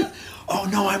 Oh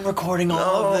no, I'm recording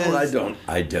all of this.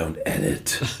 I don't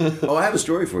edit. Oh, I have a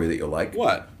story for you that you'll like.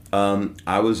 What?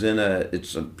 I was in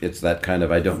it's that kind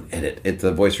of I don't edit.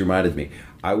 The voice reminded me.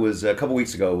 I was a couple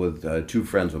weeks ago with two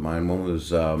friends of mine. One was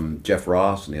Jeff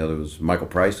Ross, and the other was Michael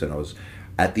Price. And I was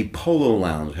at the Polo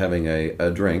Lounge having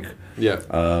a drink,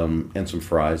 and some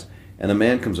fries. And a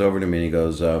man comes over to me and he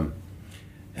goes,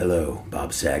 "Hello,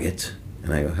 Bob Saget."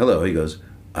 And I go, "Hello." He goes,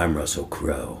 "I'm Russell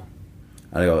Crowe."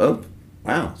 And I go, "Oh,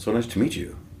 wow, so nice to meet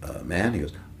you, man." He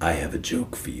goes, "I have a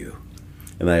joke for you."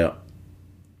 And I go,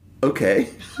 "Okay."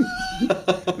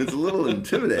 It's a little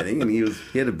intimidating, and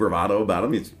he had a bravado about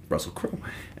him. He's Russell Crowe.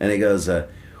 And he goes,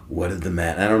 "What did the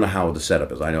man," I don't know how the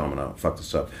setup is. I know I'm going to fuck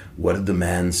this up. "What did the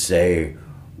man say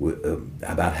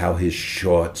about how his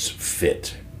shorts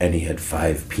fit? And he had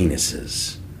 5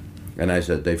 penises." And I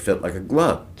said, "They fit like a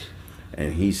glove."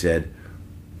 And he said,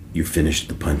 "You finished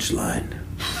the punchline."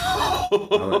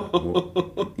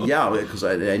 Well, yeah, because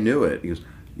I knew it. He goes,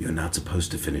 "You're not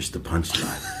supposed to finish the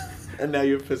punchline." And now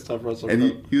you're pissed off, Russell.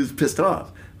 And he was pissed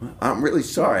off. "I'm really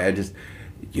sorry.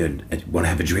 You want to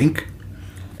have a drink?"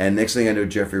 And next thing I know,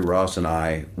 Jeffrey Ross and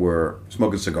I were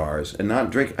smoking cigars and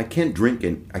not drink. I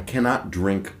cannot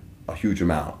drink a huge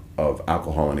amount of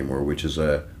alcohol anymore, which is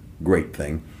a great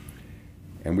thing.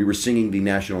 And we were singing the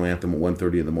national anthem at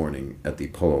 1:30 in the morning at the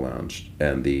Polo Lounge,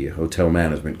 and the hotel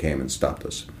management came and stopped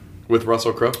us. With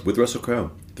Russell Crowe? With Russell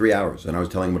Crowe. 3 hours. And I was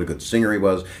telling him what a good singer he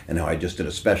was, and how I just did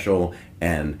a special,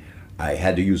 and I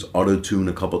had to use auto-tune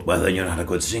a couple. "Well, then you're not a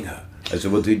good singer." I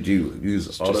said, "Well, did you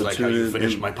use auto-tune?" Just like how you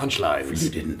finished my punchlines. You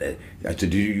didn't. I said,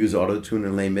 "Did you use auto-tune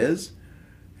in Les Mis?"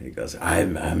 And he goes,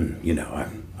 I'm.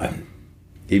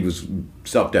 He was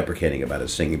self-deprecating about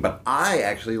his singing, but I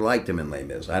actually liked him in Les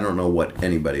Mis. I don't know what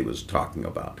anybody was talking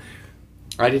about.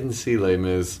 I didn't see Les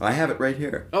Mis. I have it right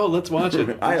here. Oh, let's watch it.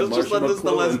 Just let this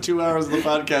the last 2 hours of the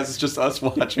podcast. It's just us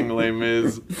watching Les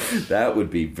Mis. That would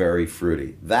be very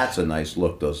fruity. That's a nice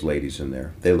look, those ladies in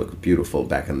there. They look beautiful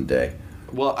back in the day.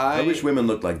 Well, I wish women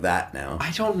looked like that now.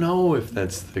 I don't know if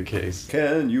that's the case.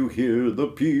 Can you hear the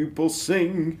people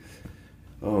sing?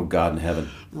 Oh, God in heaven.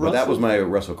 Well, that was my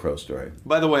Russell Crowe story.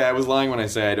 By the way, I was lying when I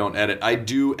say I don't edit. I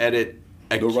do edit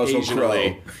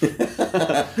occasionally.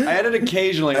 I edit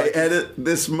occasionally. I edit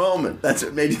this moment. That's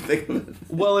what made you think of it.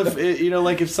 Well,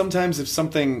 if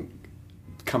something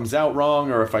comes out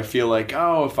wrong, or if I feel like,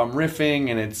 if I'm riffing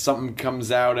and something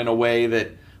comes out in a way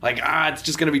that, it's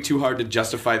just going to be too hard to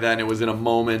justify that, and it was in a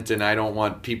moment, and I don't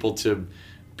want people to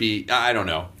be, I don't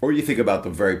know. Or you think about the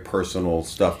very personal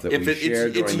stuff that we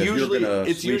shared during this. You're going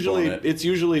to sleep on it.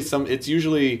 It's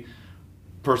usually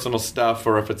personal stuff,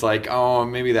 or if it's like,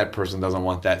 maybe that person doesn't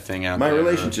want that thing out there. My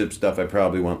relationship stuff I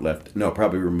probably want left. No,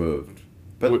 probably removed.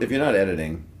 But if you're not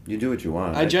editing, you do what you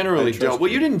want. I generally don't.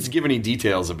 Well, you didn't give any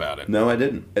details about it. No, I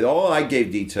didn't. All I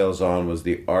gave details on was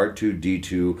the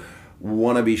R2-D2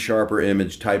 wannabe sharper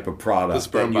image type of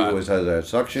product that has a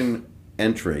suction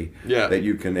entry that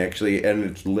you can actually, and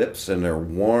its lips, and they're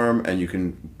warm, and you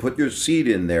can put your seed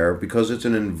in there because it's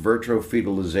an in vitro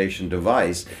fetalization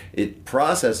device. It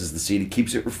processes the seed, it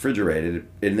keeps it refrigerated,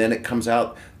 and then it comes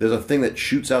out. There's a thing that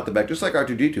shoots out the back, just like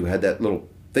R2-D2 had that little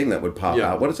thing that would pop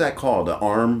out. What is that called? The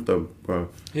arm?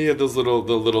 He had the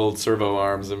little servo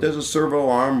arms. There's a servo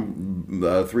arm,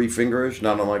 3-fingerish,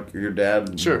 not unlike your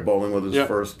dad bowling with his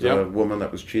first woman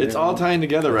that was cheating. It's all tying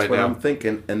together right now. That's what I'm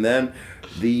thinking. And then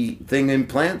the thing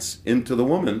implants into the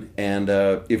woman, and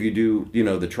if you do,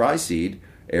 the tri-seed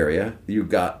area, you've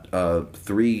got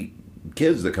 3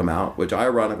 kids that come out, which I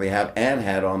ironically have and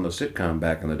had on the sitcom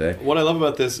back in the day. What I love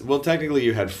about this, well, technically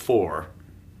you had 4.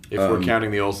 If we're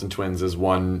counting the Olsen twins as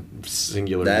one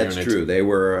singular unit. That's true. They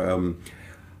were...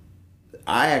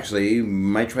 I actually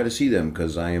might try to see them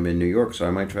because I am in New York, so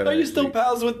I might try to... Are you still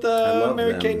pals with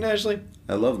Mary-Kate and Ashley?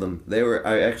 I love them.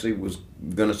 I actually was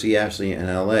going to see Ashley in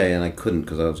L.A., and I couldn't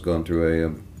because I was going through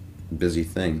a busy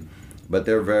thing. But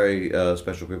they're very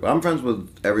special people. I'm friends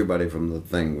with everybody from the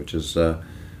thing, which is...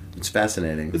 it's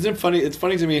fascinating. Isn't it funny? It's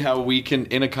funny to me how we can,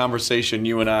 in a conversation,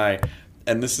 you and I...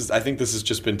 And I think this has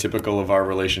just been typical of our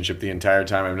relationship the entire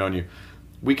time I've known you.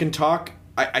 We can talk.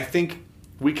 I think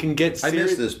we can get serious. I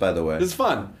missed this, by the way. It's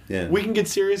fun. Yeah. We can get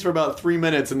serious for about 3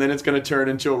 minutes, and then it's going to turn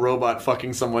into a robot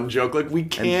fucking someone joke. Like, we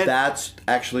can't. And that's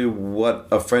actually what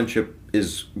a friendship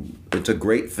is. It's a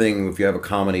great thing if you have a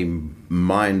comedy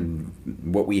mind.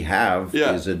 What we have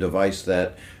is a device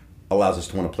that allows us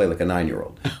to want to play like a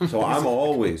 9-year-old. So I'm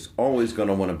always going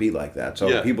to want to be like that.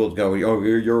 So people go,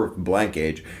 you're blank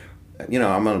age. I'm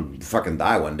going to fucking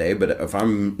die one day, but if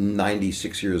I'm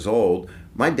 96 years old,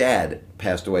 My dad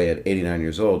passed away at 89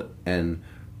 years old, and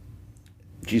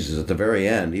Jesus, at the very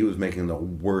end, he was making the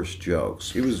worst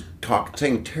jokes. He was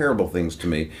saying terrible things to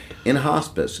me in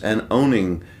hospice and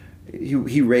owning.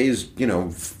 He raised,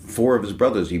 4 of his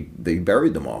brothers. They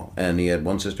buried them all, and he had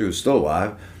one sister who was still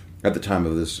alive at the time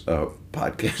of this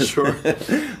podcast. Sure,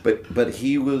 but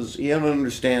he had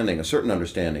a certain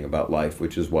understanding about life,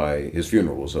 which is why his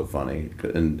funeral was so funny,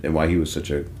 and why he was such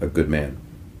a good man.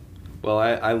 Well,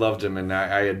 I loved him, and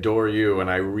I adore you, and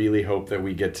I really hope that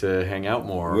we get to hang out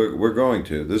more. We're going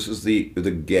to. This is the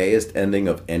gayest ending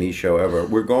of any show ever.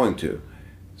 We're going to.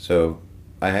 So,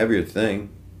 I have your thing,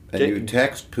 and you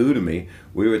text poo to me.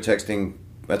 We were texting.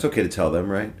 That's okay to tell them,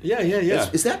 right? Yeah.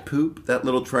 Is that poop? That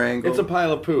little triangle? It's a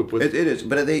pile of poop. It is,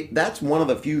 but that's one of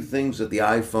the few things that the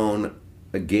iPhone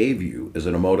gave you as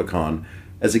an emoticon,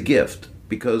 as a gift,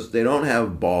 because they don't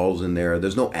have balls in there.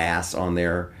 There's no ass on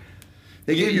there.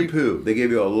 They gave you poo. They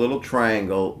gave you a little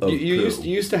triangle of poo. You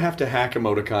used to have to hack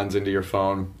emoticons into your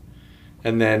phone,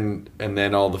 and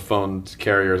then all the phone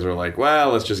carriers are like,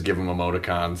 well, let's just give them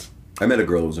emoticons. I met a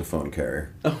girl who was a phone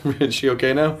carrier. Oh, is she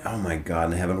okay now? Oh my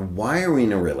God in heaven! Why are we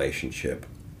in a relationship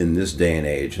in this day and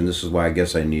age? And this is why I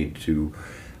guess I need to.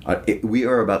 We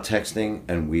are about texting,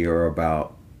 and we are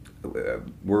about.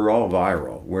 We're all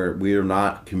viral. We are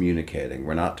not communicating.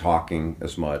 We're not talking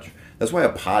as much. That's why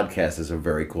a podcast is a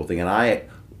very cool thing, and I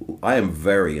am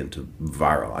very into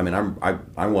viral. I mean,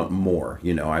 I want more.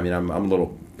 I'm a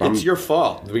little. It's your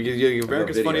fault.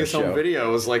 America's Funniest Home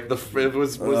Video was like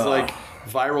was like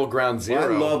viral ground zero.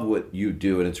 Well, I love what you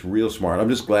do, and it's real smart. I'm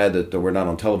just glad that we're not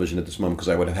on television at this moment, because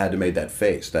I would have had to make that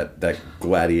face, that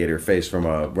gladiator face from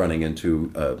running into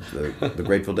the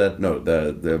Grateful Dead. No,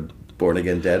 the Born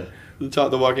Again Dead.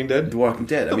 The Walking Dead? The Walking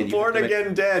Dead. The Born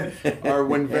Again Dead are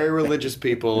when very religious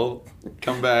people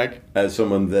come back. As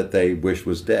someone that they wish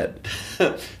was dead.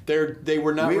 They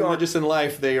were not religious in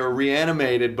life. They are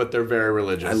reanimated, but they're very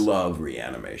religious. I love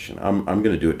reanimation. I'm going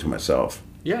to do it to myself.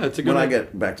 Yeah, it's a good when I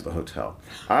get back to the hotel.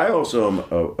 I also am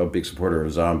a big supporter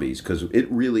of zombies, because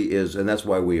it really is, and that's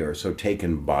why we are so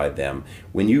taken by them.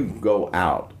 When you go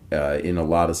out in a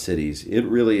lot of cities, it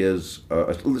really is,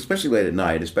 especially late at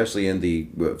night, especially in the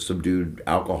subdued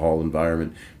alcohol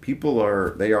environment,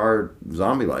 they are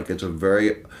zombie-like. It's a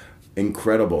very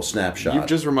incredible snapshot. You've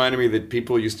just reminded me that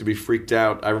people used to be freaked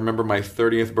out. I remember my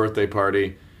 30th birthday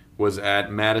party was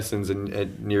at Madison's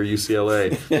near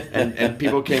UCLA, and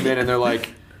people came in and they're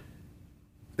like,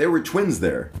 there were twins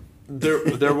there.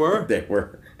 There were? They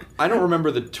were. I don't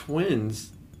remember the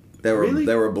twins. There really?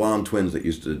 were blonde twins that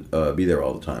used to be there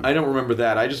all the time. I don't remember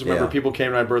that. I just remember people came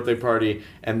to my birthday party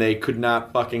and they could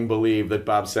not fucking believe that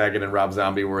Bob Saget and Rob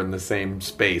Zombie were in the same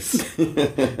space.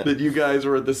 That you guys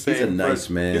were at the same. He's a nice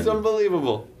man. He's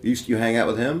unbelievable. You hang out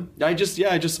with him? I just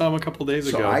saw him a couple days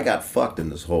ago. So I got fucked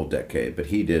in this whole decade, but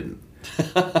he didn't.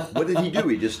 What did he do?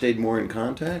 He just stayed more in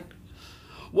contact?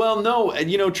 Well, no.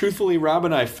 And, truthfully, Rob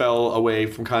and I fell away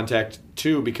from contact,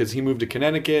 too, because he moved to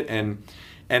Connecticut, and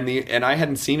I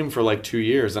hadn't seen him for like 2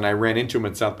 years, and I ran into him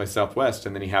at South by Southwest,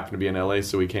 and then he happened to be in LA,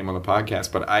 so he came on the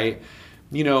podcast. But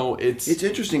it's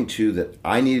interesting too that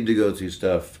I needed to go through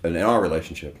stuff in our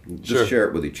relationship. Just share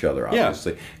it with each other,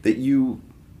 obviously. Yeah. That you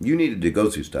needed to go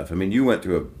through stuff. I mean, you went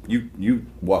through you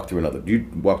walked through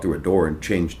a door and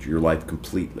changed your life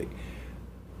completely.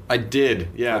 I did,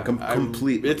 yeah.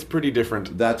 Completely. It's pretty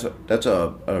different. That's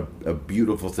a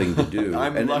beautiful thing to do.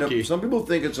 I'm lucky. Some people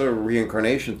think it's a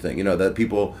reincarnation thing. That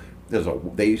people.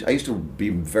 I used to be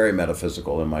very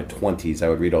metaphysical in my 20s. I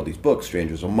would read all these books,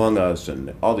 Strangers Among Us,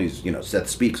 and all these, Seth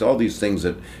Speaks, all these things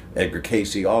that Edgar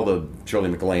Cayce, all the Shirley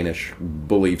MacLaine-ish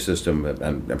belief system.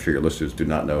 And I'm sure your listeners do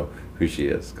not know who she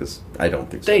is, because I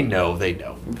don't think so. They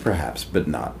know. Perhaps, but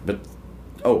not. But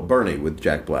Bernie with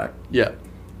Jack Black. Yeah.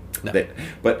 No.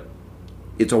 But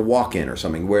it's a walk-in or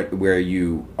something where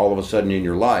you all of a sudden in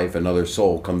your life another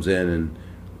soul comes in and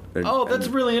that's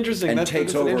really interesting. And that's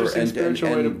takes an over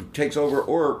and takes over,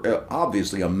 or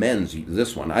obviously amends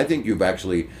this one. I think you've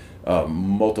actually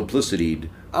multiplicity'd.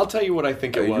 I'll tell you what I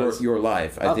think it was. Your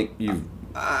life.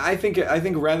 I think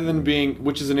rather than being,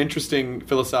 which is an interesting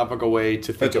philosophical way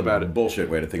to think about it. Bullshit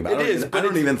way to think about it. It is. I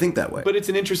don't even think that way. But it's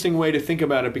an interesting way to think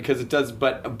about it because it does.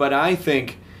 But I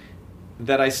think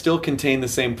that I still contain the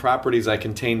same properties I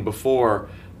contained before,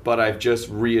 but I've just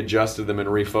readjusted them and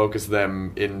refocused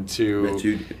them into...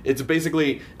 It's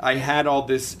basically, I had all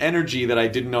this energy that I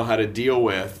didn't know how to deal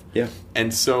with. Yeah.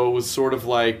 And so it was sort of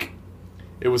like,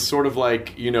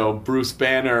 Bruce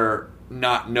Banner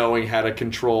not knowing how to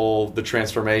control the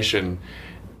transformation.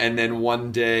 And then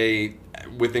one day,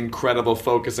 with incredible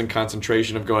focus and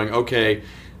concentration of going, okay,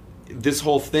 this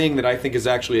whole thing that I think is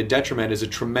actually a detriment is a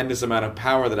tremendous amount of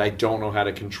power that I don't know how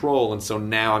to control, and so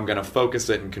now I'm going to focus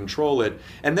it and control it.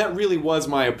 And that really was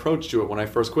my approach to it when I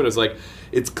first quit. I was like,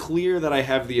 it's clear that I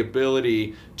have the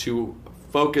ability to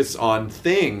focus on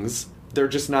things, they're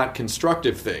just not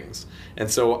constructive things. And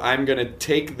so I'm going to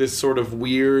take this sort of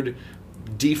weird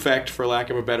defect, for lack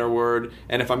of a better word,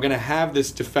 and if I'm going to have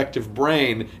this defective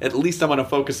brain, at least I'm going to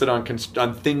focus it on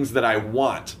things that I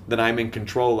want, that I'm in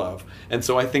control of. And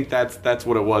so I think that's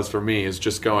what it was for me, is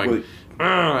just going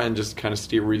and just kind of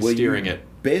steering it.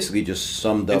 Basically just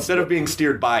summed up... Instead of being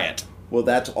steered by it. Well,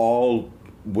 that's all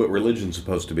what religion's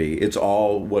supposed to be. It's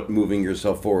all what moving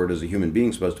yourself forward as a human being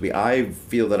is supposed to be. I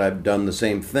feel that I've done the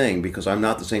same thing because I'm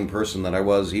not the same person that I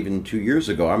was even 2 years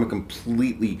ago.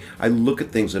 I look at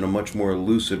things in a much more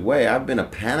lucid way. I've been a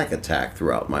panic attack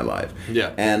throughout my life.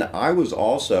 Yeah. And I was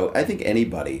also, I think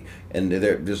anybody, and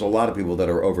there's a lot of people that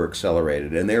are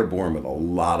over-accelerated, and they're born with a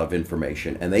lot of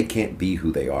information, and they can't be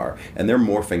who they are. And they're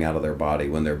morphing out of their body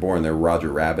when they're born. They're Roger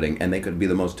Rabbiting, and they could be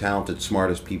the most talented,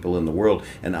 smartest people in the world.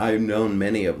 And I've known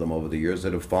many of them over the years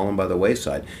that have fallen by the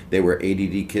wayside. They were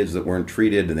ADD kids that weren't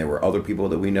treated, and there were other people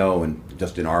that we know, and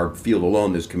just in our field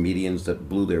alone, there's comedians that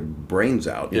blew their brains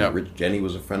out. Yeah. Rich Jenny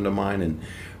was a friend of mine, and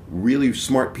really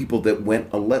smart people that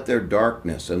went and let their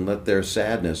darkness and let their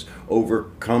sadness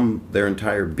overcome their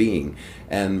entire being.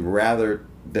 And rather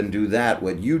than do that,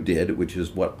 what you did, which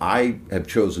is what I have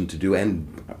chosen to do,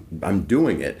 and I'm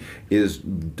doing it, is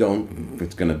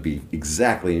it's going to be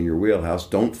exactly in your wheelhouse,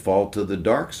 don't fall to the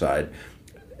dark side.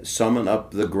 Summon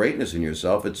up the greatness in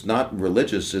yourself. It's not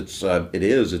religious,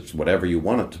 it's whatever you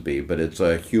want it to be, but it's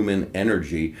a human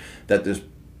energy that this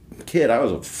kid, I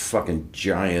was a fucking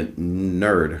giant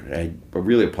nerd. I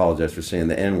really apologize for saying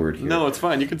the N-word here. No, it's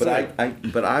fine. You can say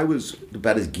it. But I was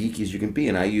about as geeky as you can be,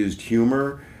 and I used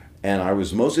humor, and I was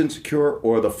the most insecure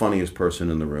or the funniest person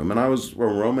in the room. And I was a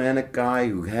romantic guy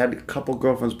who had a couple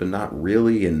girlfriends, but not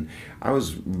really. And I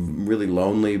was really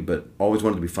lonely, but always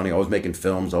wanted to be funny, always making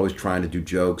films, always trying to do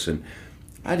jokes. And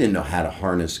I didn't know how to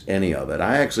harness any of it.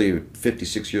 I actually, at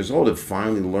 56 years old, have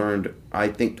finally learned, I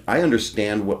think, I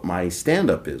understand what my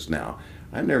stand-up is now.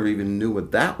 I never even knew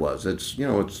what that was. It's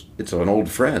an old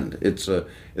friend. It's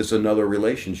another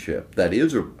relationship that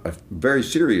is a very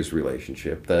serious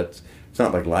relationship. It's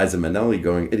not like Liza Minnelli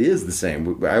going, it is the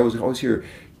same. I always hear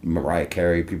Mariah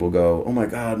Carey, people go, oh my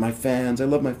God, my fans, I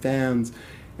love my fans.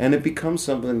 And it becomes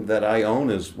something that I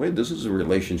own as, wait, this is a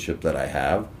relationship that I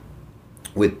have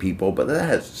with people, but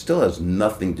that still has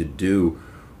nothing to do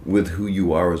with who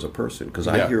you are as a person. Because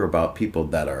I hear about people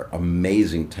that are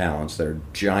amazing talents, that are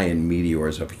giant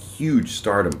meteors of huge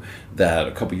stardom, that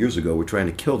a couple years ago were trying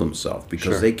to kill themselves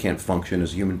because they can't function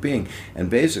as a human being. And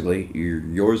basically,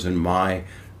 yours and my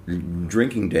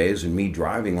drinking days and me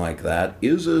driving like that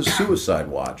is a suicide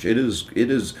watch. It is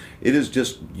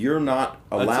just, you're not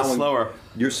allowing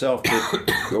yourself to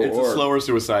go. It's a slower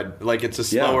suicide. Like, it's a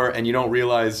slower, and you don't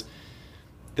realize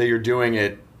that you're doing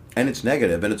it. And it's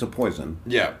negative, and it's a poison.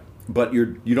 Yeah. But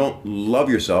you don't love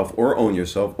yourself or own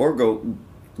yourself or go,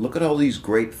 look at all these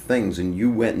great things, and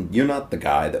you're not the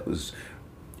guy that was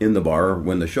in the bar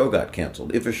when the show got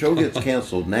canceled. If a show gets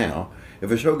canceled now,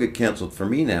 if a show gets canceled for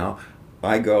me now,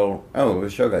 I go, oh, the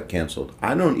show got canceled.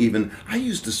 I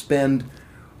used to spend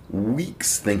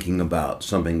weeks thinking about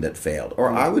something that failed.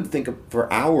 Or I would think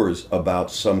for hours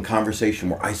about some conversation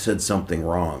where I said something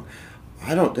wrong.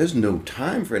 There's no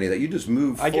time for any of that. You just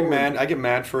move forward. I get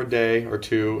mad for a day or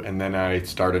two, and then I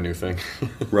start a new thing.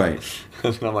 Right.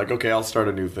 And I'm like, okay, I'll start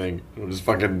a new thing. We'll just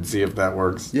fucking see if that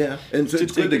works. Yeah. And so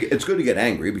it's good to get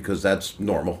angry because that's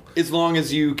normal. As long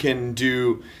as you can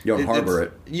do... You don't harbor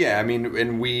it. Yeah, I mean,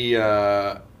 and we...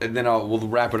 and then we'll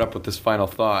wrap it up with this final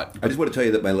thought. I just want to tell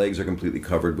you that my legs are completely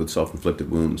covered with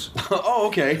self-inflicted wounds. Oh,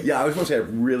 okay. Yeah, I was going to say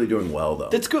I'm really doing well, though.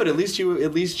 That's good. At least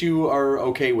you are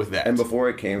okay with that. And before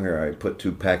I came here, I put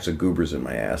 2 packs of goobers in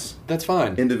my ass. That's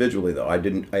fine. Individually, though. I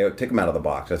take them out of the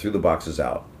box. I threw the boxes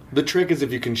out. The trick is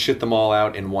if you can shit them all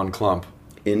out in one clump.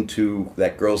 Into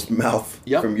that girl's mouth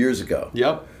from years ago.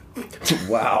 Yep.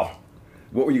 Wow.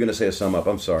 What were you going to say to sum up?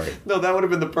 I'm sorry. No, that would have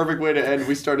been the perfect way to end.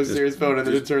 We start a serious phone and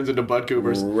then it turns into butt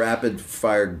goobers.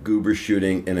 Rapid-fire goober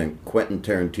shooting in a Quentin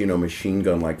Tarantino machine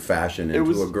gun-like fashion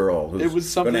into a girl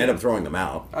who's going to end up throwing them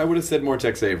out. I would have said more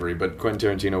Tex Avery, but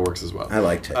Quentin Tarantino works as well. I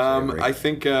like Tex Avery. I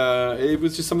think it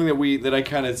was just something that I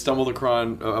kind of stumbled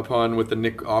upon with the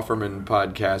Nick Offerman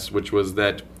podcast, which was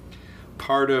that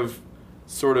part of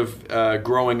sort of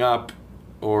growing up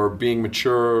or being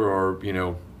mature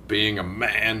or, being a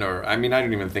man, or I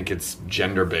don't even think it's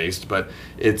gender based, but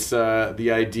it's the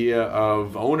idea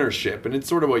of ownership, and it's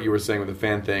sort of what you were saying with the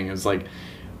fan thing. It's like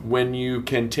when you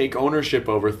can take ownership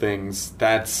over things,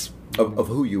 that's of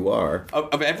who you are,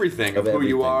 of everything, of who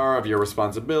you are, of your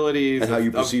responsibilities, and how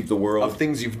you perceive the world, of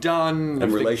things you've done,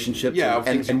 and relationships,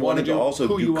 and wanting to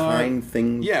also do kind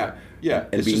things,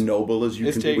 and be noble as you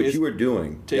can be, which you are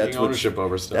doing. Taking ownership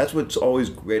over stuff. That's what's always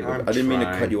great. I didn't mean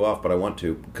to cut you off, but I want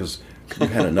to because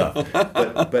you've had enough.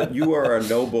 But you are a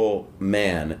noble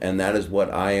man, and that is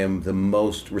what I am the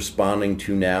most responding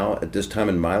to now at this time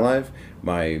in my life.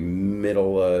 My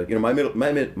middle, my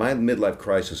midlife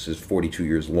crisis is 42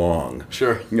 years long.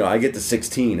 Sure. I get to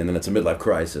 16, and then it's a midlife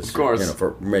crisis. Of course.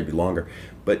 For maybe longer.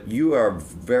 But you are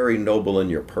very noble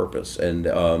in your purpose,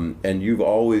 and you've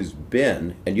always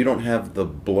been, and you don't have the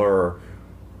blur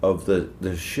of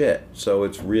the shit. So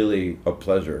it's really a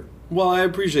pleasure. Well, I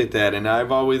appreciate that, and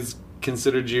I've always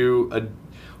considered you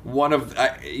one of,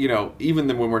 even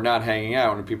then when we're not hanging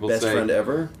out and people best say... Best friend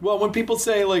ever? Well, when people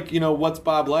say, what's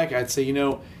Bob like? I'd say,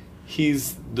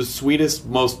 he's the sweetest,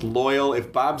 most loyal.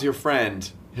 If Bob's your friend,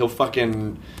 he'll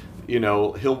fucking...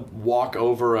 he'll walk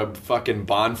over a fucking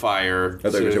bonfire. I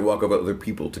thought he should walk over other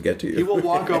people to get to you. He will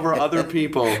walk over other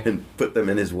people. And put them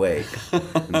in his way.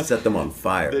 And set them on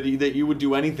fire. That you would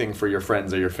do anything for your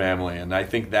friends or your family. And I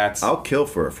think that's... I'll kill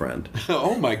for a friend.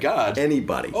 Oh, my God.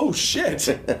 Anybody. Oh, shit.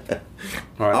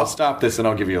 All right, I'll stop this and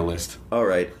I'll give you a list. All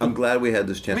right. I'm glad we had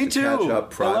this chance to catch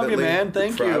up privately. I love you, man.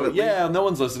 Thank you. Yeah, no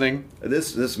one's listening.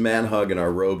 This man hug in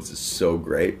our robes is so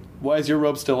great. Why is your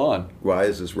robe still on? Why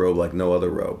is this robe like no other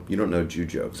robe? You don't know Jew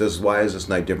jokes. Why is this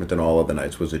night different than all other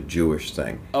nights was a Jewish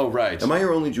thing. Oh, right. Am I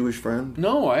your only Jewish friend?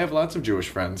 No, I have lots of Jewish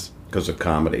friends. Because of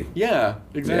comedy. Yeah,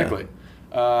 exactly. Yeah.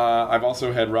 I've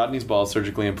also had Rodney's balls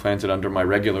surgically implanted under my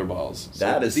regular balls.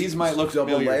 So these might look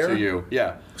familiar to you.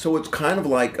 Yeah. So it's kind of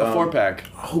like... a 4-pack.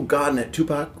 Oh, God, a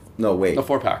 2-pack? No, wait. A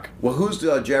 4-pack. Well, who's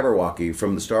Jabberwocky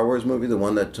from the Star Wars movie? The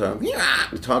one that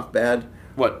talked bad?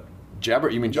 What?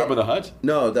 You mean Jabba the Hutt?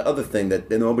 No, the other thing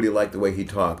that nobody liked the way he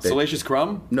talked. Salacious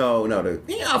Crumb? No, that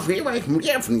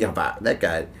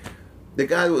guy. The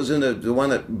guy that was in the one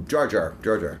that... Jar Jar.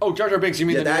 Oh, Jar Jar Binks. You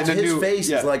mean his face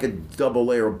is like a double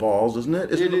layer of balls, isn't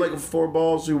it? Isn't it like 4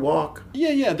 balls you walk?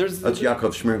 Yeah. That's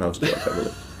Yakov Smirnov's joke, I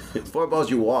believe. 4 balls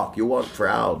you walk. You walk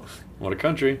proud. What a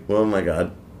country. Oh, my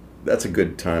God. That's a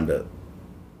good time to...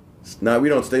 No,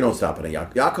 they don't stop at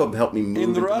Yakov. Yakov helped me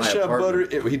move into my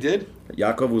apartment. He did?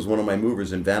 Yakov was one of my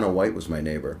movers, and Vanna White was my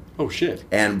neighbor. Oh, shit.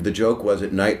 And the joke was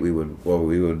at night we would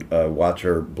watch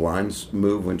her blinds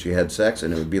move when she had sex,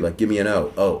 and it would be like, give me an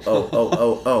O.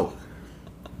 Oh.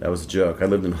 That was the joke. I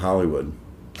lived in Hollywood,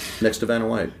 next to Vanna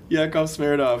White. Yakov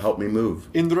Smirnov. Helped me move.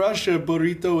 In Russia,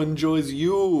 burrito enjoys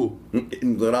you.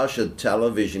 In Russia,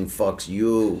 television fucks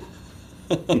you.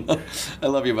 I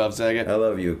love you, Bob Saget. I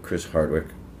love you, Chris Hardwick.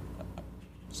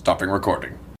 Stopping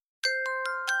recording.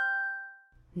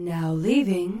 Now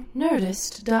leaving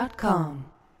Nerdist.com.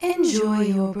 Enjoy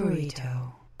your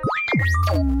burrito.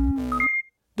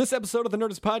 This episode of the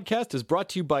Nerdist Podcast is brought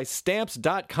to you by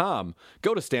Stamps.com.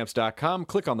 Go to Stamps.com,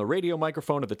 click on the radio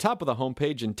microphone at the top of the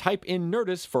homepage, and type in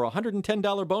Nerdist for a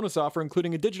 $110 bonus offer,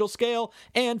 including a digital scale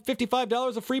and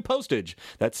 $55 of free postage.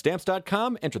 That's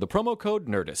Stamps.com. Enter the promo code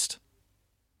Nerdist.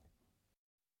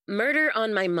 Murder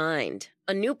on My Mind,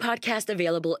 a new podcast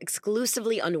available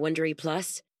exclusively on Wondery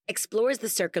Plus, explores the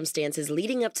circumstances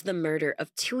leading up to the murder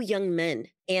of 2 young men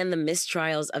and the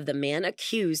mistrials of the man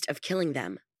accused of killing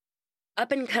them.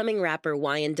 Up-and-coming rapper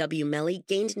YNW Melly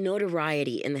gained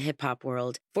notoriety in the hip-hop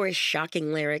world for his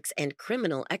shocking lyrics and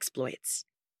criminal exploits.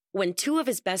 When 2 of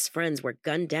his best friends were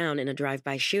gunned down in a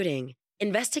drive-by shooting,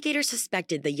 investigators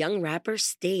suspected the young rapper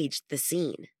staged the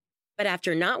scene. But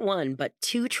after not 1 but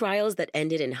 2 trials that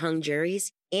ended in hung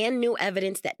juries and new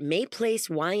evidence that may place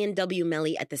YNW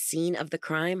Melly at the scene of the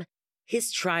crime,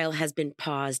 his trial has been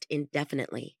paused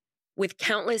indefinitely. With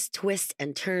countless twists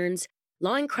and turns,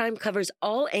 Law and Crime covers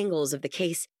all angles of the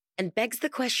case and begs the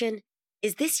question,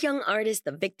 is this young artist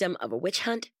the victim of a witch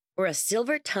hunt or a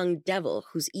silver-tongued devil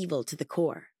who's evil to the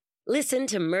core? Listen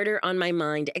to Murder on My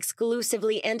Mind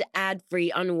exclusively and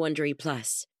ad-free on Wondery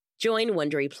Plus. Join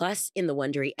Wondery Plus in the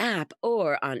Wondery app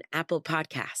or on Apple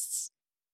Podcasts.